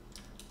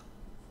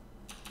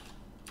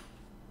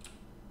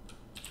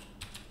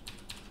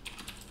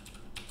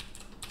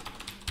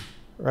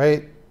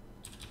 Right?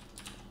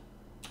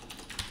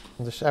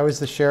 I was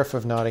the sheriff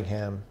of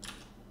Nottingham.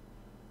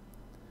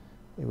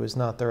 It was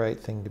not the right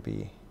thing to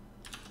be.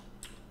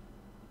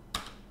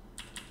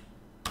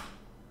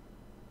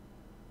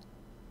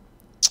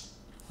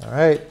 All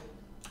right.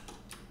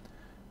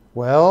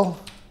 Well,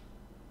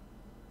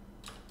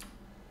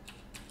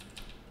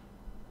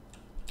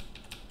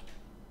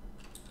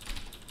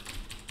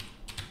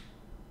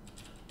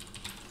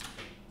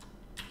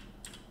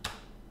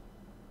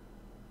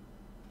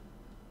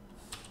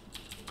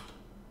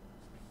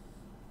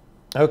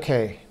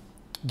 okay,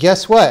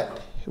 guess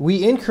what?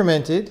 We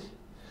incremented.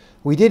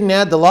 We didn't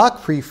add the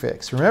lock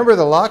prefix. Remember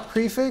the lock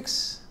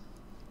prefix?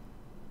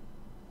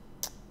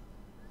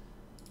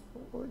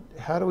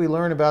 How do we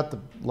learn about the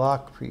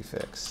lock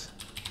prefix?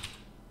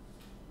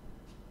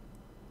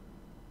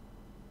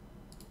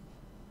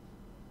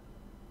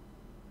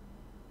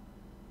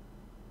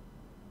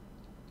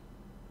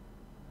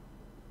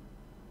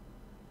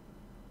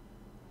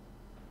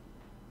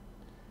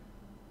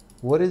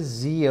 What does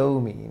ZO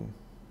mean?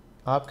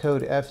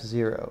 Opcode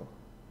F0.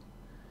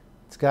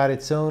 It's got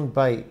its own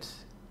byte.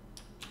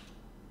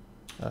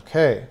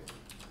 Okay.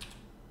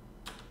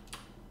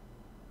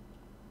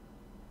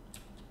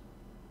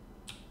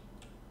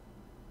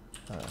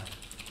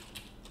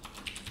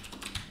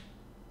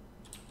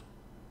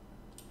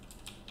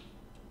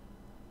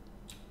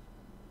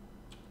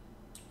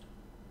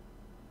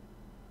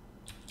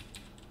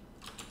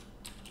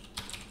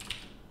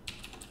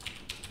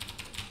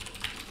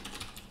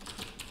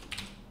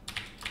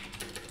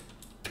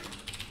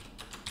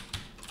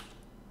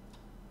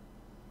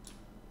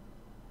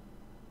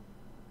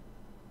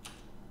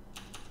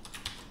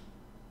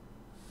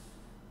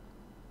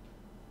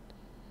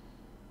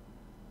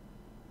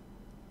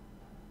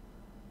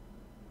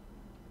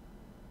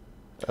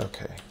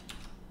 Okay.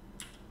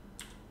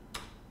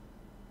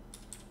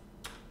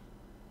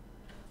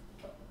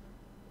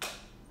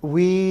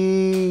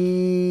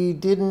 We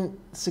didn't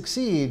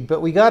succeed, but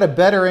we got a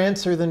better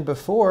answer than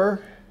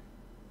before.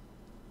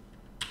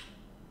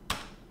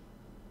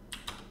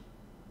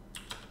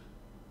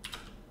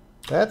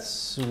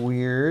 That's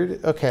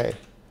weird. Okay.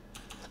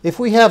 If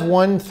we have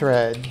one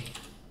thread,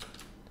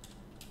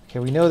 okay,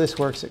 we know this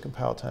works at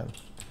compile time.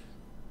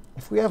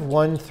 If we have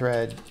one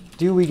thread,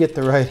 do we get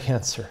the right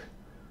answer?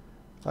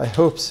 I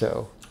hope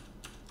so.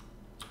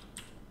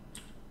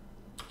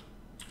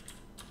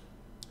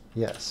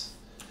 Yes.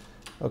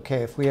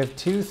 Okay, if we have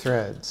two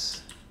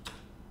threads.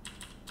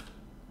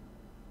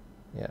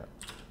 Yeah.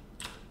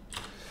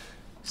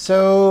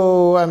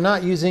 So I'm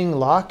not using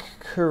lock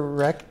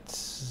correctly.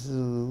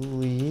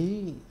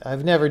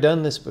 I've never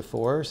done this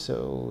before,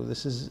 so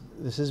this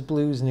is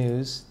Blue's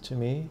news to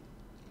me.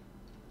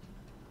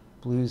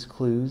 Blue's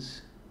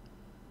clues.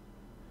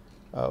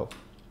 Oh.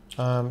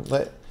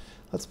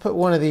 Let's put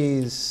one of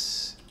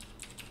these.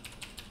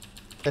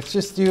 Let's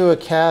just do a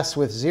cast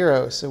with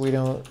 0 so we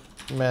don't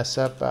mess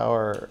up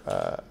our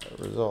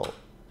result.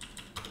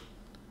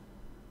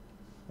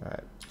 All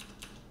right.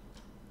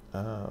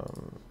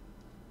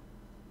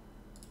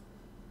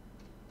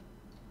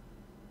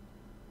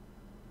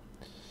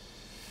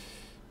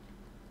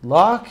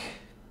 Lock,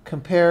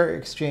 compare,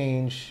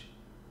 exchange,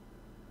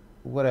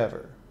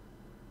 whatever.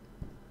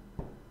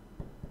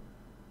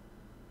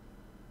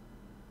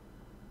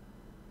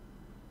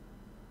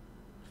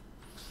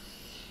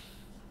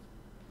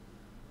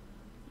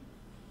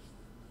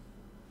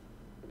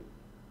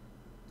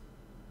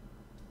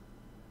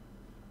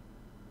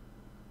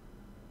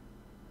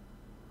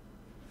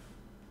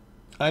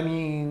 I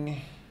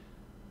mean,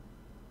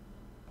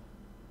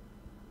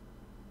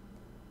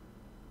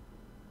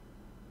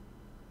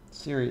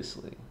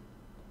 seriously.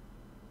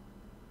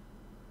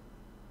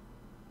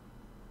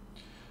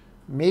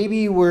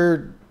 Maybe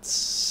we're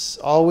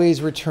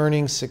always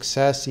returning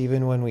success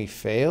even when we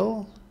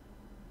fail.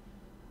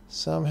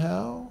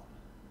 somehow.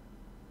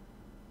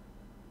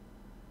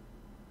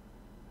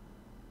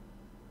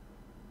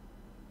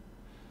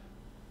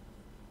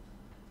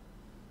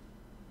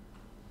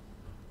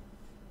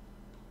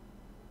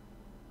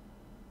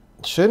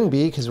 Shouldn't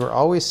be, because we're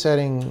always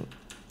setting,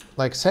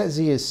 like set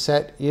z is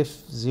set if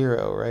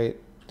 0, right?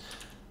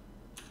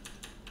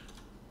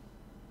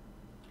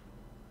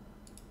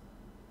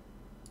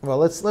 Well,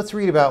 let's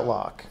read about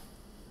lock.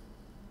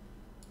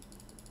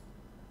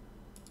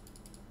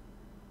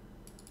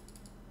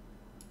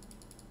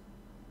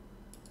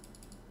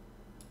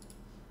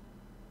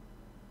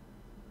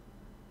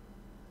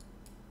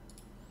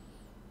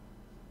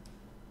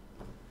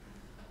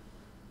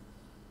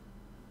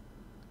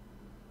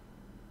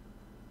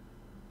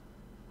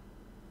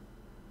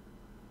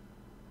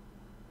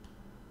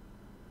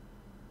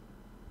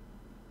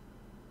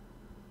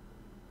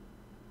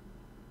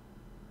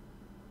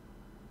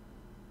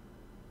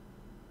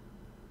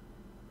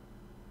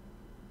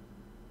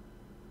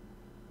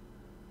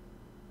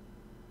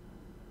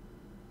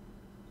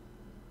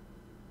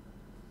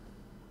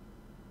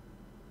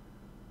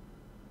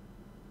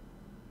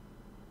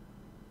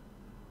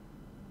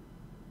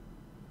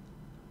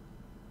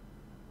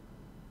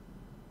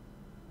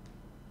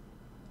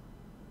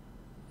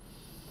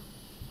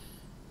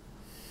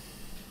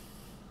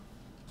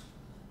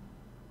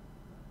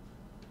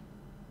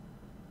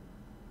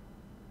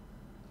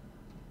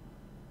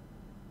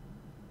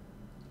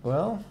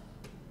 Well,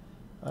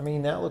 I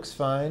mean, that looks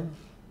fine.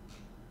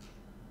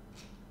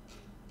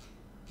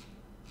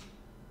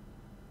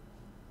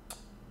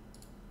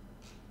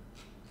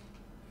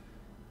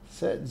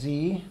 Set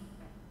z,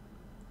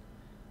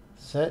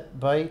 set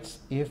bytes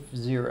if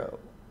 0.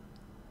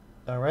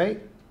 All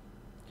right.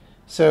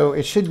 So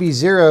it should be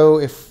 0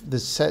 if the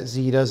set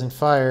z doesn't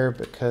fire,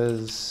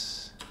 because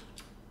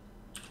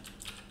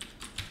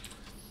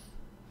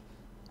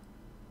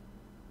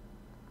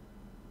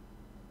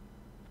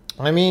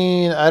I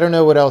mean, I don't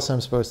know what else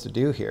I'm supposed to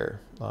do here,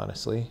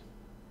 honestly.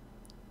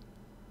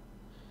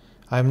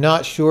 I'm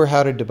not sure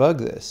how to debug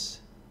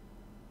this.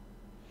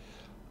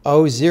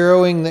 Oh,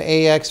 zeroing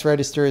the AX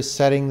register is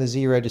setting the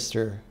Z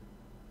register.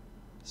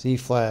 Z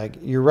flag.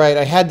 You're right.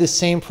 I had this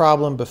same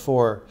problem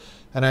before,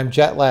 and I'm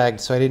jet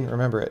lagged, so I didn't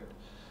remember it.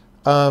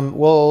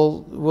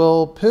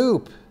 We'll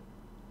poop.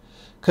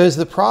 Because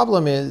the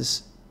problem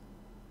is,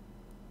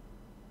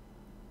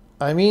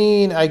 I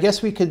mean, I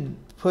guess we could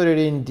put it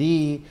in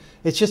D.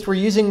 It's just we're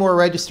using more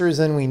registers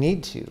than we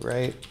need to,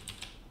 right?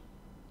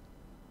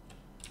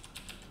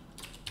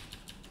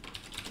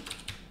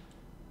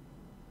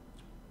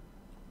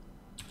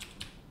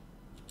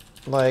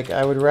 Like,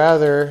 I would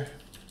rather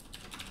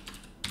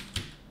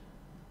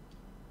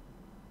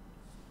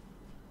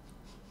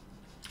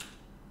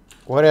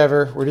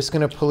whatever. We're just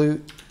going to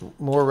pollute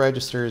more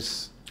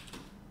registers.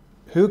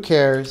 Who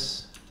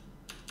cares?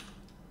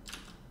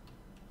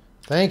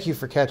 Thank you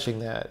for catching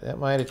that. That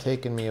might have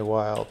taken me a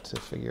while to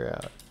figure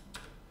out.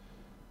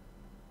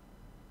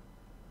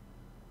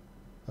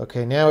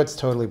 Okay, now it's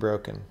totally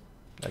broken.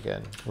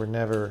 Again, we're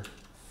never...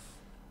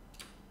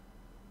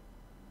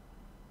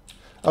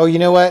 Oh, you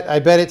know what? I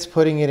bet it's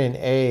putting it in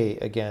A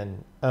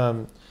again.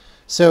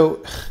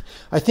 So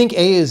I think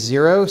A is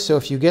 0, so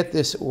if you get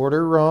this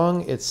order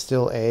wrong, it's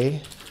still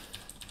A.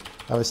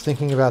 I was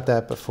thinking about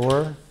that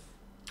before.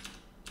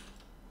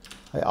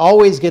 I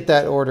always get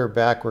that order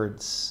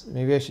backwards.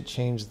 Maybe I should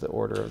change the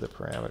order of the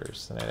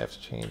parameters, then I'd have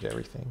to change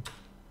everything.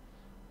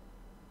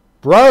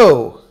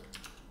 Bro!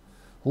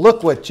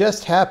 Look what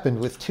just happened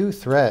with 2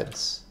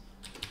 threads.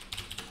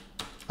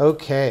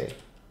 Okay.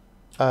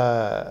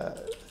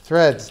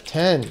 Threads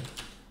 10.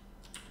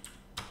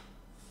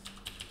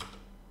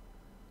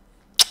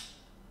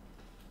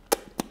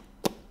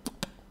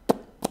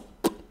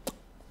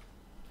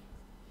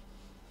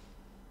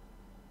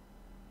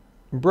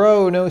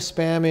 Bro, no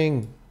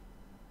spamming.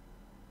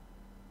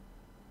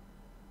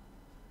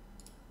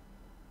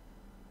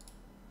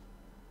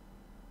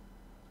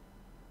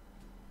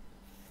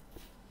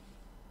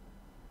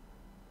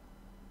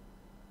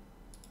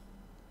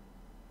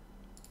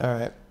 All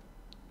right.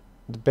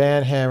 The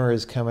band hammer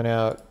is coming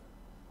out.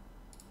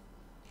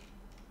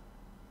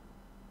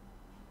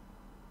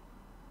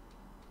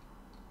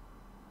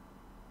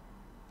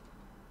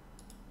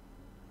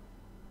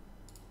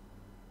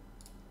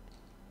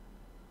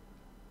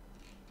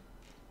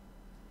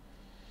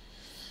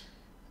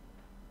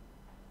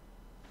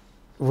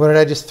 What did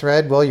I just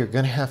thread? Well, you're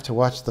going to have to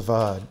watch the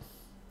VOD.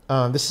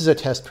 This is a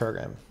test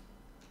program.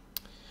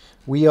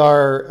 We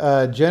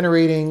are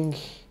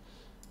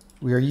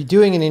we are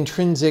doing an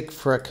intrinsic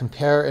for a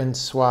compare and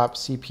swap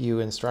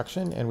CPU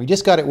instruction, and we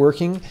just got it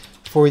working.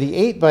 For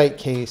the 8-byte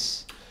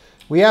case,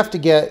 we have to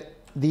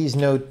get these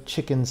node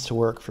chickens to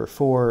work for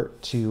 4,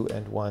 2,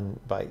 and 1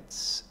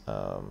 bytes.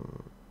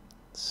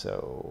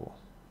 So...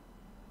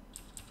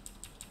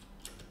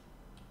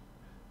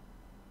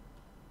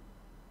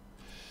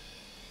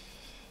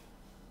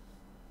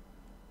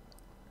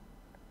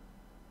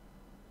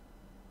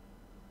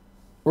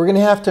 We're going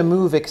to have to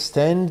move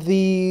extend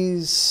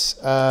these.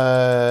 Don't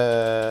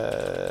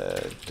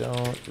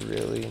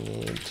really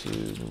need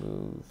to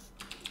move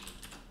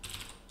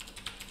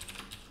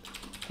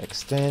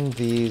extend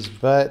these,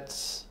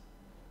 but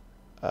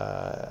we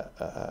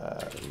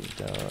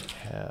don't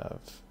have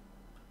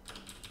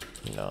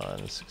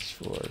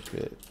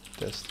non-64-bit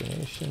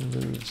destination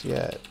moves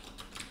yet.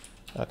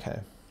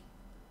 Okay.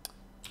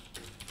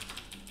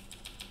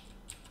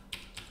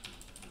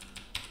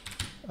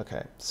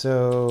 Okay,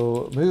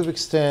 so move,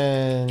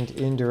 extend,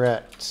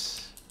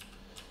 indirect,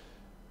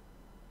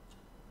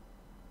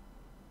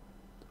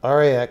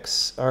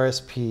 RAX,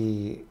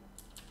 RSP,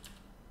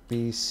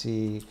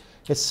 BC.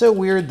 It's so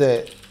weird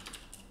that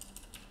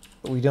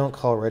we don't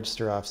call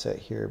register offset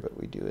here, but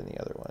we do in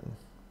the other one.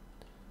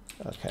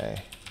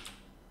 Okay.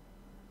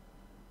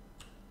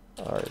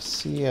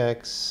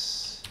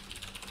 RCX,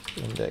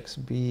 index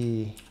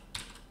B.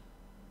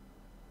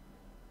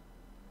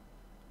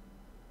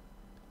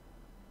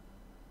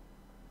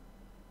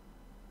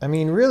 I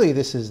mean, really,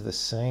 this is the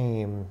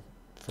same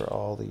for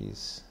all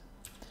these.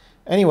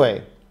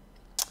 Anyway,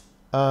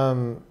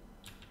 we're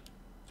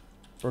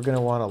going to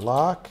want a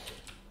lock.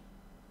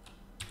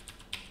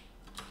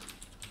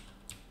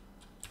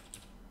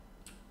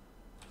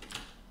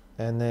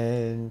 And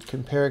then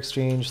compare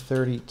exchange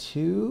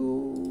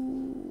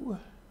 32,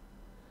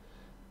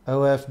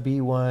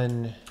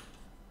 OFB1.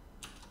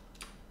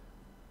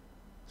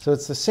 So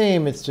it's the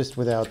same, it's just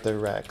without the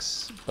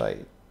Rex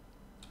byte.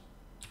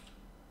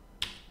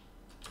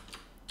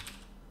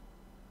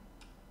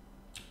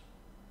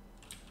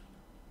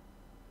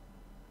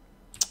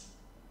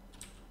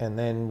 And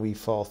then we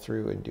fall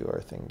through and do our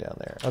thing down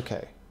there.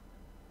 Okay.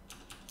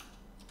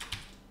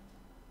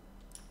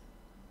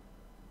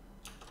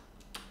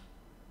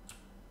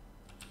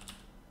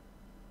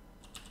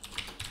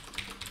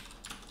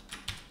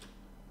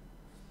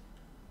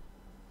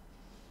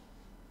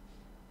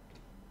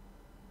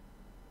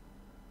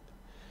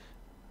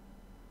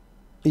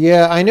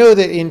 Yeah, I know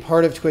that in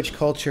part of Twitch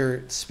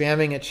culture,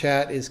 spamming a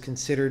chat is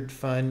considered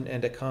fun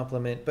and a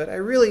compliment, but I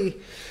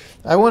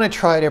want to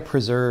try to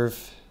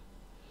preserve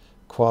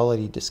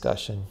quality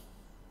discussion.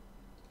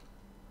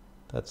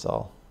 That's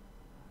all.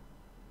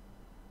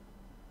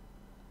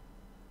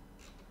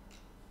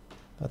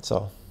 That's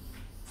all.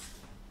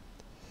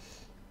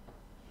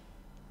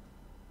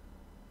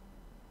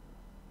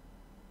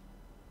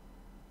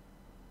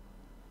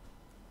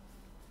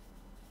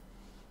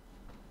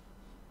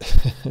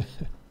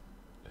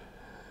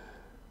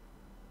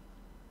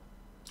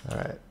 All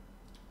right.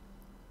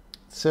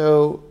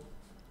 So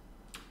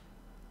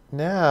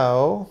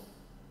now,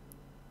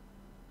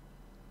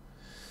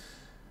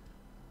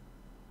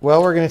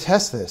 well, we're going to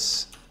test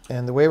this.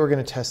 And the way we're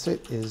going to test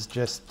it is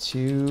just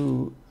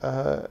to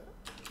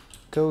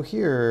go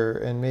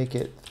here and make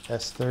it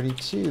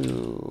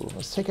S32.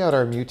 Let's take out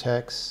our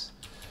mutex.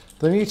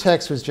 The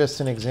mutex was just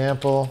an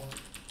example.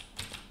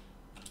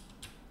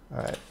 All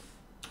right.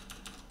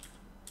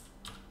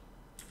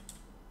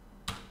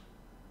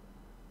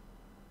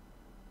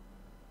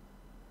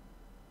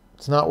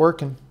 It's not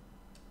working.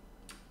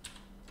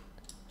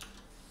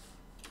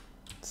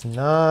 It's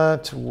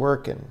not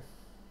working.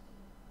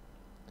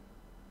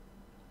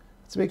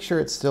 Let's make sure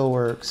it still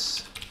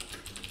works.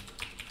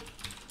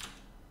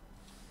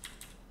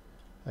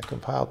 At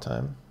compile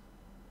time.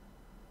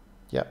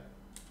 Yep.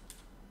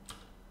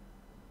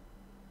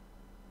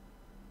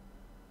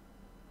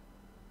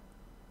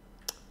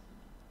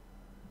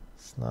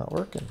 It's not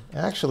working.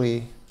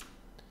 Actually,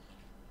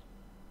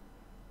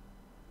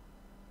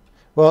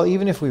 well,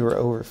 even if we were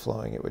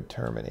overflowing, it would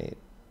terminate.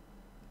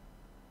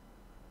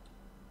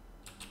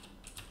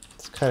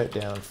 Let's cut it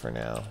down for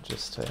now,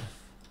 just to,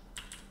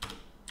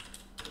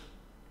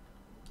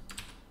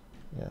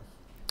 yeah.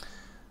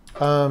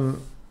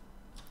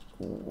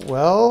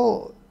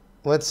 Well,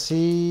 let's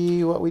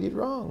see what we did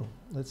wrong.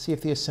 Let's see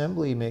if the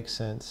assembly makes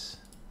sense.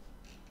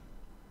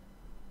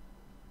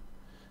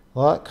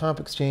 Lot comp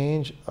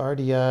exchange,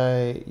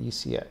 RDI,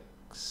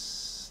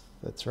 ECX.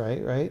 That's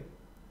right, right?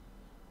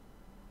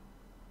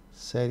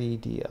 Set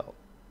EDL.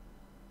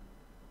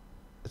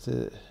 Is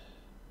it?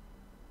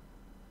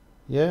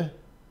 Yeah.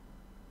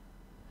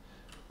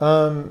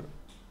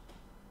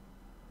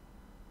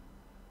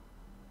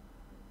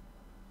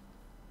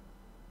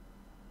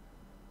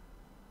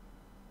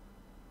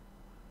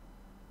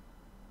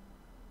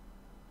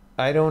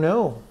 I don't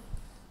know.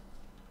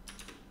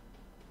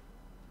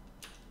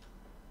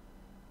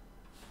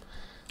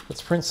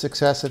 Let's print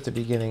success at the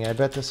beginning. I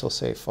bet this will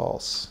say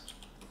false.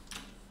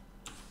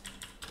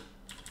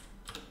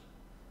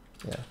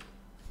 Yeah.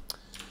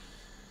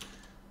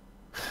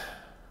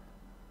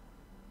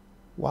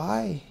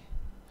 Why?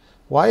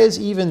 Why is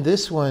even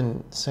this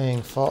one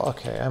saying false?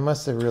 Okay, I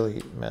must have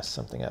really messed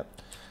something up.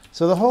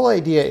 So the whole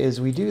idea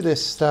is we do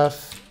this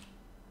stuff.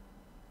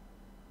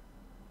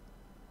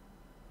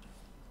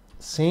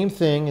 Same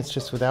thing, it's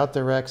just without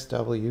the Rex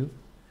W.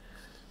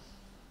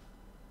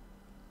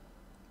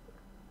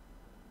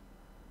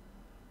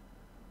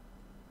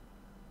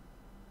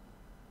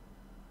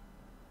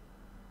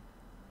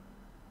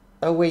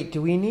 Oh, wait,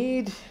 do we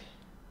need...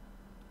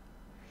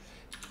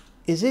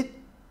 Is it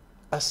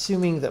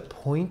assuming the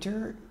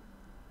pointer?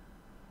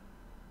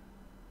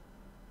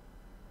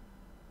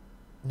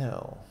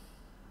 No.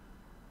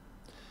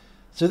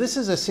 So this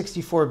is a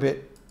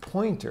 64-bit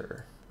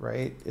pointer,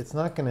 right? It's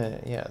not gonna,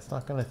 yeah, it's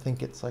not gonna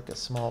think it's like a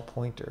small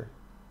pointer.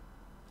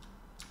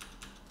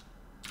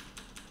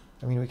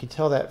 I mean, we could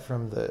tell that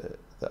from the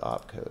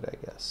opcode, I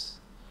guess.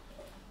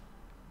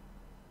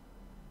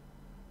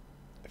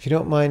 If you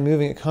don't mind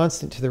moving a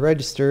constant to the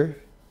register,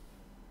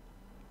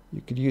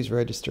 you could use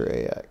register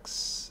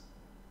AX.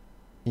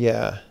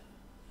 Yeah.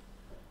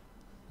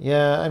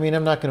 Yeah, I mean,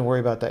 I'm not going to worry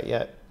about that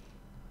yet.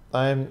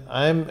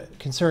 I'm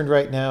concerned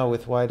right now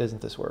with why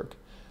doesn't this work.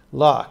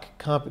 Lock,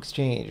 comp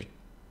exchange,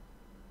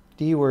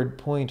 D-word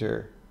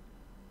pointer,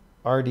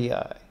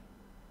 RDI.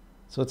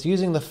 So it's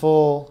using the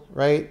full,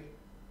 right?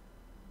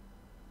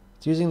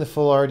 It's using the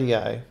full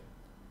RDI.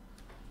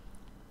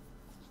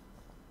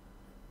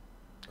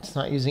 It's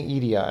not using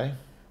EDI.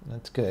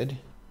 That's good.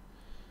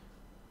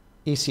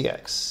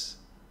 ECX.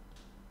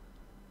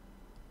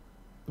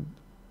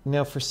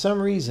 Now, for some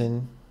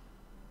reason,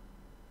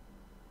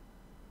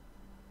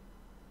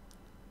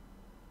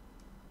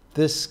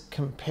 this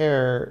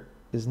compare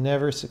is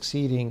never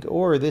succeeding,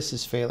 or this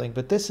is failing,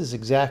 but this is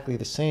exactly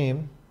the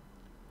same.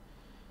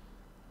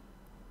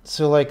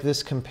 So, like,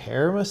 this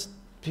compare must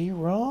be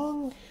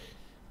wrong?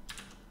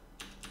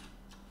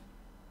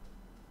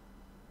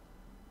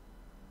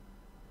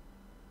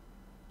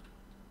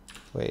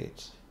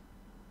 Wait.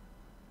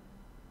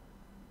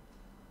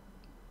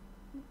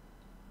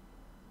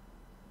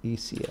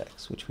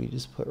 ECX, which we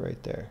just put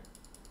right there.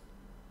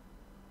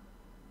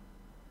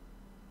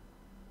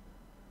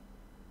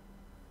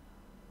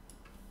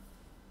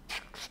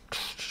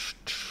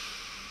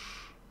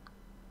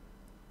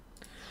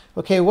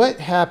 Okay, what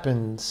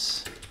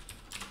happens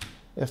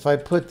if I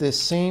put this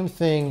same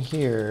thing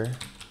here?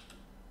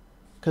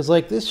 Because,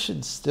 like, this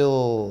should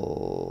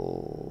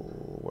still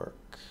work.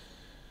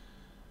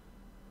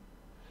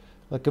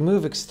 Like a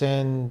move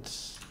extend,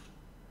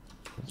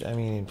 I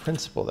mean, in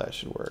principle, that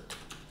should work.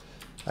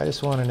 I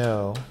just want to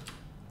know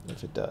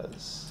if it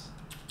does.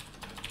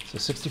 So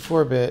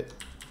 64-bit.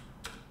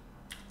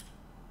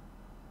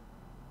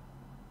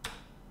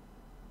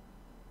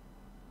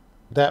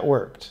 That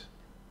worked.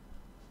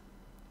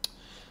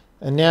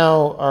 And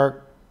now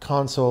our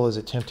console is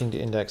attempting to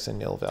index a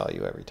nil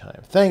value every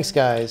time. Thanks,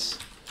 guys.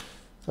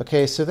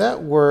 Okay, so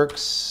that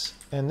works,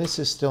 and this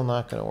is still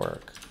not going to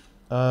work.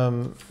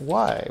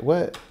 Why?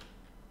 What?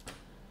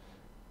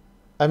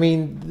 I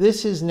mean,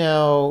 this is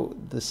now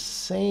the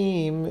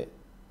same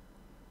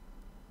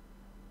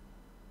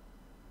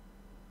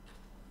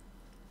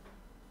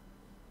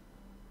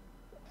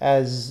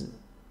as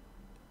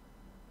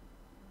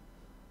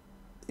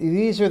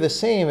these are the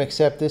same,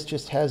 except this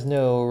just has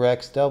no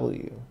Rex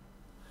W.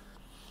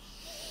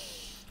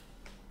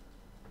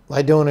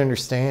 I don't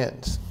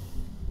understand.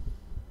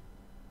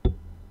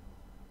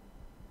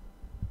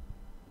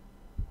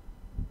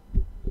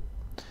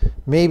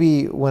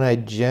 Maybe when I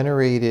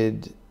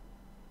generated,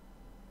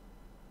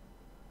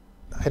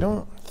 I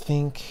don't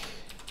think,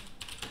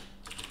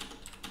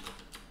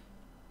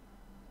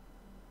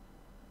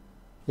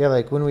 yeah,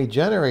 like when we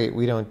generate,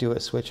 we don't do a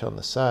switch on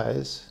the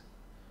size.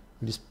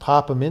 We just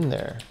pop them in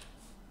there.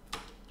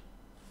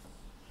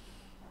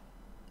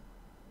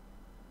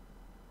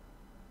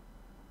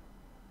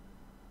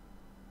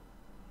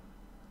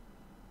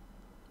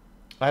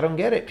 I don't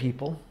get it,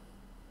 people.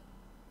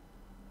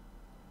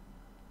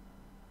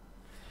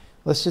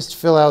 Let's just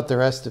fill out the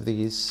rest of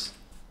these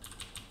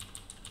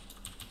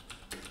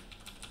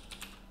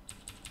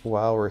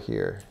while we're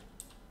here.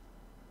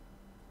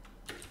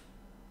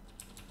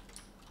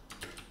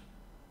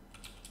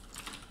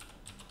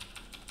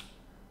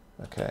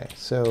 Okay,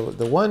 so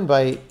the 1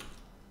 byte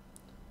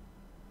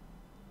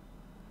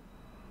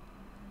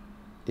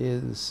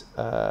is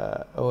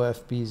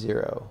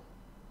OFB0.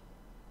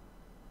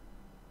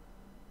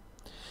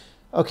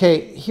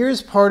 Okay,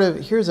 here's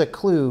a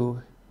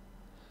clue.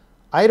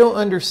 I don't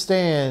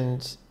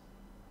understand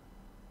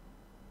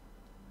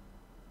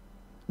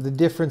the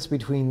difference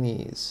between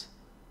these.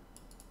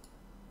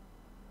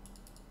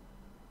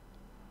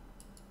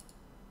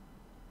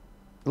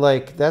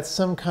 Like, that's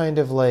some kind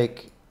of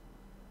like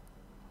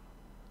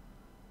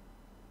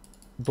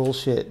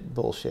bullshit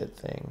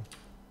thing.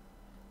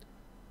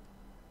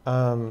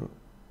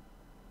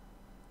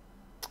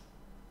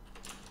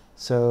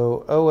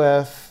 So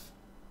OF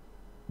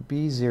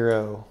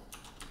B0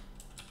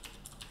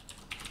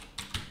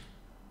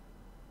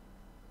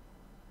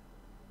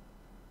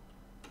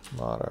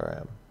 mod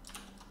RM,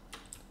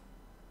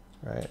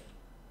 right?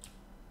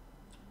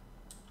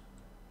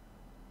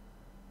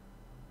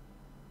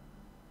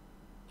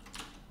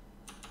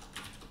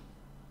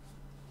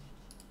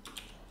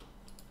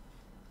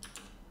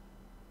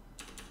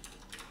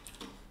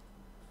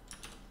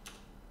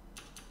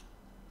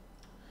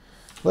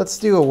 Let's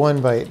do a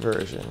 1 byte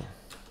version.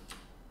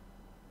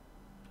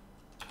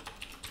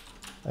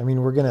 I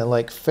mean, we're gonna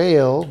like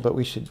fail, but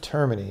we should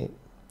terminate,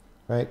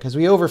 right? Because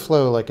we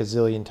overflow like a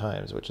zillion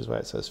times, which is why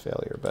it says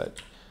failure. But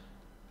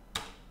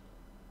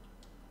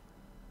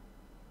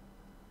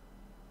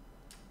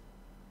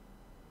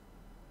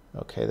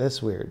okay,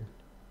 that's weird.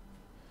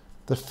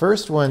 The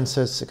first one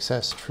says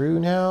success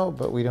true now,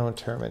 but we don't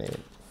terminate.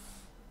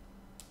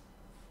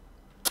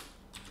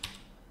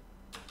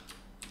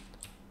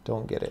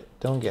 Don't get it.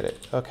 Don't get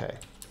it. Okay.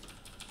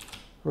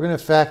 We're going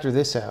to factor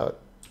this out.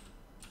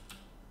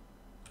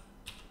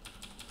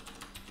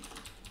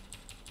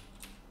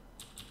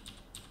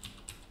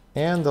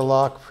 And the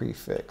lock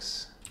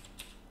prefix.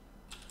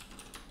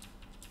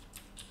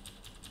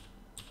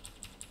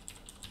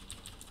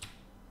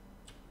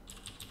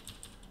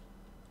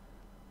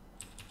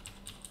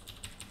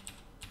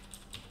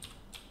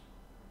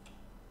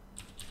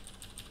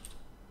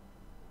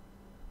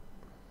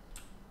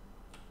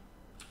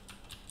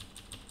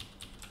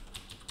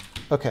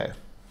 Okay.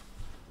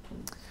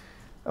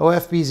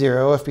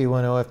 OFB0,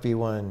 OFB1,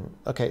 OFB1.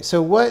 Okay,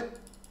 so what?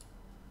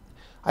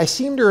 I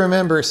seem to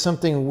remember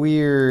something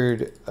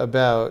weird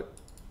about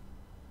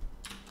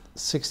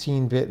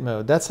 16-bit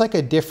mode. That's like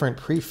a different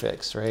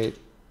prefix, right?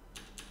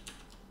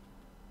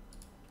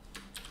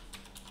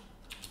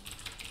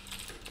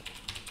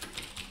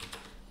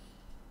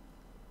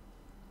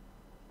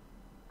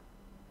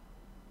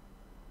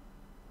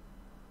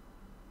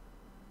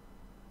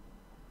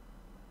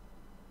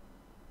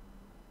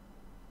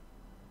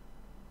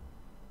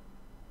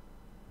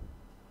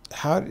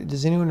 How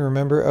does anyone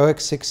remember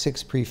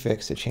OX66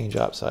 prefix to change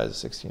op size of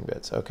 16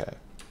 bits? Okay.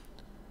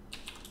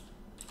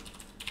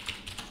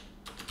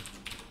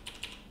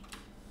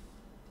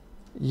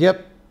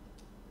 Yep.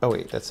 Oh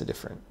wait, that's a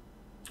different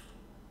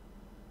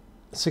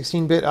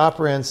 16-bit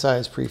operand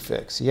size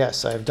prefix.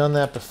 Yes, I've done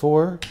that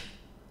before.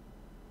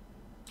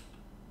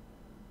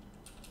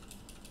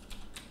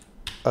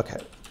 Okay.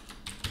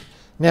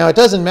 Now it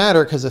doesn't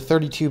matter because the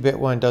 32-bit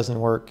one doesn't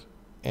work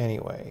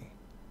anyway.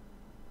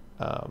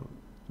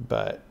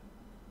 But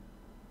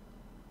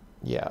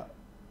yeah.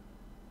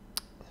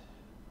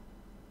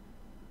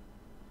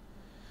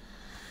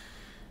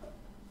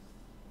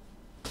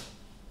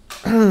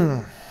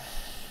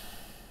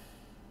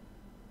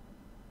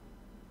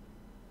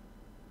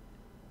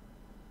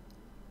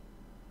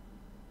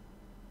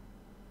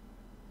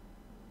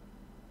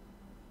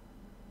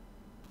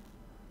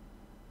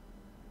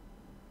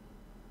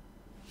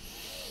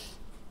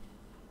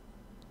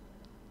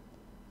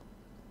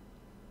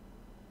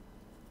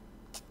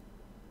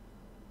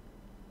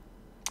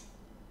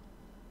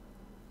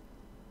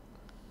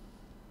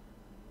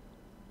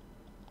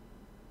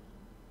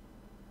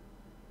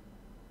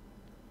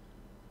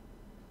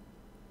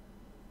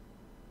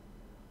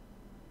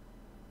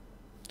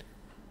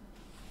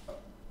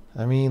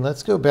 I mean,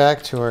 let's go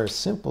back to our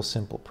simple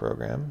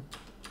program.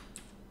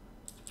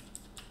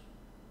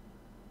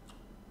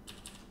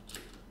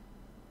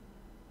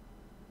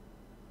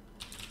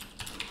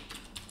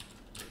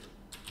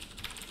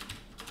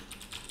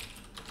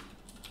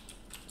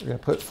 We're going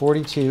to put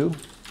 42.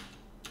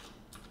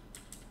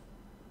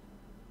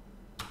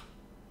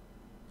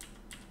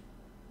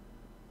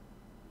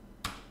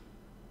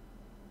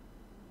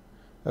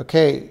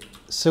 Okay,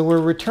 so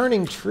we're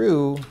returning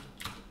true.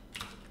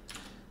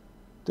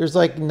 There's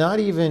like not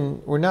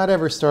even, we're not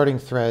ever starting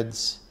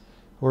threads.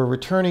 We're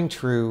returning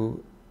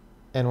true,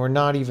 and we're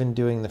not even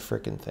doing the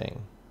frickin'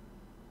 thing.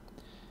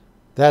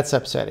 That's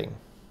upsetting.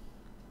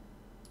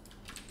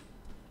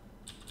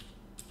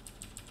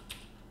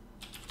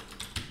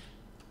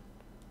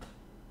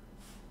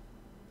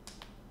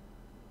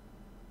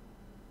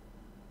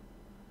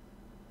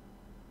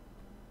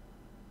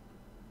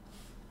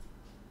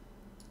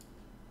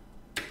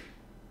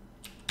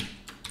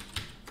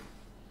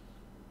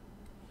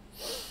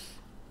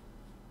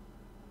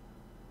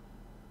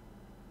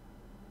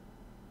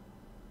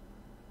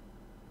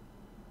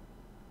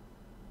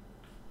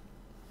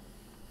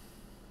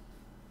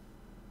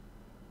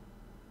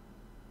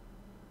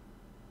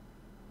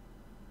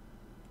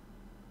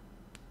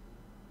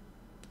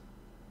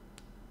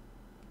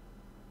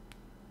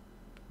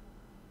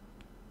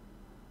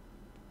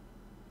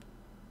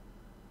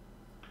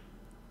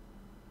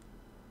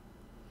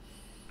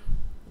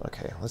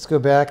 Okay, let's go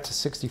back to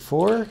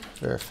 64,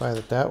 verify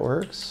that that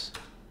works.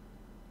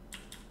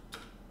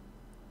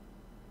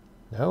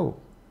 No.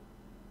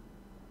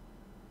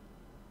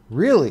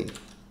 Really?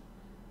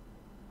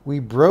 We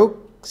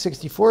broke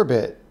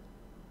 64-bit.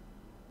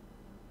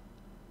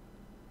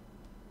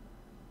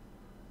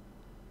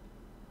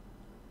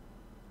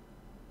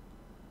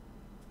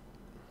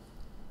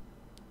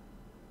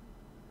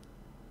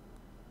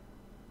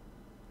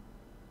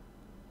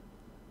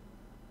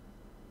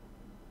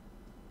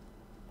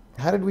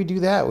 How did we do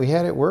that? We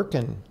had it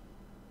working.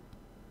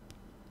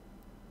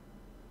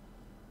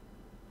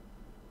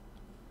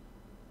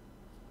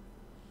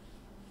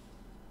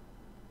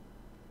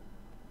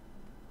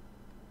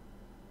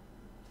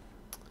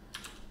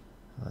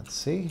 Let's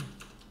see.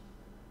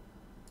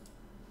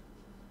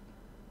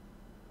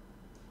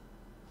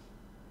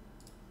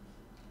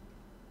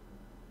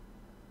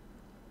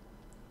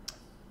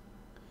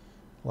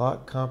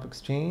 Lock comp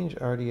exchange,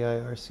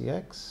 RDI,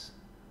 RCX.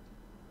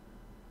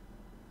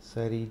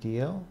 Set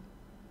EDL.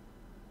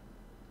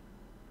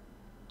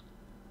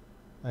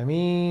 I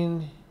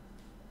mean,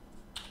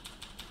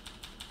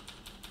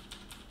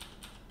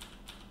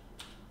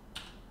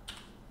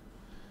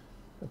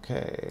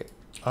 okay,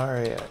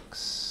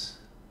 RAX,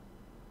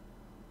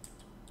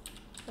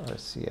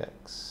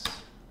 RCX.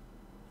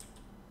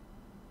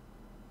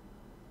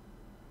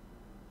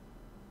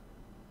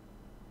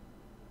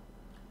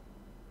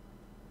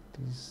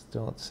 These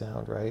don't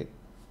sound right.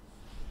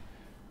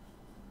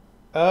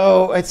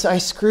 Oh, I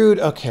screwed,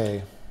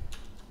 okay.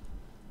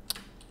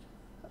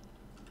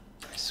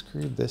 I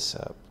screwed this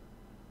up.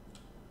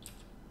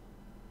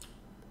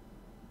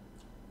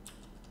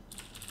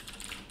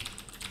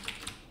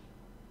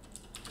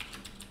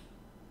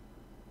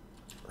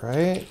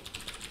 Right?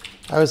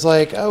 I was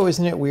like, oh,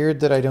 isn't it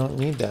weird that I don't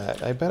need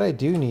that? I bet I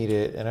do need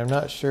it, and I'm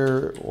not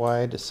sure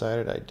why I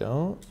decided I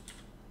don't.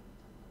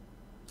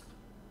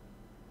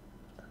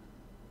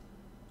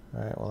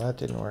 All right, well, that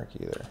didn't work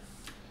either.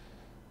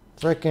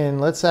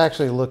 Frickin', let's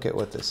actually look at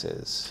what this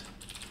is.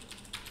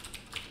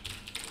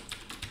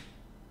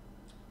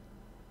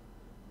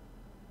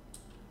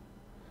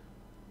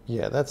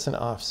 Yeah, that's an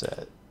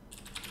offset.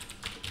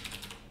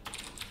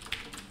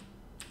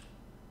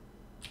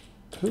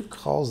 Who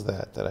calls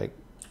that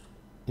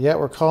yeah,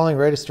 we're calling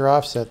register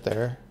offset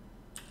there.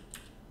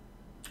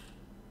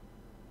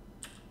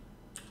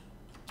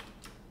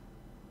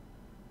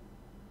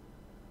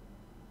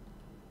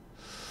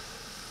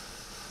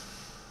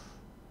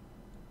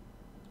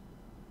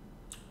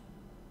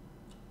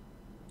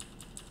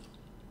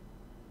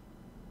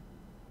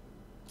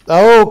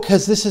 Oh,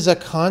 because this is a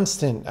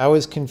constant. I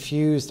was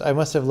confused. I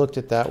must have looked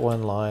at that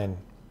one line.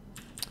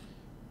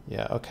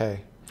 Yeah,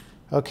 okay.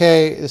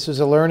 Okay, this was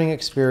a learning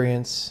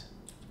experience.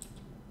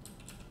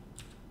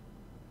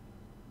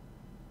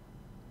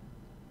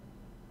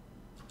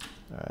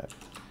 All right.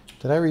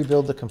 Did I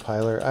rebuild the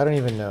compiler? I don't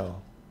even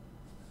know.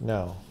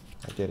 No,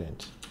 I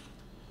didn't.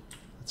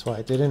 That's why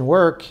it didn't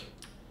work.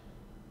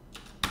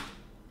 You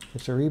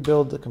have to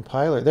rebuild the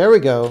compiler. There we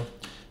go.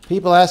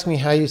 People ask me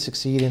how you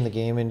succeed in the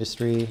game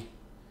industry,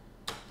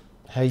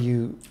 how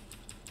you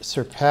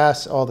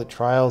surpass all the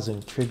trials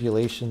and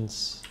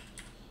tribulations.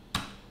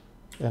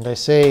 And I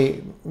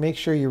say, make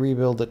sure you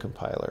rebuild the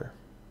compiler.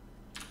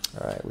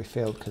 All right, we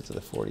failed because of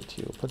the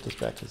 42. We'll put this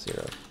back to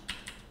 0.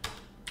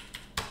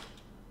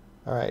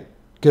 All right,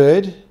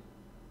 good.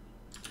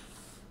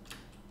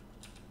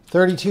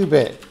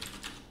 32-bit.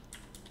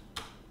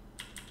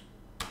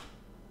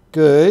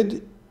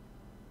 Good.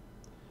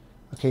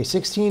 Okay,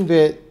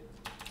 16-bit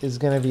is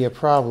going to be a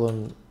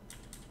problem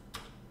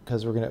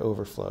because we're going to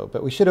overflow.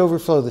 But we should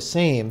overflow the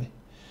same.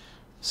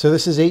 So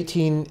this is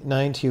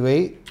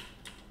 18928.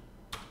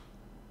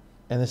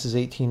 And this is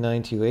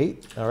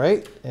 18928. All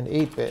right, and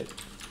 8-bit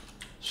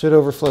should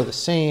overflow the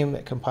same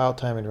at compile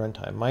time and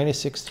runtime. Minus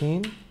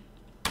 16.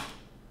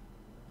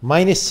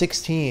 Minus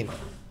 16.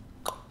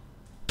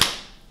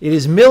 It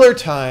is Miller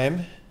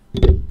time.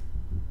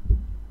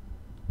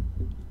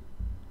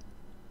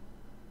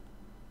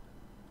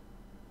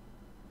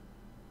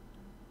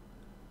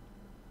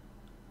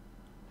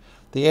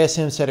 The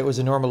ASM said it was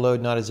a normal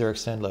load, not a zero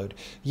extend load.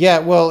 Yeah,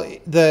 well,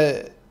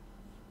 the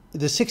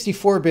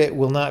 64-bit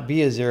will not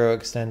be a zero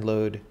extend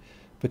load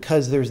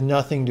because there's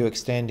nothing to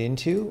extend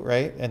into,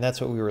 right? And that's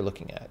what we were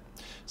looking at.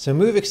 So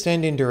move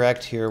extend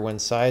indirect here when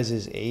size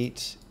is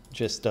 8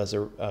 just does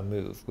a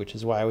move, which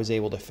is why I was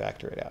able to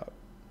factor it out.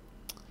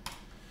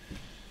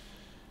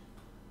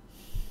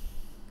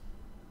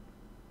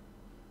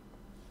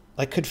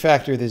 I could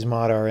factor these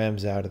mod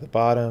RMs out of the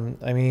bottom.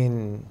 I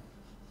mean,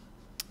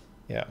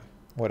 yeah,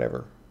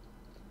 whatever.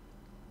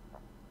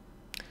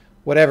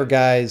 Whatever,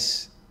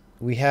 guys.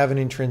 We have an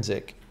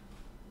intrinsic.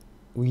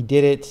 We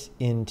did it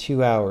in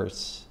 2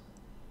 hours.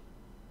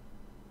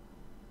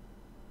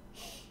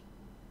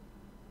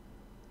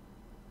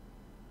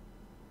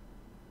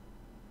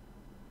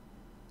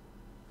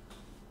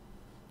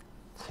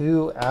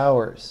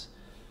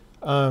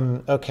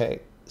 Okay,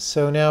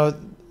 so now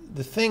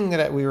the thing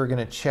that we were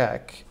going to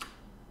check,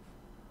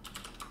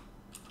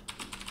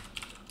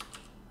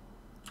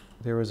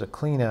 there was a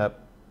cleanup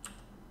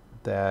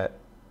that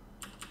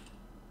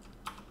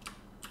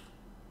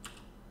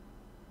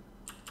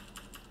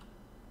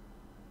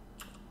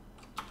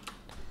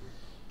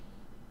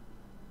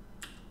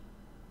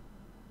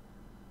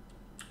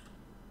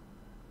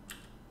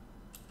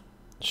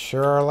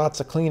sure are lots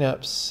of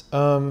cleanups.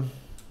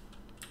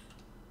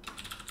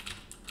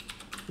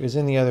 It was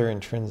in the other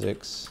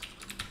intrinsics,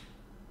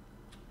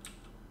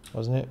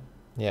 wasn't it?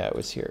 Yeah, it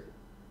was here.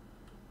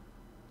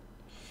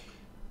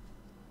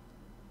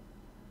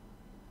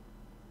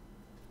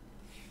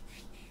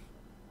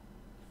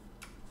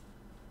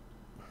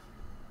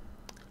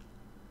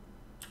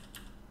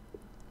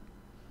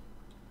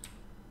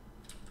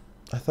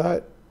 I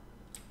thought,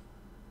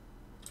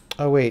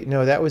 oh wait,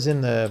 no, that was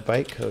in the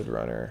bytecode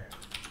runner.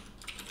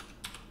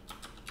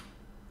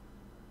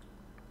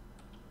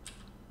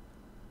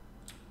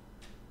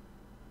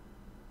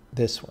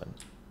 This one.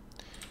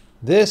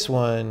 this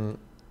one,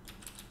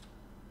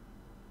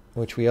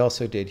 which we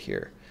also did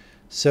here.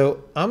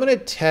 So I'm going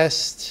to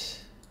test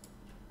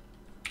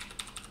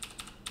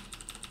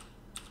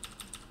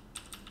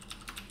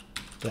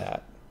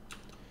that.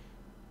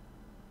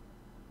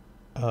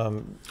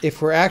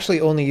 If we're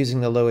actually only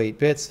using the low 8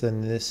 bits,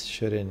 then this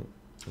shouldn't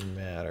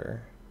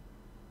matter.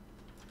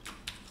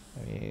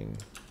 I mean,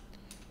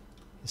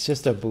 it's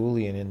just a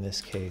Boolean in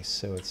this case,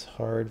 so it's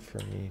hard for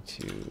me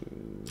to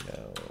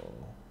know.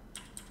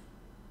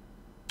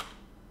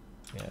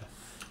 Yeah,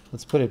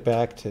 let's put it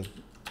back to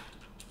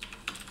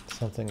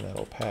something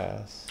that'll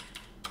pass.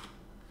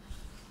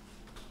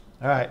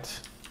 All right.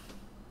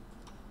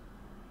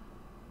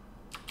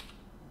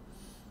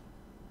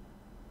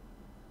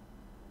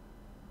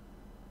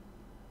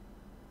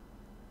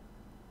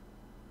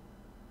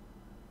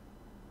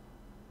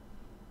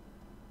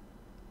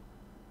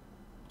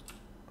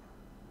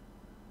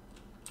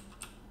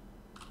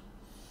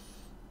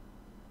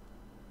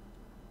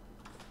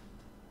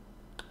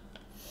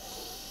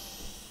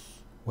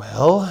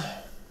 Well,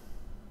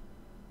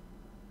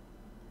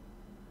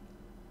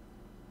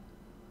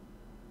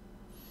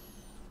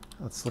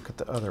 let's look at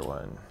the other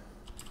one.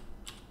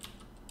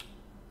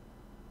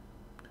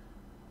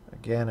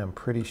 Again, I'm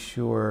pretty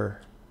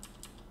sure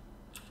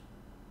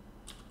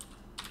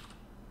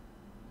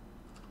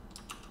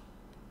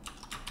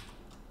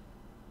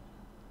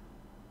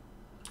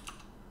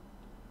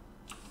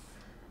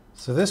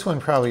so this one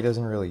probably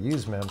doesn't really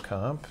use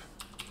memcomp,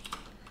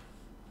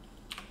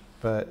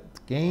 but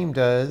the game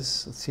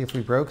does. Let's see if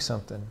we broke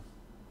something.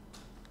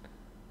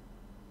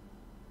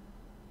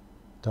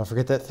 Don't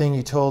forget that thing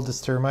you told us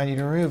to remind you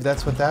to remove.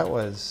 That's what that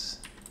was.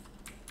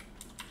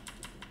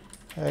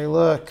 Hey,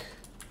 look.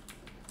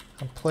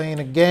 I'm playing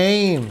a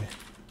game.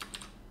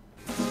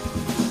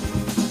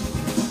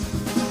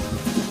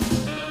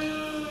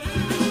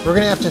 We're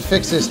going to have to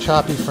fix this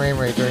choppy frame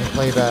rate during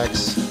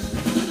playbacks.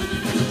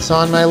 It's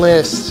on my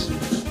list.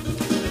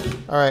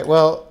 All right,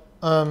 well,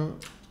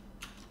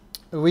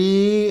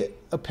 we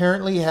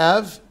apparently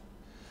have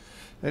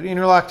an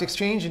interlocked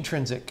exchange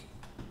intrinsic,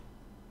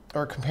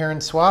 or compare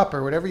and swap,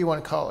 or whatever you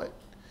want to call it.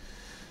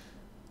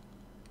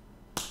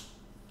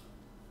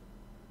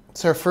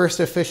 It's our first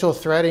official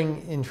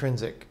threading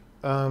intrinsic.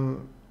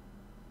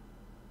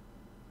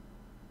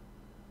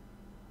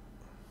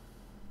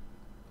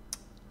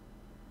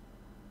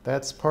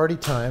 That's party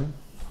time.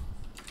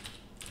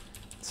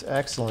 It's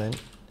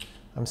excellent.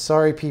 I'm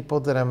sorry, people,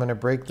 that I'm going to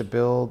break the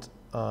build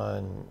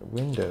on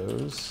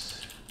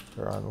Windows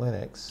or on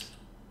Linux.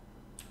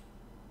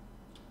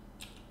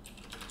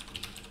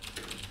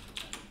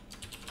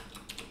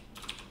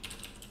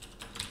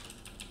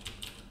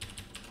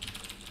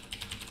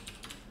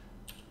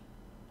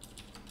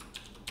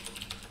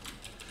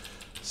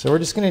 So we're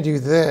just going to do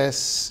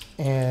this,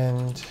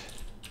 and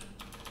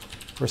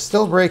we're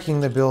still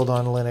breaking the build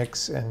on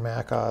Linux and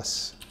Mac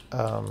OS.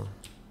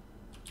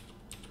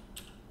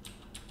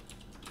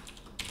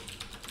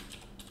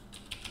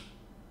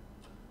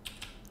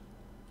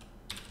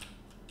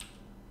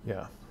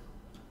 Yeah.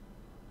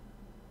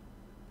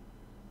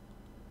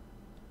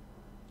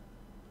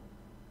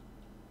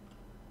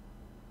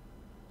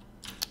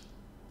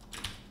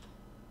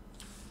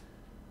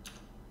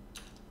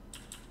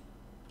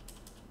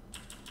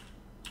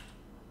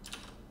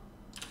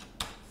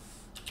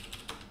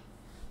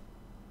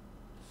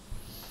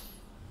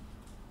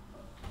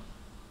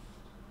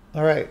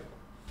 All right.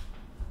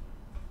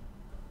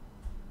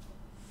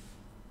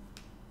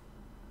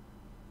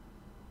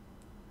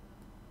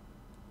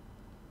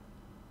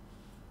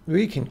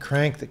 We can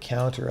crank the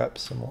counter up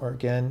some more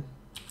again.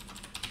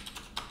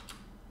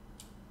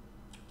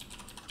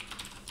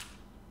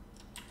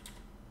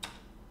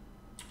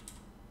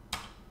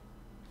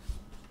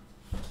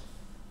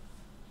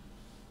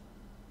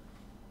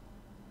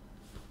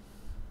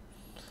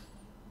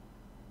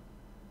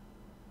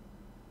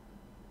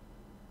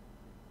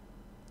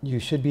 You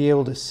should be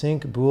able to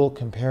sync, bool,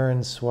 compare,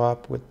 and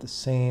swap with the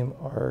same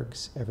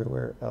args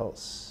everywhere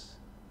else.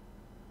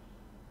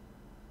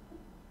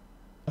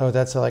 Oh,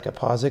 that's like a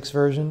POSIX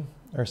version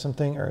or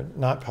something, or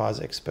not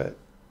POSIX, but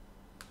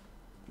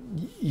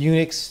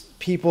Unix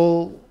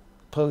people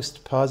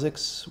post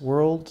POSIX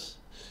world.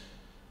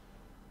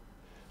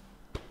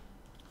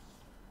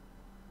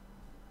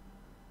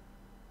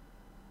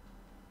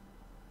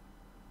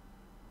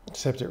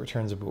 Except it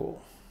returns a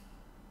bool.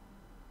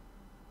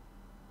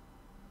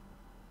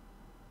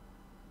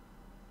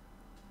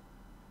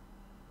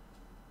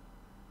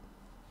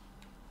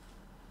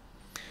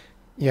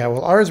 Yeah,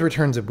 well, ours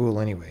returns a bool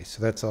anyway, so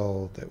that's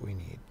all that we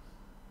need.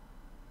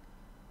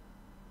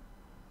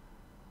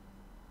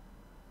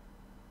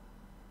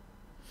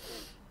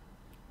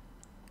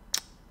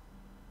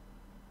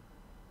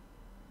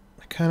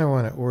 I kind of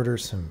want to order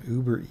some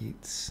Uber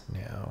Eats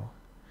now.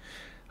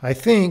 I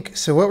think,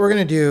 so what we're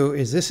going to do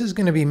is, this is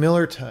going to be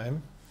Miller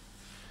time.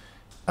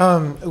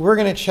 We're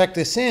going to check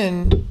this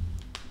in,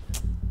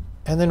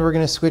 and then we're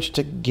going to switch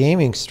to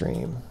gaming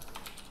stream.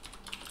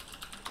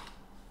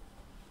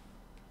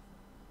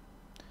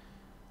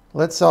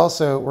 Let's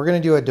also, we're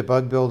going to do a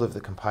debug build of the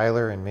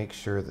compiler and make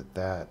sure that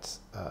that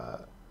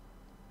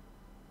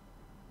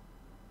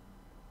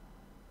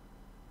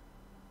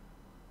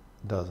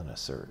doesn't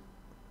assert.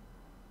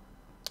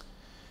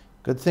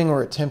 Good thing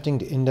we're attempting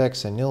to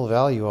index a nil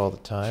value all the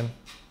time.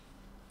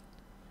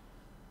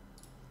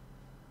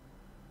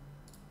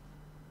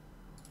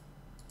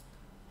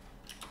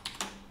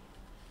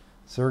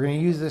 So we're going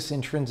to use this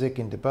intrinsic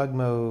in debug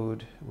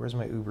mode. Where's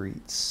my Uber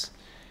Eats?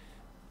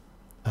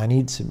 I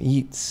need some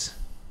eats.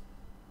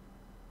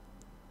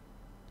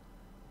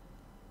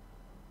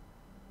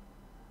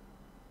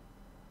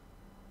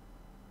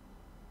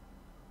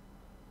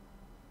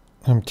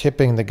 I'm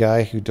tipping the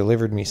guy who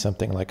delivered me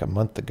something like a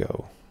month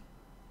ago.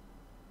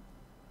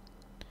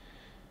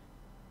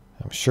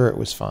 I'm sure it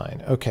was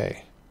fine.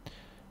 Okay.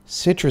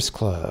 Citrus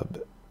Club.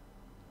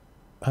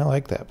 I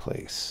like that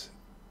place.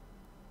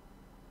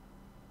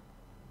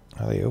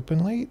 Are they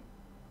open late?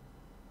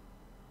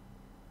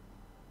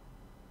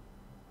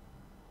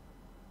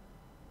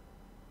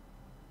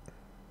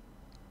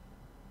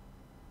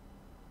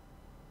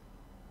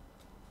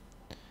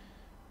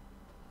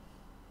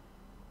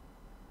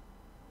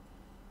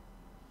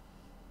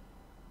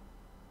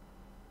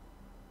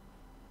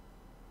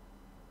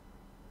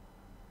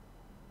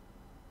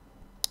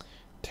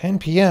 $10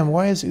 p.m.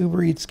 Why is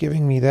Uber Eats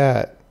giving me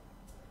that?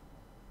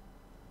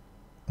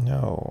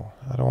 No,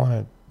 I don't want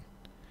to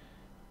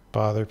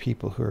bother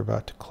people who are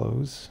about to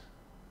close.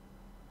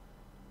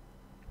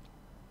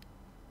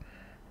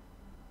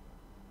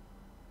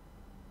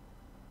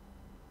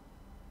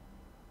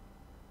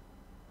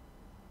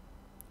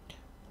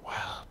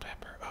 Wild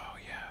pepper. Oh,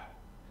 yeah.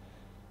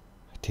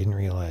 I didn't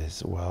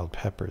realize wild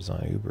peppers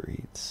on Uber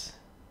Eats.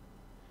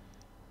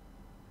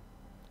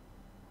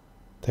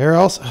 They're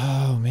also...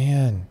 Oh,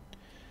 man.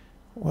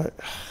 What?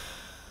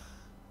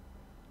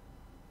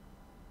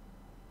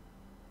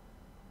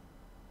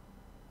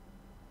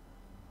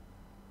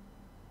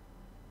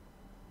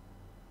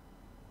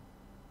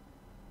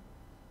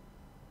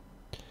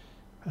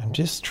 I'm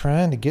just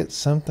trying to get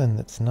something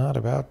that's not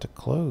about to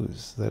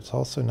close, that's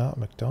also not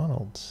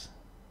McDonald's.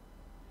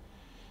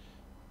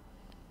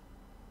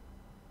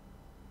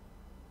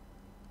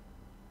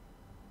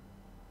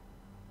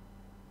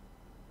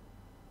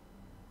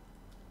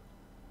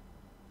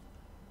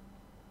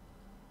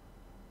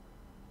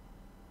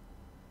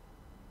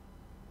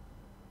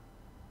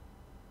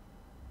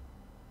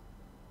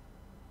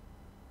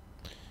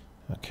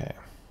 Okay.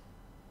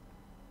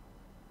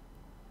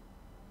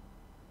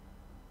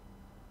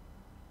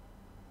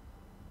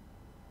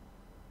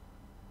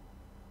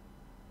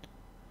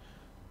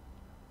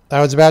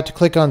 I was about to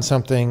click on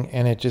something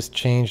and it just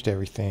changed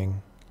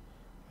everything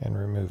and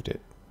removed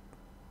it.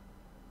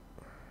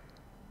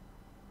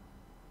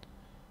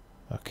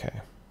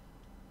 Okay.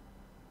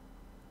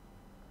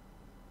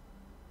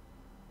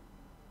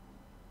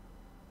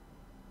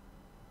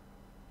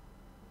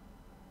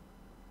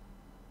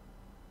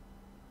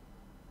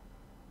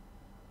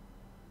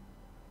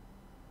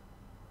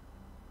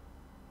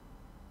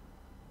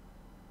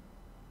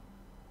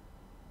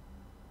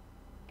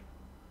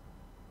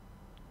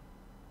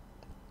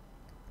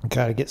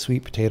 Gotta get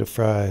sweet potato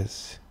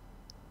fries.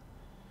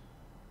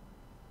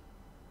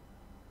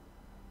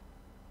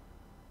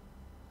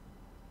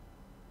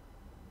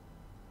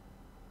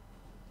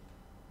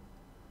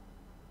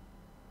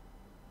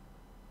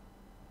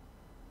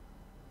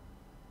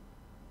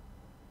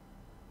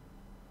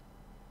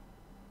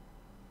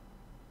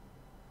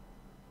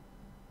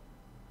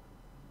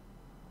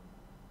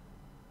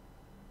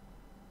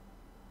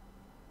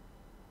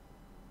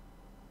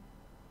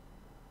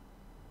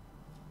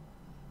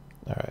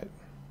 All right.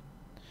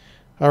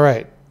 All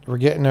right, we're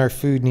getting our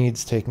food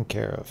needs taken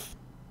care of.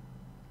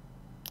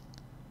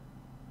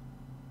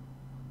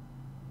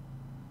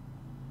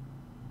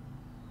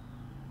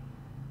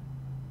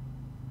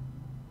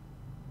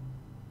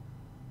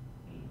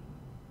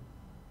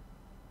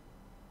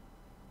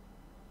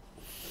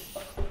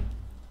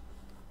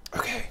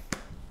 Okay.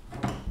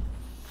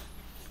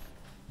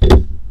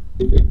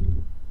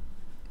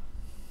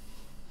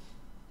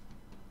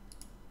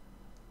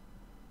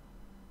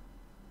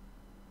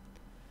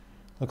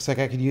 Looks like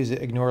I could use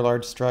it, ignore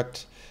large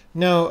struct.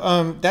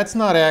 No, that's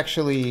not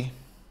actually,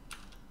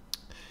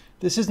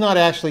 this is not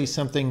actually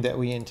something that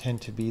we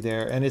intend to be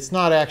there, and it's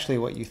not actually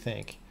what you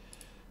think.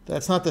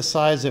 That's not the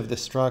size of the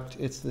struct,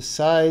 it's the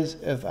size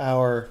of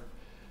our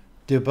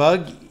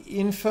debug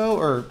info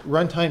or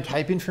runtime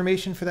type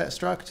information for that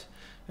struct.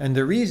 And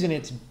the reason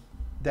it's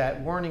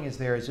that warning is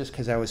there is just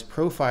because I was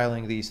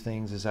profiling these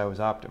things as I was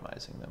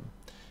optimizing them.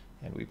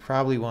 And we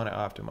probably want to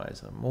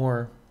optimize them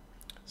more.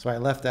 So I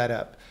left that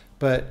up.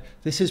 But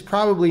this is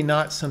probably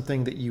not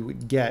something that you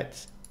would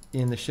get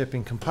in the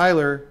shipping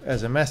compiler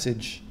as a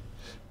message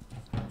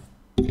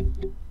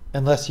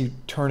unless you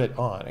turn it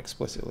on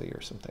explicitly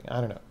or something. I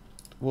don't know.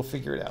 We'll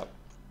figure it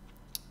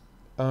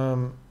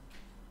out.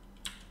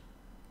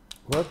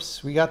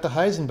 Whoops, we got the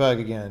Heisenbug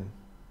again.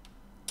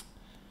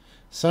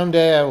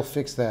 Someday I will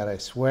fix that, I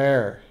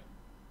swear.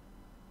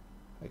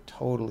 I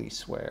totally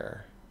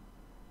swear.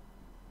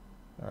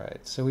 All right,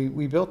 so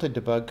we built a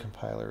debug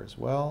compiler as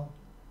well.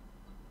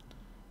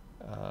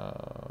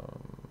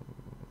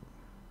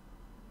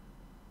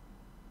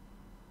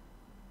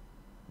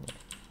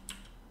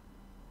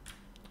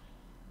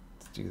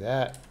 Let's do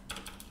that.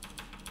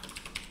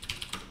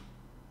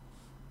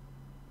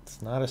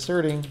 It's not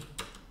asserting.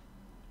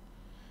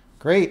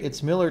 Great,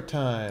 it's Miller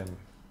time.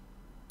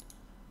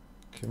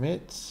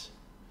 Commit,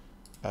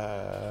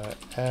 add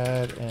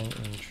an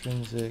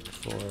intrinsic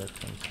for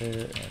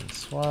compare and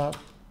swap.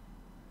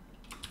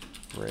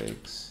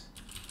 Breaks,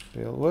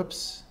 build,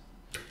 whoops.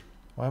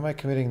 Why am I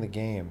committing the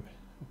game?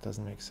 It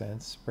doesn't make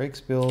sense.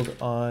 Breaks build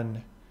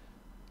on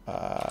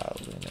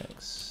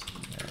Linux.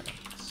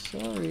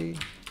 Sorry.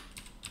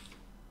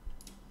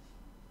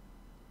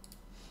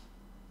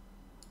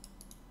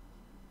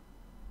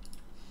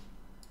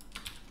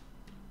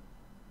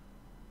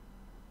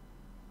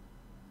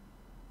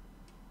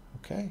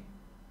 Okay.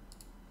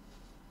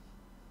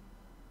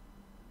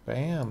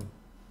 Bam.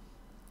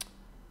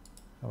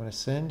 I'm going to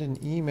send an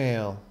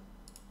email.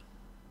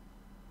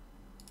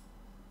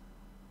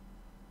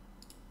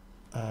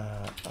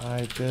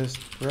 I just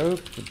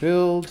broke the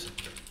build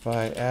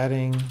by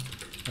adding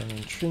an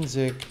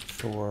intrinsic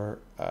for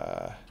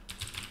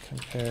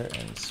compare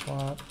and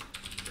swap.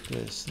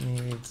 This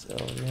needs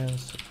LVM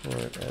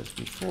support as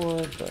before,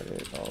 but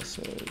it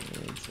also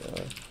needs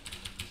a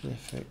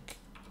specific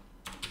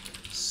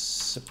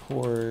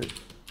support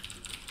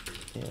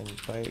in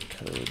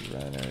bytecode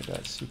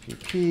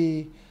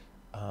runner.cpp.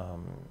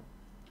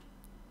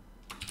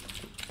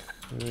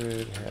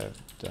 Could have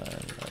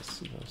done a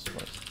single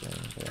source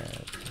thing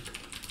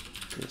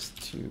that is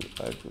too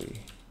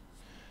ugly.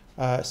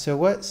 So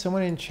what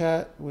someone in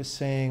chat was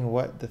saying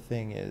what the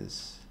thing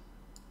is.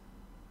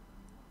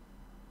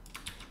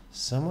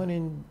 Someone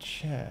in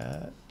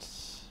chat,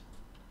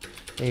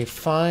 a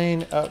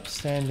fine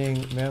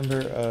upstanding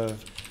member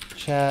of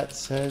chat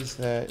says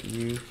that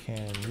you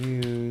can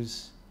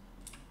use,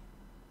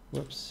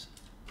 whoops,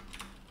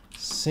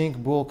 sync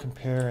bool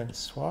compare and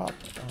swap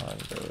on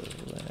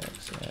both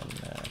Linux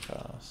and Mac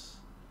OS.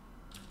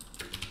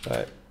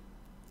 But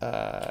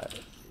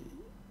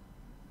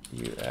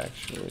you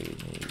actually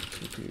need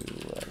to do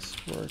less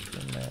work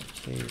in that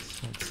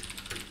case since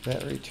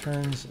that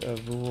returns a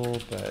bool,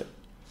 but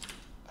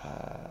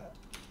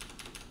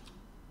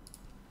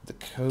the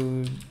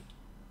code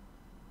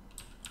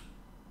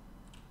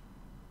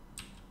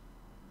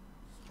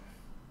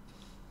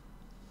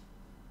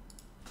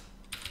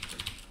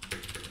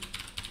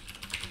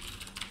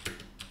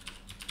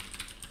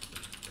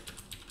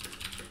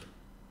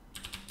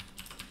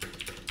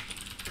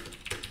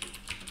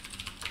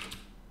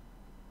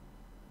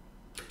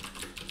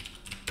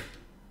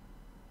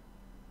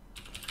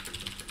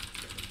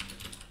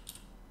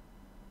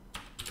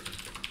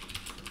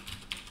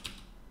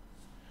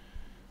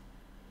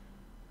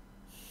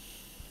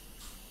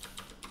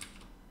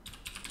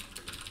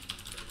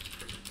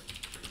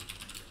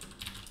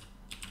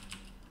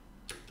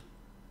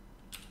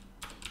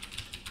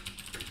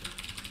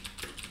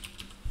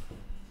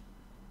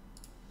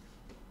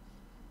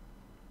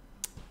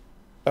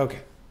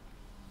okay.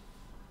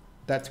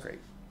 That's great.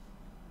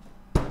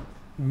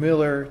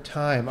 Miller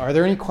time. Are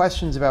there any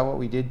questions about what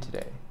we did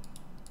today?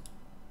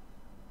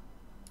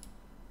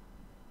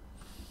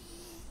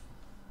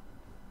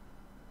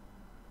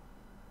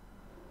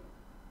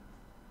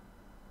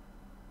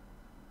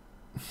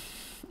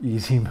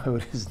 Easy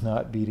mode is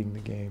not beating the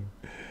game.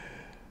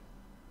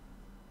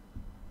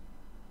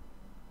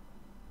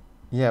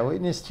 Yeah,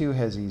 Witness 2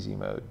 has easy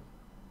mode.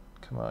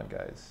 Come on,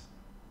 guys.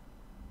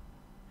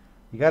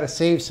 You got to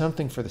save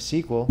something for the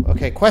sequel.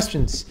 Okay,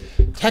 questions.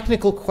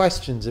 Technical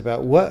questions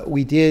about what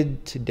we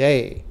did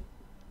today.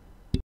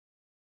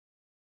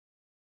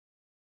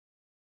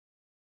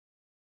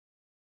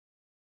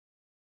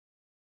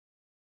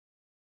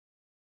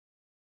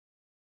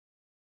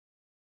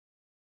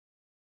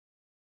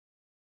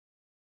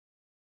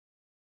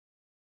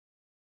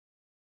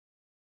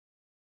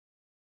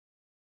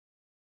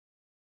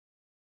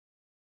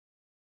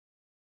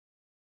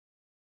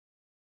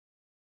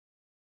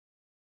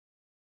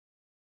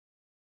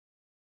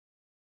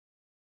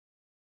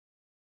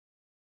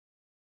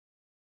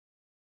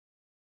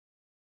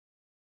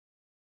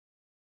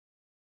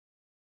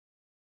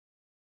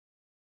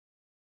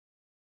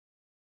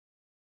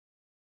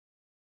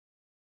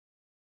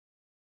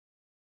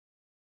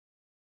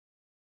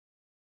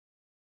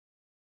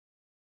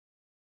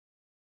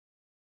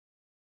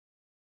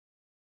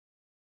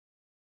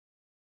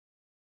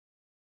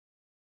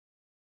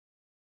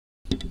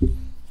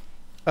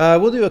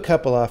 We'll do a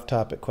couple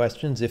off-topic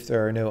questions if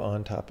there are no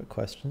on-topic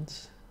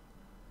questions.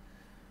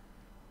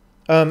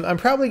 I'm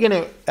probably going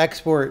to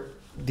export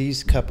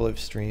these couple of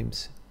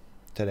streams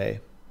today.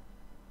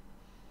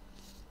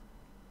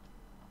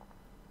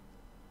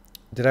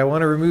 Did I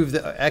want to remove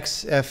the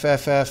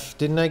XFFF?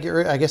 Didn't I get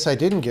rid? I guess I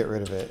didn't get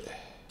rid of it.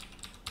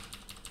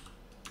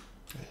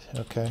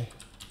 Okay.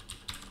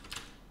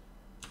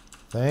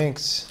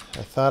 Thanks.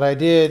 I thought I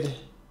did,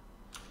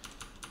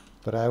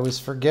 but I was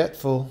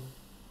forgetful.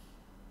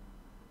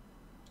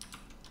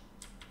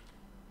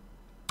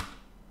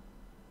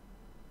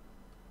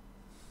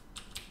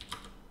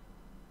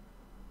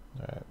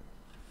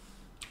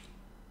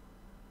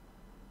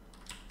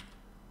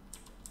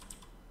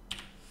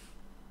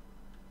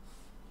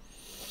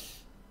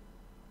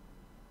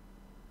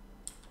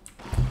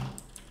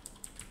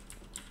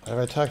 Have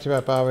I talked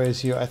about Baba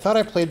Is You? I thought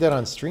I played that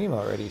on stream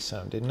already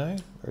some, didn't I?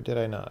 Or did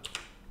I not?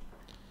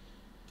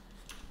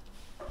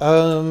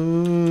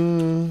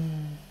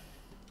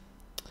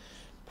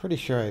 Pretty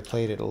sure I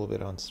played it a little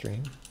bit on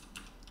stream.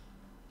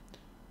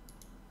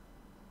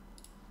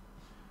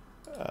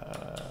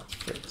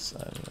 Fix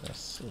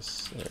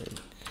unnecessary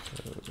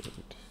code.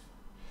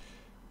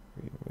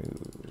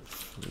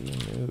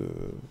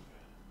 Remove.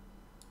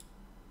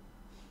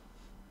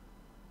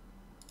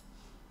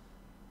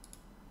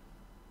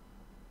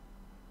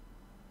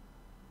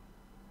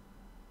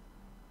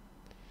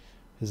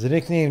 Is the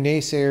nickname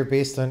Naysayer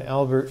based on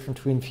Albert from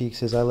Twin Peaks'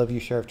 his I Love You,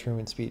 Sheriff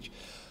Truman speech?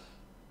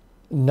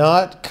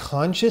 Not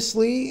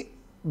consciously,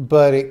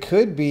 but it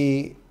could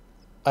be.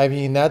 I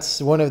mean,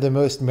 that's one of the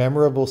most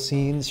memorable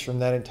scenes from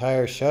that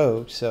entire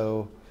show.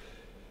 So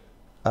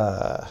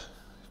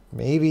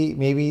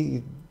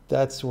maybe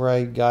that's where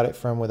I got it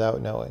from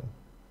without knowing.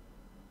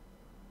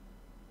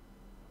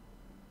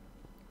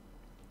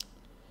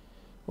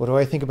 What do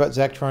I think about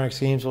Zachtronics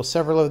games? Well,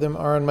 several of them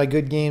are on my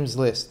good games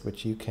list,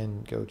 which you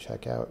can go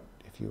check out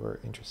if you are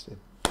interested.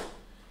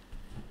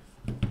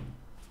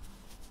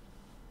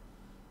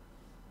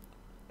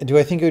 Do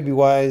I think it would be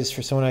wise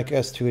for someone like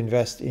us to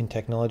invest in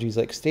technologies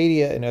like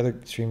Stadia and other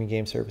streaming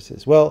game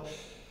services? Well,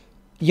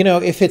 you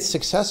know, if it's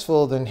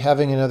successful, then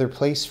having another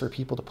place for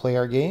people to play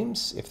our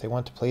games, if they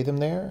want to play them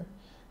there,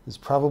 is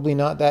probably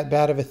not that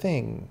bad of a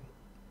thing.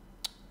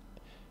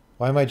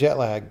 Why am I jet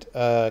lagged?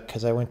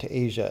 Because I went to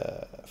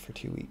Asia for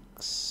 2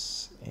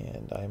 weeks,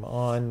 and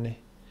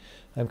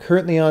I'm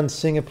currently on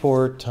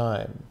Singapore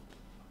time,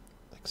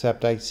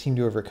 except I seem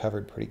to have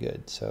recovered pretty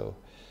good, so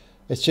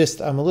it's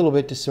just I'm a little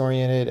bit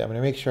disoriented. I'm going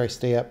to make sure I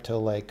stay up till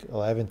like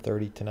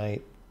 11:30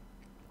 tonight,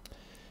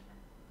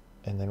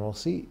 and then we'll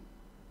see.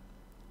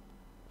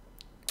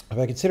 Have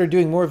I considered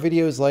doing more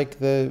videos like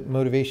the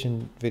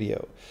motivation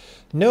video?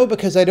 No,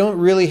 because I don't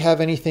really have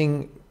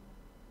anything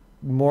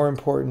more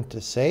important to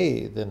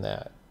say than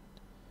that.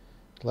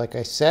 Like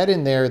I said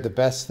in there, the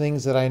best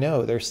things that I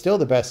know, they're still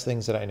the best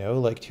things that I know,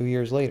 like 2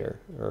 years later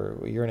or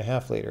a year and a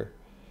half later.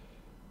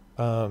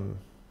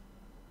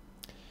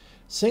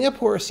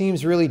 Singapore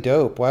seems really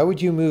dope. Why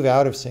would you move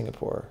out of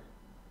Singapore?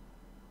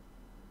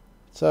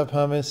 What's up,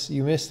 Hummus?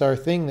 You missed our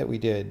thing that we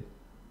did.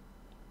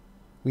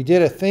 We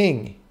did a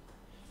thing.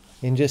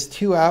 In just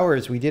 2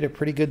 hours, we did a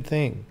pretty good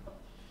thing.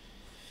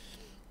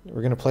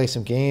 We're going to play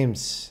some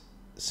games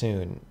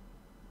soon.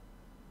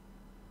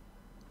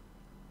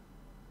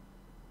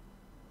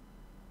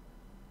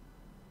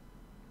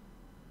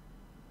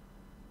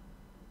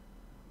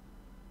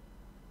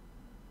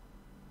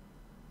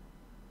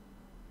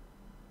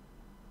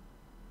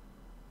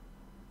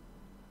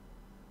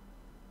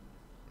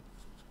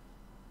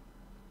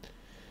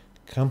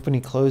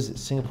 Company closed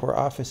its Singapore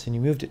office and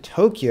you moved to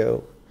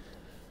Tokyo.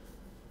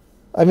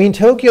 I mean,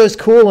 Tokyo is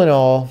cool and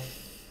all,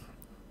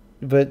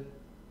 but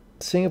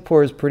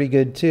Singapore is pretty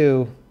good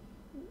too.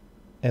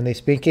 And they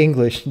speak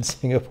English in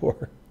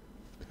Singapore.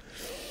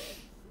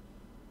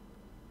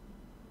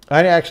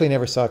 I actually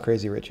never saw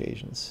Crazy Rich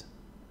Asians.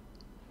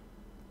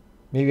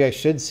 Maybe I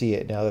should see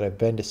it now that I've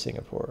been to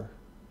Singapore.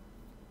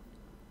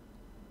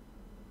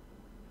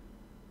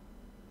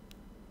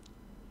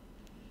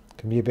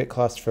 Can be a bit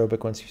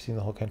claustrophobic once you've seen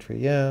the whole country.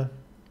 Yeah.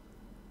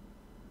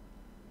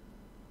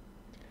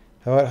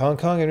 How about Hong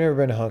Kong? I've never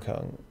been to Hong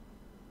Kong.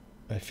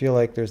 I feel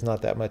like there's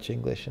not that much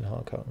English in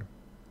Hong Kong.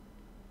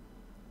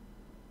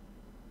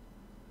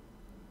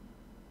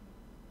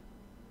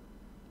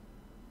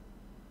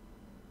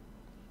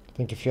 I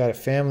think if you had a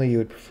family, you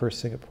would prefer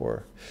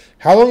Singapore.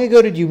 How long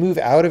ago did you move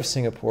out of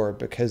Singapore?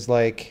 Because,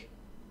 like,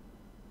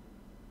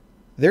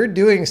 they're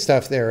doing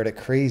stuff there at a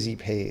crazy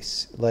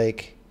pace.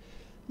 Like,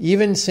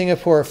 even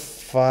Singapore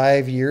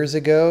 5 years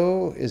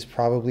ago is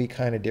probably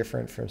kind of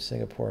different from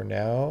Singapore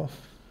now.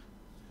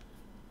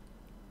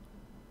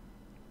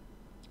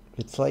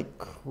 It's like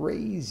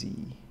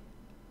crazy.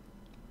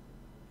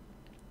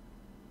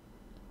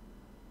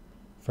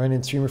 Friend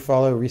and streamer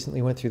follow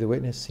recently went through The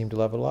Witness, seemed to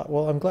love it a lot.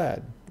 Well, I'm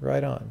glad.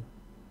 Right on.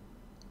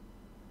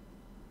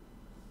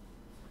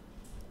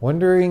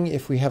 Wondering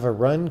if we have a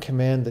run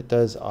command that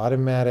does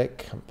automatic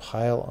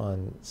compile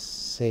on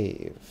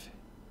save.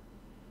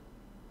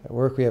 At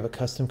work, we have a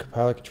custom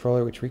compiler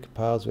controller which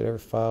recompiles whatever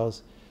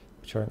files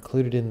which are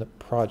included in the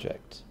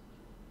project.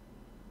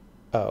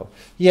 Oh,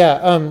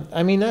 yeah.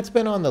 I mean, that's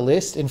been on the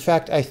list. In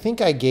fact, I think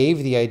I gave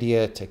the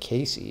idea to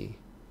Casey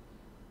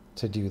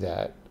to do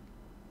that.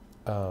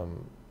 I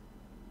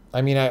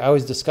mean, I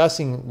was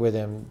discussing with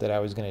him that I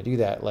was going to do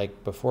that,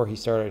 like, before he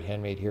started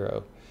Handmade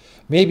Hero.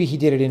 Maybe he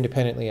did it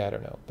independently. I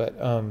don't know. But,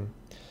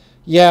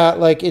 yeah,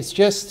 like, it's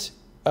just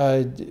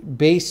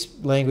base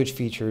language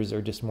features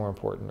are just more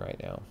important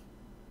right now.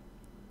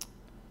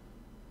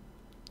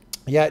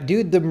 Yeah,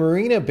 dude, the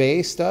Marina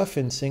Bay stuff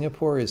in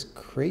Singapore is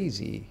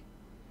crazy.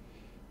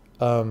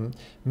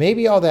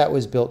 Maybe all that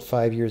was built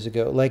 5 years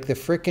ago. Like the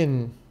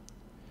frickin'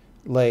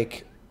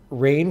 like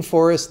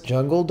rainforest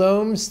jungle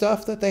dome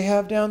stuff that they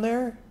have down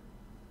there.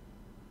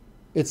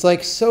 It's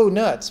like so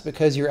nuts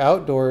because you're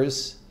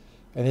outdoors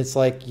and it's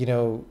like, you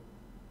know,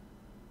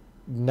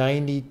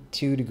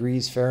 92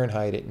 degrees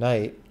Fahrenheit at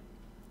night.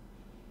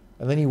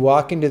 And then you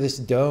walk into this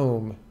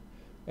dome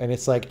and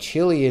it's like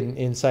chilly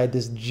inside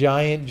this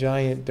giant,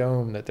 giant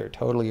dome that they're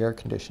totally air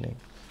conditioning.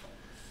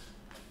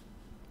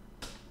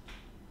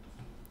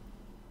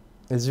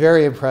 It's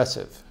very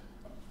impressive.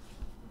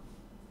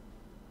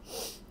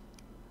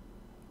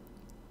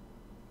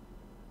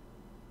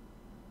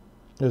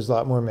 There's a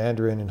lot more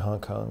Mandarin in Hong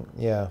Kong.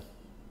 Yeah.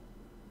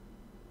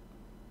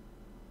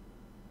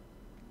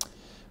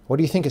 What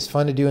do you think is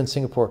fun to do in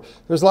Singapore?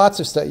 There's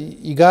lots of stuff.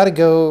 You got to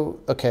go.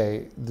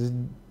 Okay, the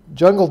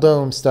Jungle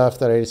Dome stuff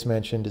that I just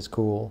mentioned is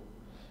cool.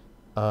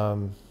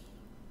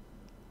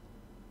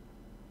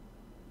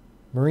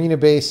 Marina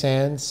Bay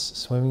Sands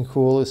swimming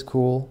pool is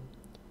cool.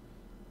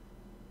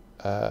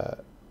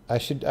 I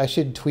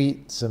should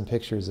tweet some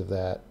pictures of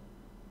that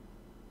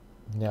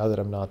now that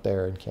I'm not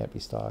there and can't be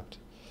stalked.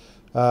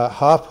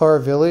 Ha Par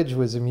Village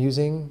was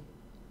amusing.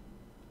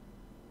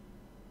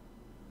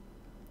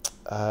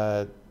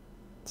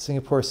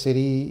 Singapore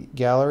City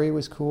Gallery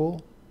was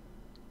cool.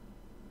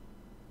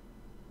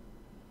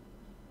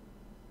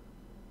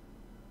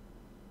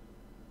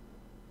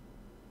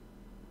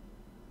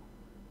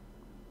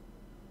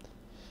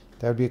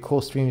 That would be a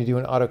cool stream to do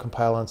an auto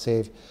compile on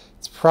save.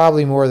 It's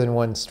probably more than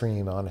one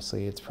stream,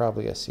 honestly. It's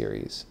probably a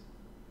series.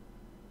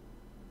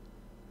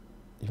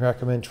 You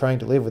recommend trying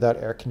to live without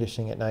air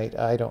conditioning at night?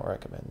 I don't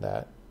recommend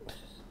that.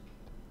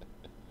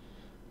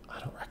 I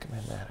don't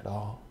recommend that at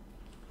all.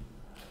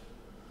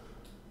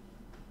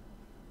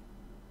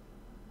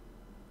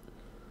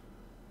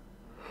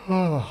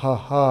 Ha ha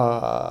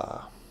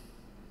ha.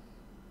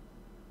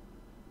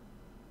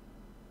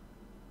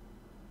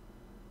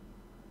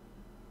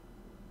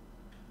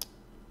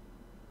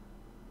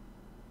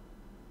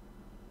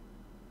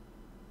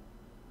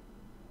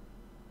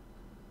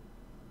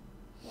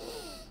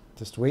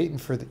 Just waiting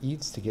for the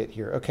eats to get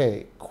here.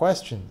 Okay,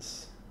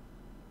 questions.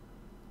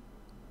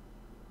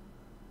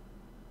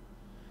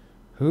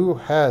 Who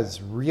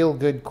has real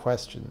good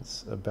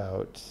questions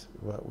about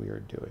what we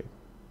are doing?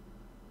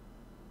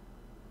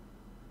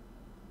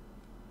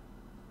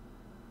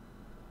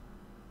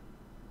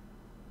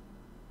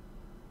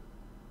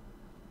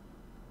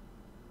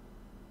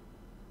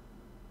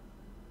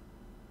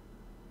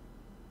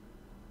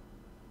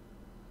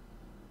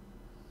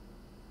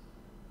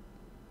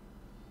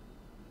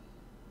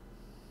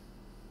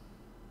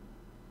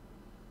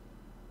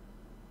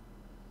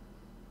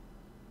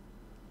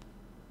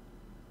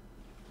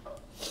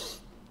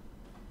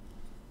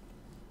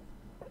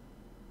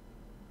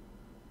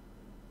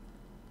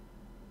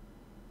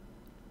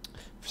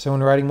 For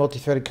someone writing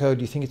multi-threaded code,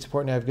 do you think it's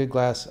important to have good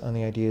glass on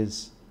the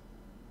ideas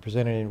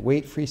presented in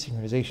Weight-Free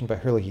Synchronization by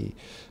Herlihy?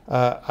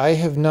 I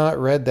have not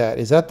read that.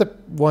 Is that the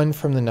one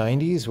from the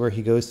 90s where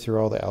he goes through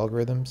all the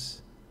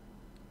algorithms?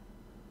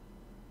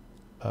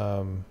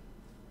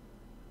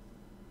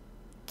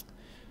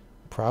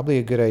 Probably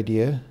a good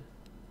idea.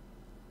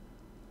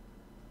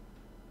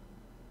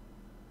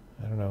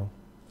 I don't know.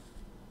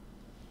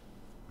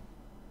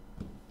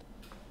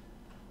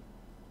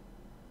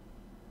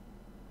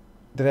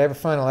 Did I ever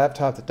find a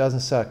laptop that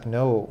doesn't suck?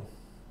 No.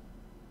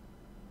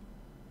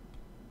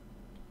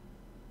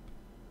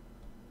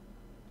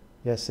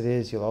 Yes, it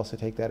is. You'll also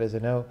take that as a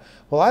no.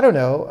 Well, I don't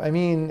know. I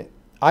mean,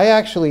 I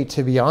actually,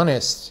 to be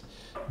honest,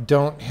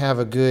 don't have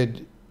a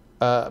good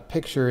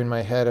picture in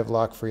my head of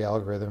lock-free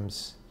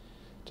algorithms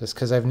just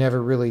because I've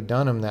never really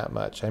done them that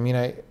much. I mean,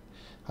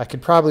 I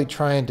could probably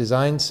try and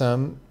design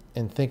some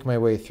and think my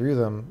way through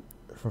them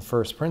from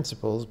first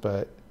principles,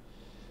 but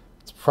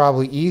it's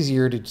probably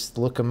easier to just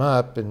look them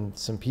up, and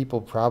some people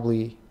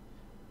probably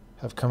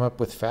have come up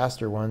with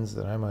faster ones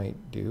than I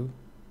might do.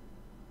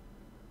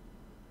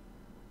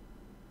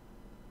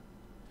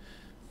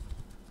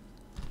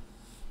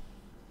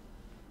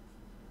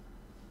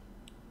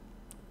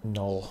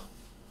 Null.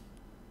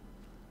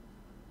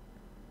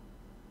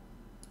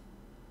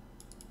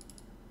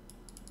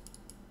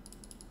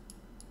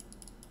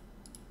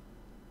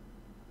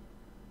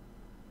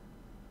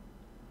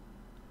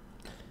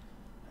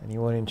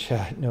 Anyone in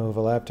chat know of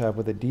a laptop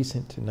with a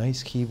decent to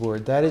nice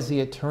keyboard? That is the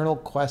eternal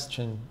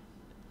question,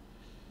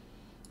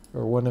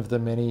 or one of the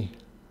many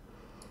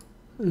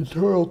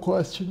eternal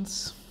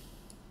questions.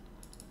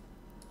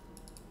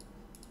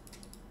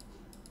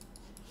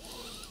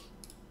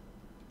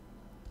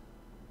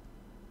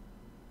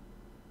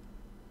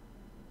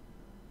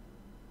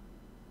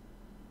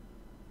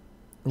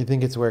 You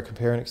think it's where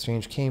compare and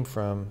exchange came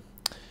from?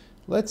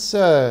 Let's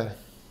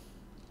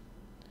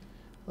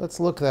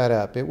look that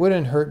up. It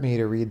wouldn't hurt me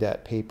to read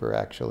that paper,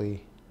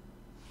 actually.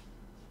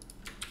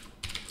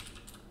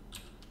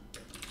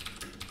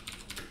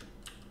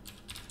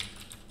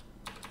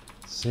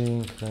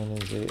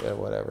 Synchronization,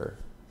 whatever.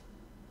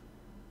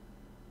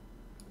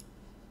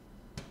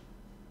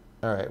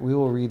 All right, we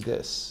will read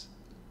this.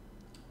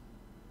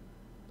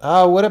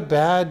 Oh, what a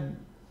bad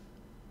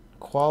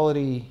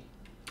quality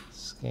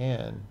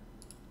scan.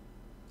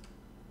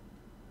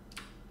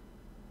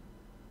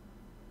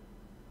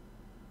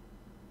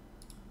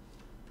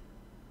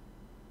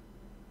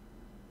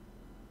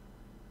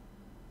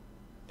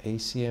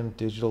 ACM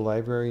digital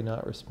library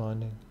not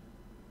responding.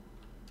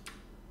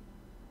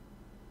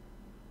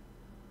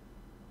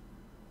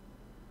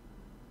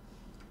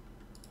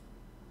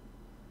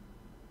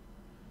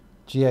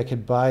 Gee, I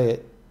could buy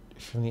it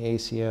from the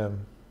ACM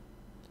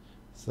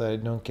so that I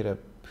don't get a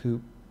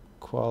poop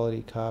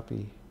quality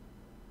copy.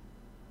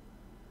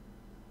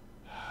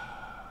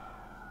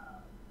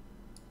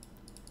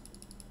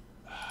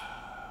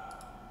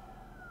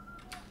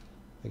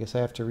 I guess I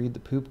have to read the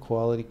poop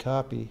quality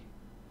copy.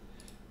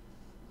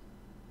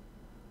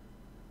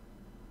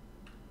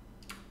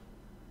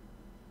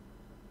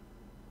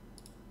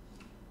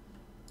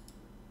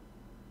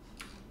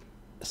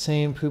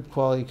 Same poop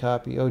quality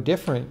copy. Oh,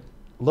 different.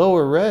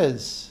 Lower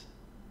res.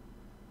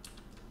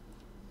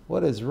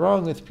 What is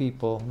wrong with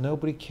people?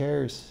 Nobody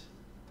cares.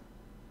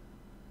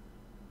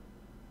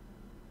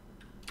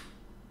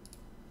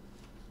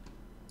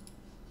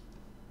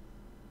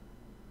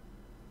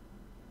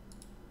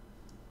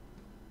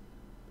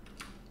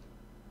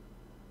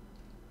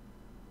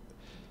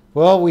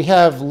 Well, we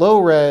have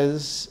low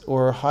res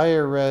or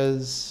higher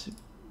res,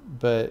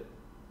 but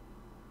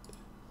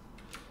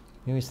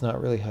maybe it's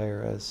not really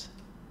higher res.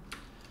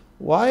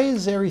 Why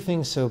is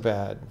everything so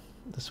bad?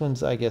 This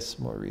one's, I guess,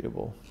 more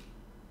readable.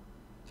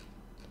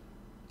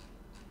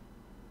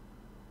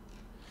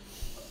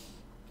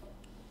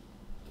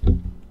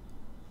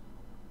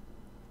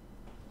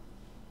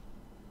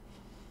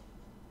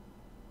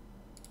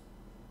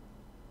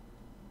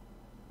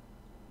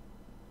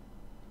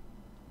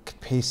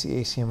 Could paste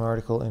the ACM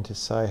article into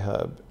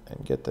Sci-Hub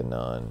and get the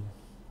non-poop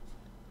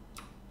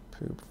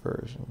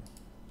version.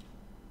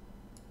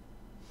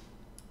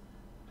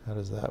 How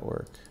does that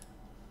work?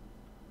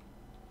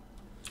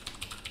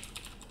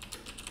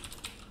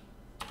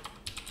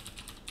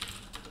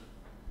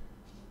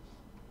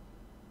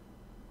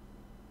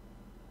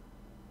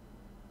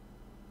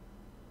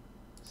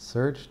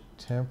 Search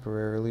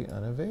temporarily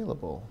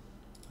unavailable.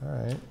 All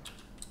right.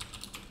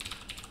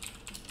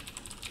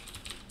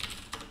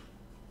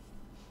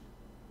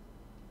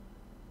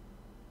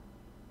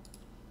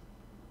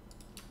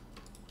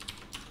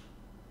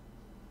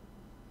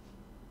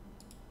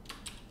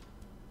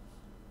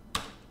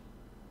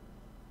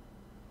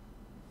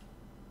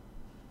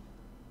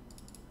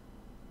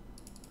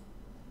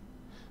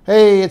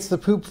 Hey, it's the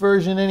poop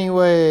version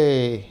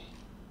anyway.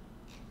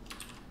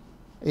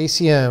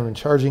 ACM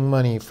charging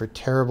money for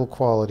terrible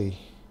quality.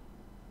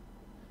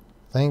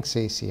 Thanks,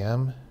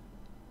 ACM.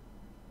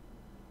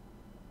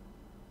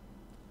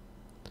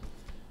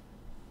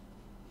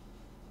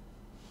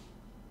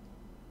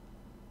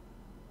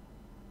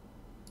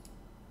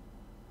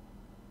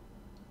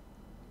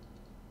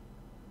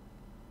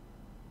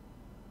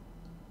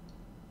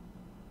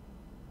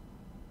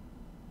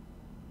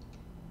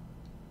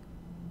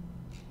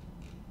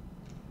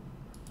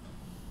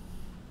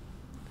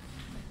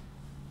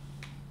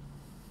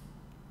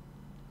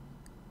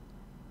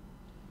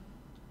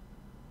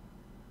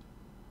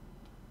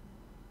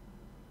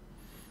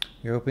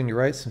 You're hoping to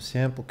write some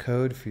sample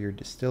code for your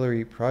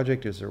distillery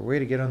project. Is there a way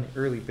to get on the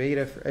early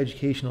beta for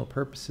educational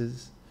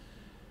purposes?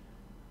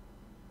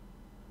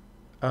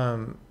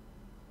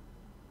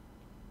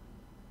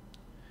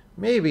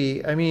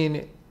 Maybe. I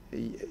mean,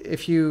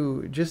 if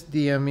you just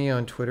DM me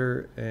on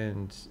Twitter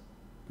and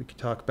we could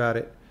talk about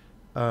it.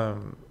 I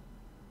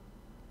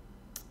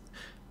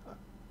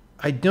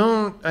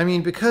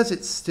mean, because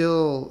it's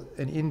still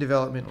an in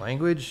development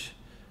language,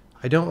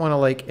 I don't want to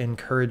like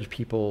encourage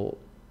people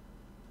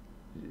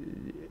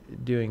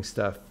doing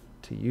stuff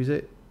to use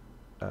it,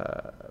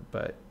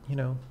 but you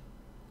know,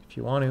 if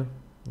you want to,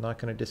 I'm not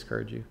going to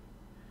discourage you,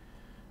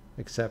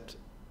 except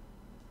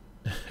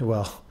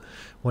well,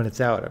 when it's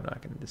out, I'm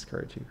not going to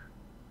discourage you.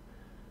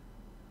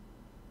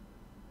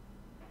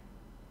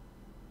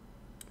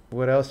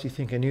 What else do you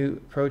think a new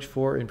approach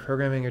for in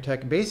programming or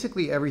tech?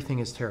 Basically everything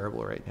is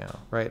terrible right now,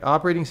 right?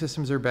 Operating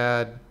systems are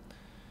bad.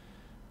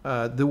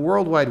 The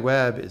World Wide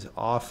Web is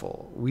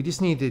awful. We just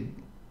need to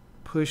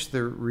push the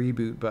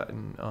reboot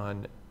button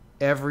on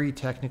every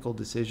technical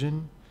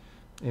decision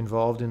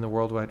involved in the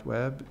World Wide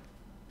Web.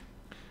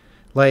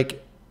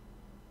 Like,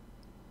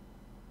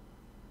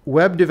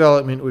 web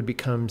development would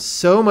become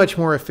so much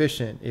more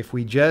efficient if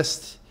we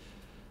just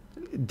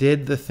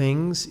did the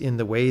things in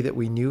the way that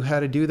we knew how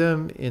to do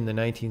them in the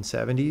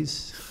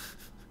 1970s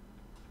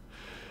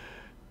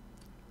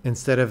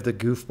instead of the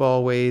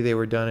goofball way they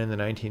were done in the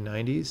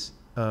 1990s.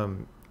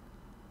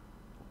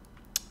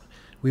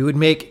 We would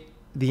make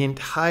the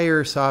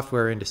entire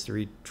software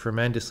industry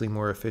tremendously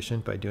more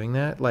efficient by doing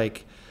that.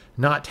 Like,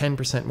 not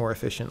 10% more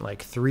efficient,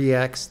 like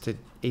 3x to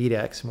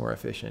 8x more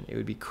efficient. It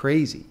would be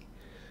crazy.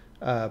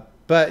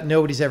 But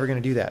nobody's ever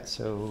going to do that,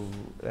 so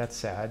that's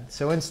sad.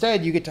 So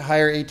instead, you get to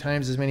hire 8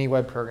 times as many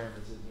web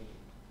programmers as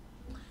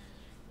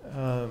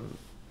me.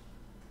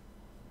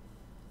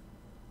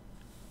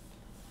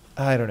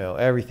 I don't know.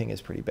 Everything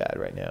is pretty bad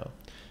right now.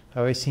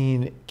 Have I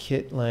seen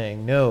Kit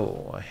Lang?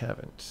 No, I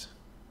haven't.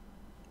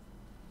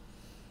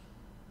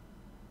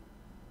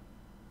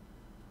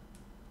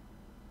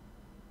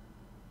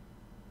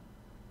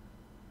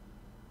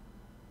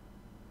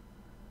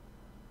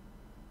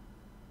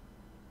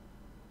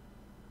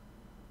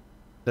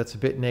 that's a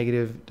bit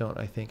negative, don't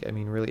I think? I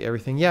mean, really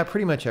everything. Yeah,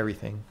 pretty much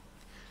everything.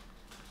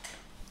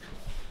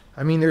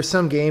 I mean, there's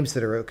some games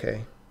that are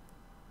okay.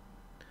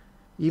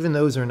 Even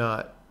those are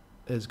not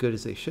as good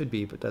as they should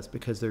be, but that's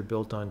because they're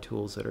built on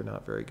tools that are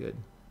not very good.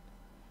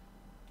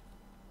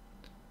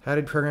 How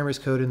did programmers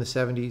code in the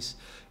 70s?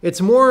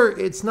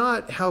 It's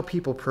not how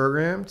people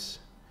programmed,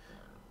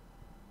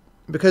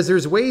 because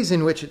there's ways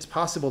in which it's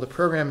possible to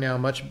program now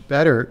much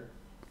better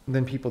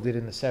than people did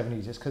in the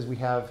 70s, just because we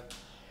have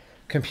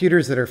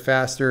computers that are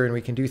faster and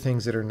we can do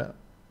things that are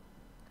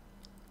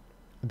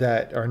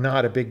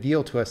not a big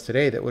deal to us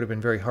today that would have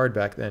been very hard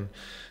back then.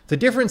 The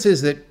difference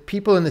is that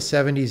people in the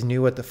 70s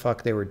knew what the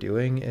fuck they were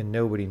doing, and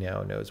nobody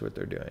now knows what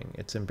they're doing.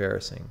 It's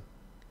embarrassing.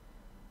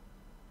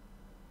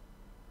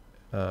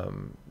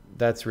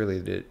 That's really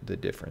the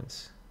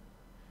difference.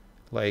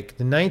 Like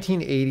the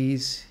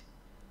 1980s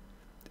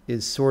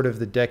is sort of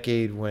the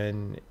decade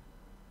when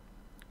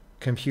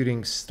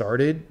computing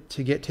started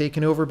to get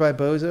taken over by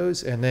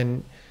bozos, and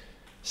then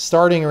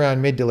starting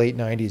around mid to late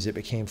 90s, it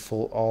became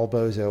all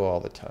bozo all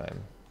the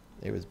time.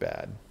 It was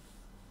bad.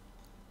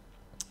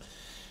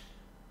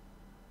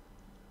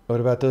 What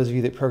about those of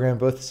you that program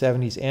both the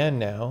 70s and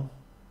now?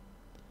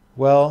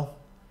 Well,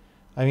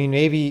 I mean,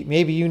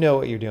 maybe you know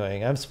what you're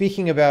doing. I'm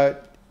speaking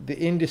about the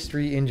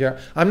industry in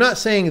general. I'm not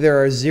saying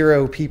there are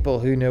 0 people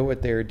who know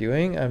what they're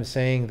doing. I'm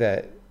saying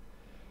that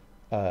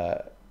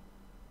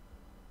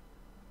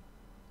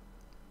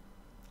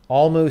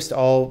almost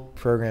all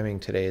programming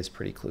today is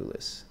pretty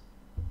clueless.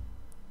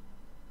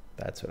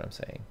 That's what I'm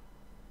saying.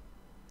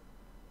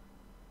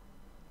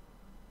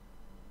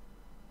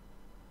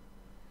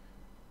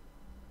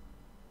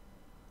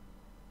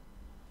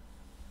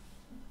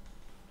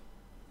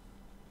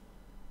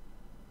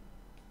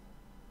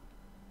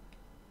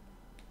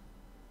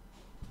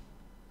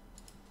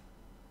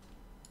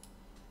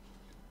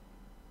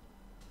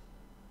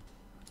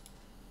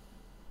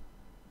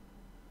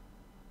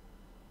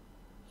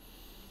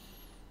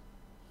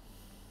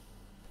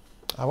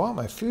 I want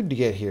my food to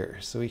get here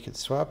so we could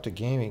swap to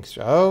gaming.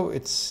 Oh,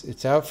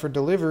 it's out for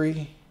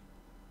delivery.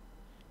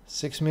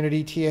 6-minute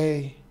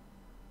ETA.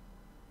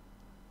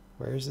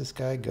 Where's this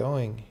guy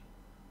going?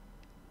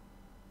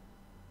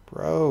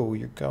 Bro,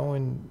 you're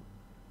going...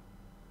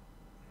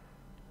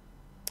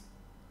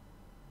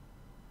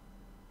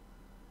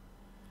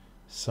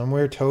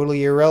 somewhere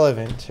totally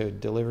irrelevant to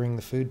delivering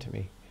the food to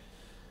me.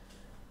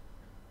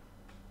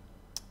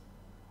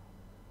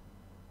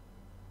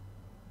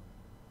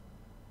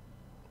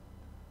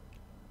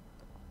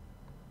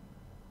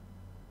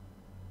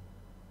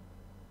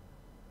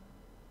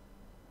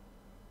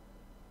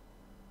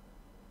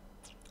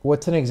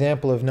 What's an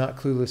example of not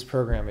clueless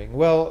programming?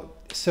 Well,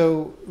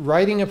 so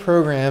writing a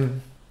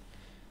program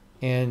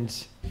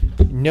and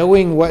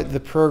knowing what the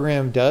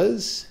program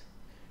does,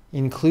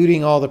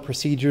 including all the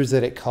procedures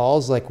that it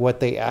calls, like what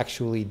they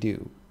actually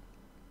do.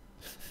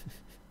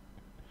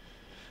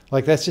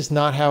 Like that's just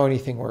not how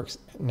anything works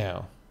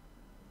now.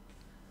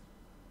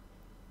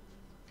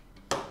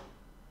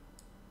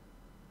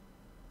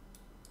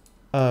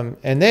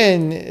 And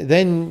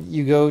then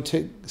you go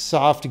to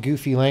soft,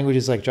 goofy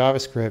languages like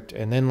JavaScript,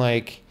 and then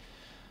like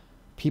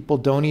people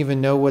don't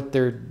even know what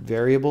their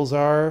variables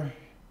are.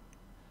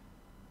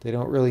 They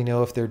don't really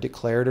know if they're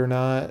declared or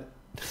not.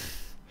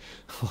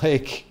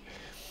 Like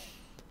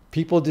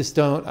people just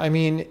don't, I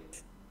mean,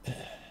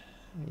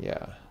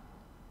 yeah.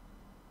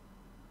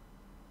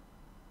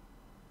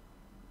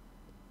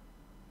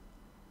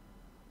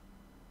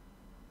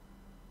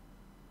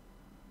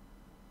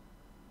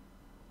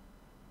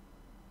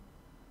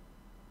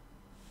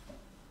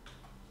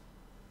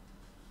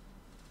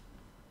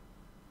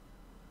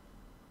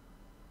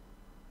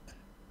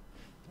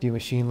 Do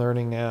machine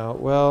learning now?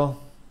 Well,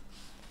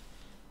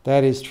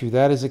 that is true.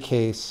 That is a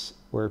case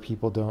where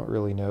people don't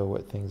really know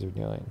what things are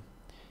doing.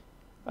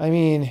 I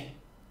mean,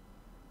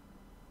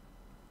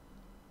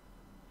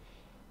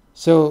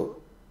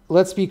 so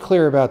let's be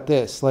clear about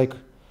this. Like,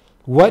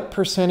 what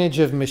percentage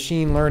of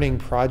machine learning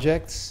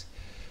projects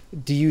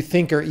do you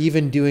think are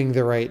even doing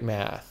the right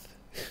math?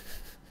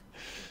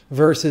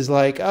 Versus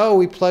like, oh,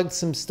 we plugged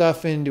some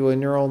stuff into a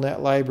neural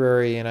net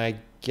library and I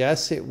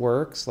guess it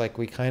works. Like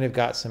we kind of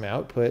got some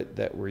output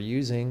that we're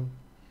using.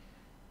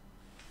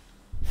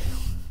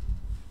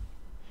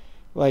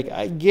 Like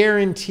I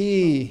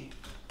guarantee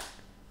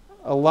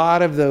a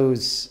lot of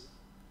those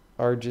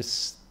are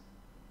just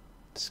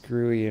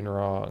screwy and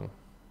wrong.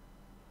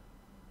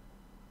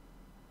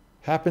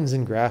 Happens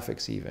in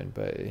graphics even,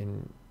 but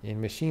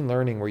in machine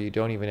learning where you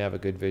don't even have a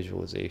good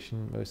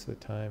visualization most of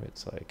the time,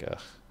 it's like,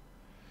 ugh.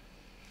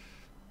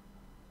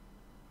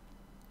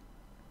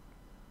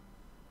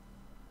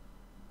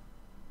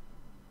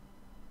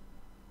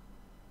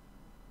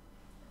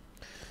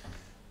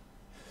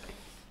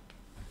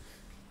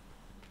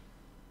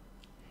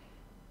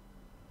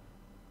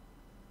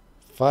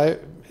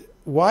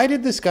 Why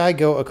did this guy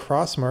go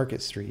across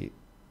Market Street?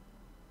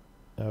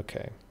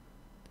 Okay.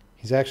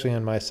 He's actually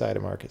on my side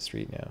of Market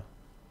Street now.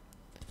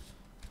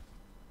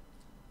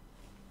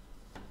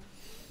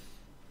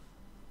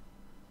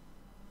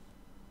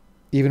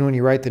 even when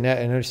you write the net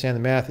and understand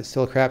the math, it's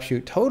still a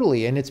crapshoot.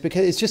 Totally. And it's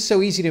because it's just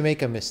so easy to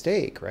make a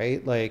mistake,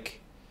 right?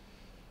 Like,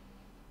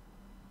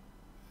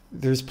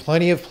 there's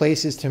plenty of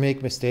places to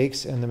make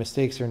mistakes, and the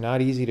mistakes are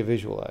not easy to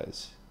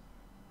visualize.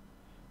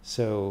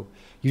 So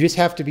you just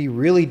have to be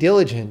really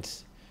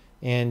diligent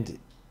and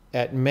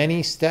at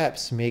many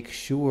steps make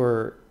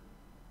sure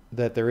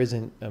that there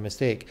isn't a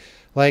mistake.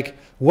 Like,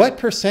 what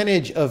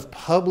percentage of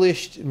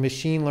published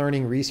machine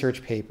learning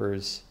research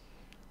papers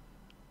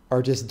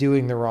are just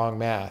doing the wrong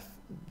math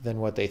than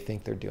what they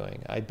think they're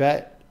doing? I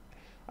bet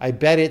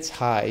it's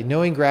high.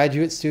 Knowing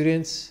graduate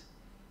students,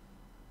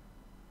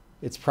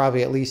 it's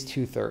probably at least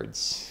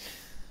 2/3.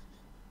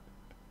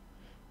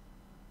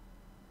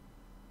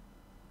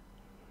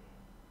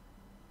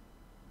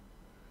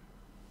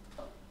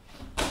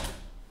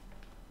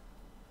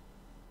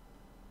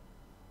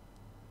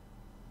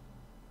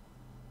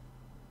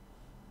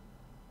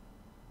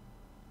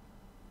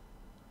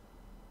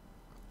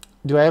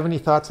 Do I have any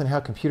thoughts on how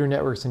computer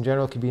networks in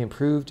general can be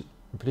improved,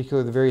 in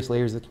particular the various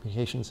layers of the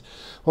communications?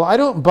 Well, I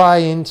don't buy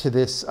into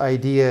this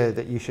idea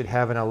that you should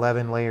have an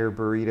 11-layer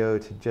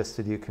burrito just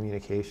to do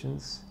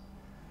communications.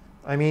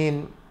 I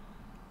mean,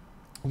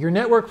 your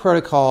network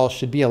protocol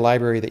should be a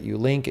library that you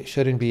link. It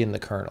shouldn't be in the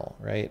kernel,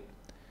 right?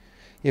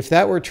 If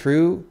that were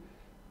true,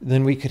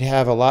 then we could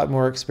have a lot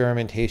more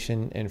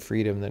experimentation and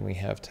freedom than we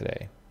have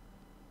today.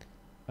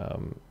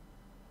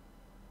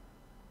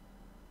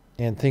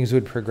 And things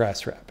would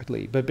progress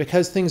rapidly. But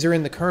because things are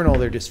in the kernel,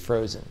 they're just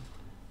frozen.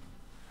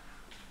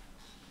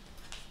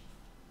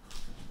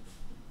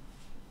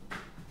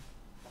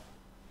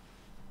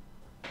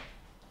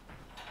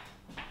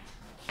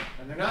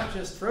 And they're not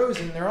just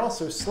frozen, they're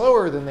also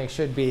slower than they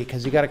should be,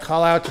 because you got to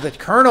call out to the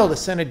kernel to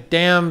send a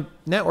damn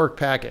network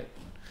packet.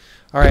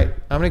 All right,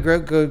 I'm going to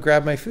go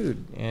grab my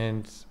food,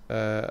 and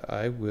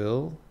I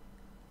will,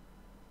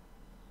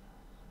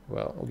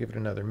 well, we'll give it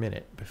another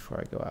minute before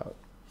I go out.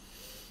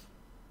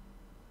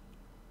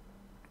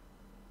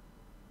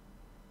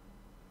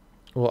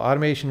 Will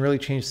automation really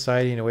change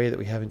society in a way that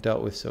we haven't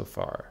dealt with so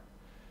far?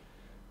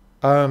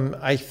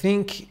 I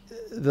think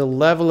the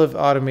level of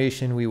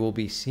automation we will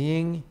be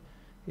seeing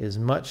is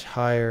much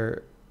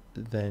higher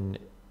than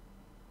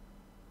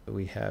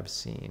we have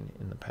seen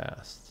in the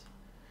past.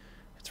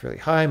 It's really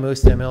high.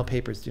 Most ML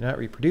papers do not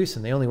reproduce,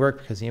 and they only work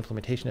because the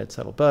implementation had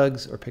subtle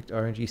bugs or picked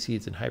RNG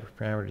seeds and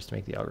hyperparameters to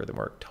make the algorithm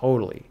work.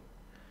 Totally.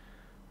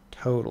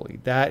 Totally.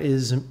 That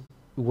is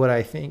what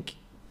I think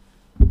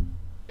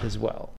as well.